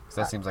sure. 'Cause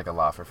that seems like a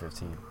lot for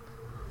 15.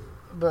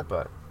 But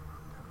But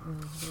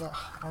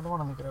I don't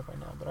want to look it up right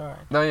now. But all right.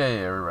 no, yeah,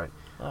 we're right.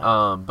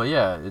 All right. But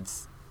yeah,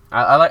 it's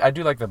I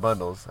do like the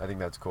bundles. I think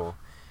that's cool.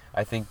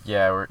 I think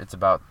it's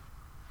about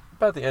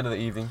the end of the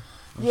evening.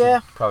 We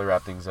Yeah. should probably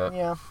wrap things up.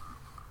 Yeah.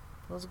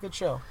 It was a good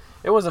show.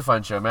 It was a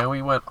fun show, man.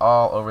 We went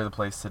all over the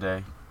place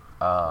today.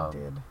 I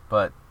did.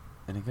 But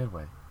in a good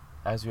way,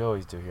 as we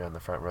always do here on the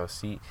front row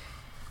seat.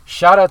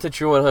 Shout out to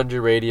True 100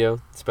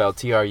 Radio, spelled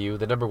TRU,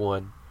 the number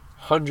 1,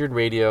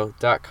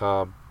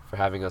 100radio.com for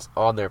having us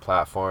on their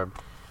platform.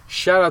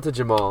 Shout out to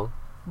Jamal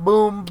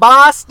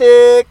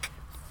Boombastic!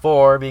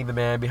 for being the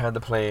man behind the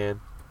plan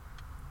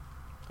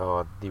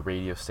on the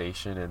radio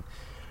station, and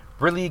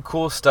really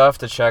cool stuff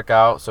to check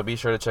out. So be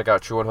sure to check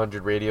out True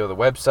 100 Radio, the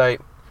website,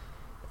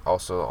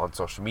 also on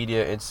social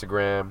media,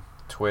 Instagram,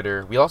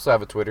 Twitter. We also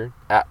have a Twitter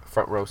at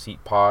Front Row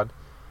Seat Pod.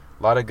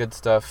 A lot of good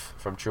stuff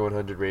from True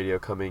 100 Radio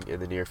coming in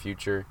the near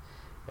future,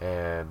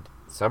 and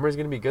summer is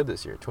going to be good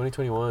this year.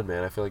 2021,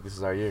 man. I feel like this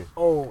is our year.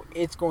 Oh,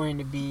 it's going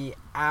to be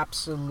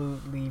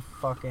absolutely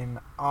fucking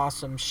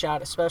awesome.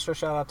 Special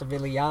shout out to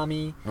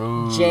Viliami,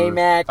 Ooh.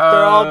 J-Mac. They're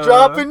all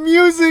dropping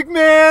music,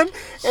 man,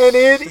 and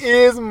it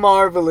is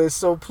marvelous.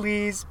 So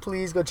please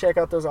go check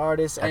out those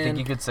artists. I think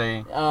you could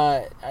say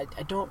I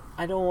don't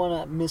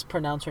want to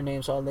mispronounce her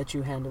name, so I'll let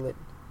you handle it.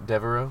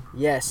 Devereaux.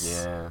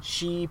 Yes. Yeah.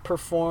 She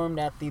performed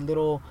at the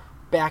little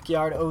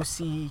backyard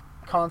OC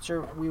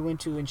concert we went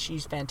to, and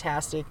she's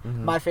fantastic. Mhm.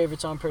 My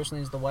favorite song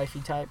personally is The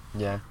Wifey Type,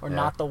 Yeah. or yeah.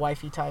 Not the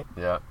Wifey Type,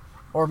 Yeah.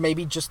 or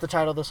maybe just the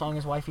title of the song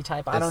is Wifey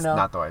Type. I don't It's know.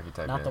 Not the wifey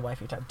type. Not yeah. the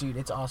Wifey Type. Dude,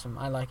 it's awesome.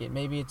 I like it.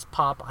 Maybe it's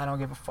pop. I don't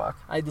give a fuck.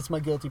 It's my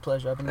guilty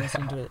pleasure. I've been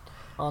listening to it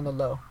on the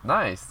low.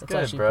 Nice. It's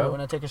Good, actually cool. bro.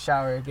 When I take a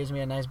shower, it gives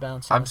me a nice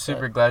bounce. on I'm the set.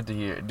 super glad to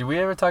hear. Do we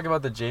ever talk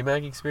about the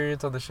J-Mac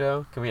experience on the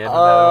show? Can we end with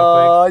that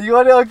real quick? You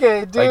want to?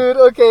 Okay, dude.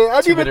 Okay, I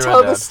need to 2-minute tell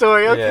rundown. this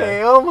story. Okay.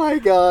 Yeah. Oh my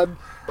god,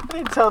 I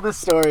need to tell this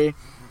story.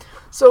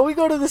 So we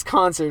go to this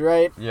concert,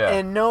 right? Yeah.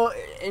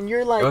 And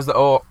you're like, It was the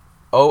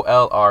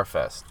OLR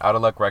Fest. Out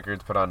of Luck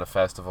Records put on a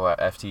festival at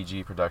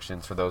FTG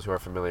Productions for those who are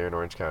familiar in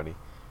Orange County.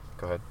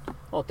 Go ahead.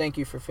 well, thank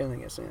you for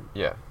filling us in.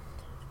 Yeah.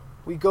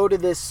 We go to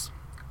this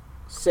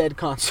said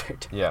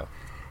concert, Yeah.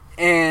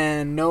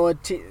 and Noah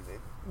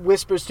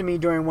whispers to me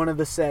during one of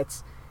the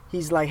sets.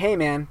 He's like, "Hey,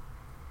 man,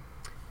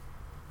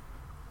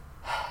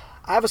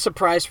 I have a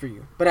surprise for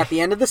you, but at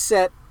the end of the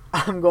set,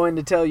 I'm going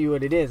to tell you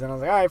what it is." And I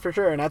was like, "All right, for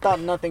sure." And I thought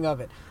nothing of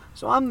it.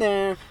 So I'm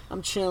there,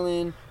 I'm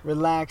chilling,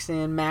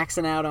 relaxing,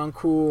 maxing out on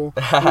cool,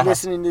 we're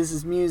listening to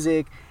this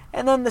music,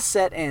 and then the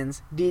set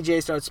ends.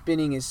 DJ starts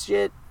spinning his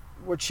shit,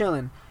 we're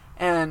chilling.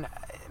 And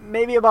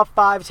maybe about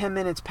 5-10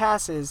 minutes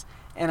passes,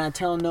 and I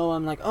tell Noah,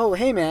 I'm like, "Oh,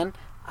 hey man,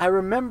 I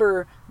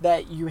remember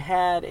that you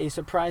had a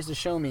surprise to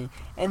show me."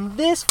 And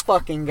this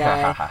fucking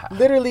guy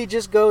literally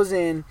just goes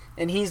in,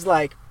 and he's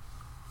like,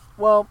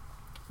 "Well,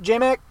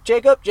 J-Mac,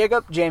 Jacob,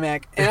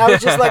 J-Mac." And I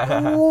was just like,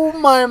 ooh,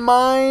 my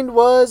mind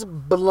was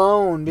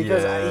blown.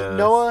 Because Yes.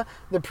 Noah,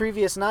 the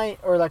previous night,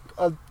 or like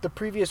the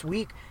previous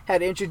week,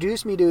 had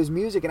introduced me to his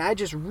music, and I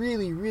just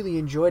really, really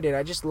enjoyed it.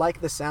 I just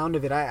like the sound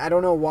of it. I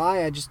don't know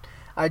why,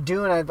 I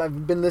do, and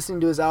I've been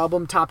listening to his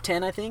album, Top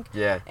 10, I think.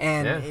 Yeah.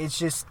 And yeah. it's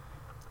just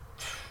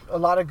a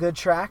lot of good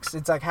tracks.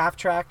 It's like half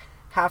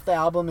the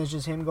album is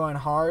just him going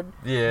hard,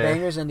 Yeah.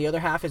 bangers, and the other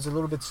half is a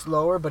little bit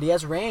slower, but he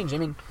has range. I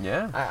mean,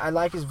 Yeah. I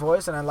like his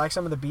voice, and I like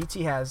some of the beats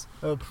he has.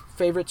 A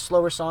favorite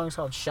slower song is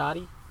called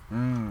Shoddy.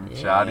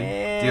 Shoddy.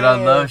 Yeah. Dude,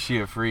 I love She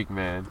a Freak,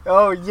 man.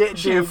 Oh, yeah,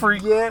 She a dude.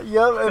 freak. Yeah, yep,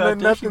 and God, then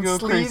there she Nothing go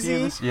crazy in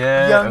Sleazy. this-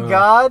 Yeah. Young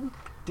God.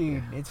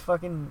 Dude, it's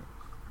fucking...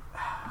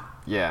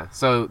 Yeah.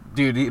 So,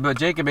 dude, but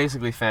Jacob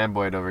basically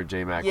fanboyed over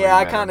J Mac. Yeah,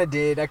 I kind of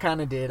did. You're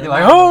I'm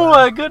like, not oh gonna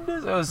lie. my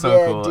goodness, that was so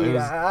Yeah, cool. dude. It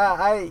was,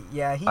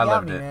 He I got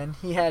loved me, it. man.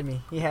 He had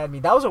me.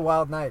 That was a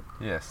wild night.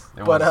 yes, it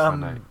But was a fun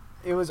night.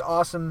 it was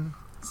awesome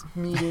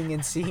meeting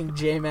and seeing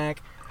J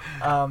Mac.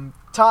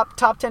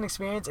 Top 10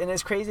 experience, and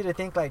it's crazy to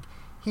think like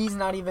he's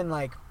not even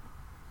like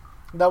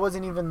that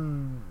wasn't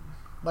even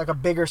like a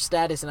bigger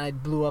status, and I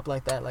blew up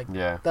like that. Like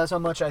Yeah. that's how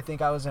much I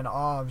think I was in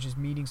awe of just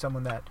meeting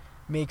someone that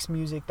makes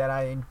music that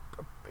I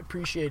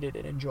appreciated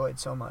and enjoyed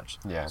so much.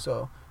 Yeah.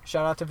 So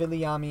shout out to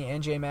Viliami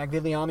and J Mac.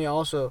 Viliami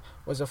also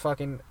was a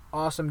fucking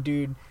awesome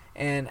dude,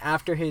 and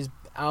after his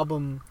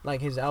album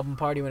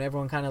party when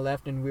everyone kind of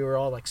left and we were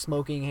all like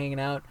smoking, hanging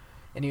out,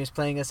 and he was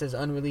playing us his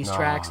unreleased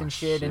tracks and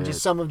shit, and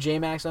just some of J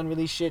Mac's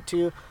unreleased shit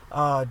too.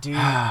 Oh, dude.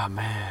 Ah,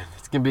 man.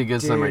 It's going to be a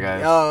good summer,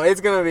 guys. Oh, it's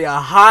gonna be a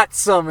hot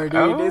summer,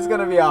 dude. It's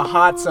gonna be a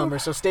hot summer.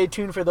 So stay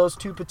tuned for those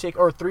three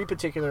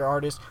particular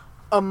artists,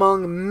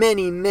 among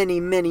many, many,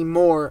 many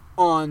more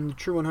on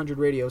True 100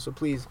 Radio. So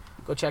please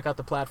go check out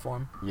the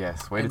platform.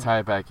 Yes. Way to tie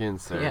it back in,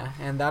 sir. Yeah,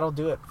 and that'll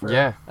do it for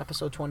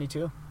episode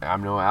 22.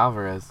 I'm Noah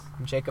Alvarez.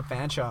 I'm Jacob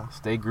Fanshaw.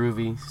 Stay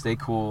groovy. Stay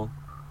cool.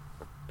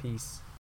 Peace.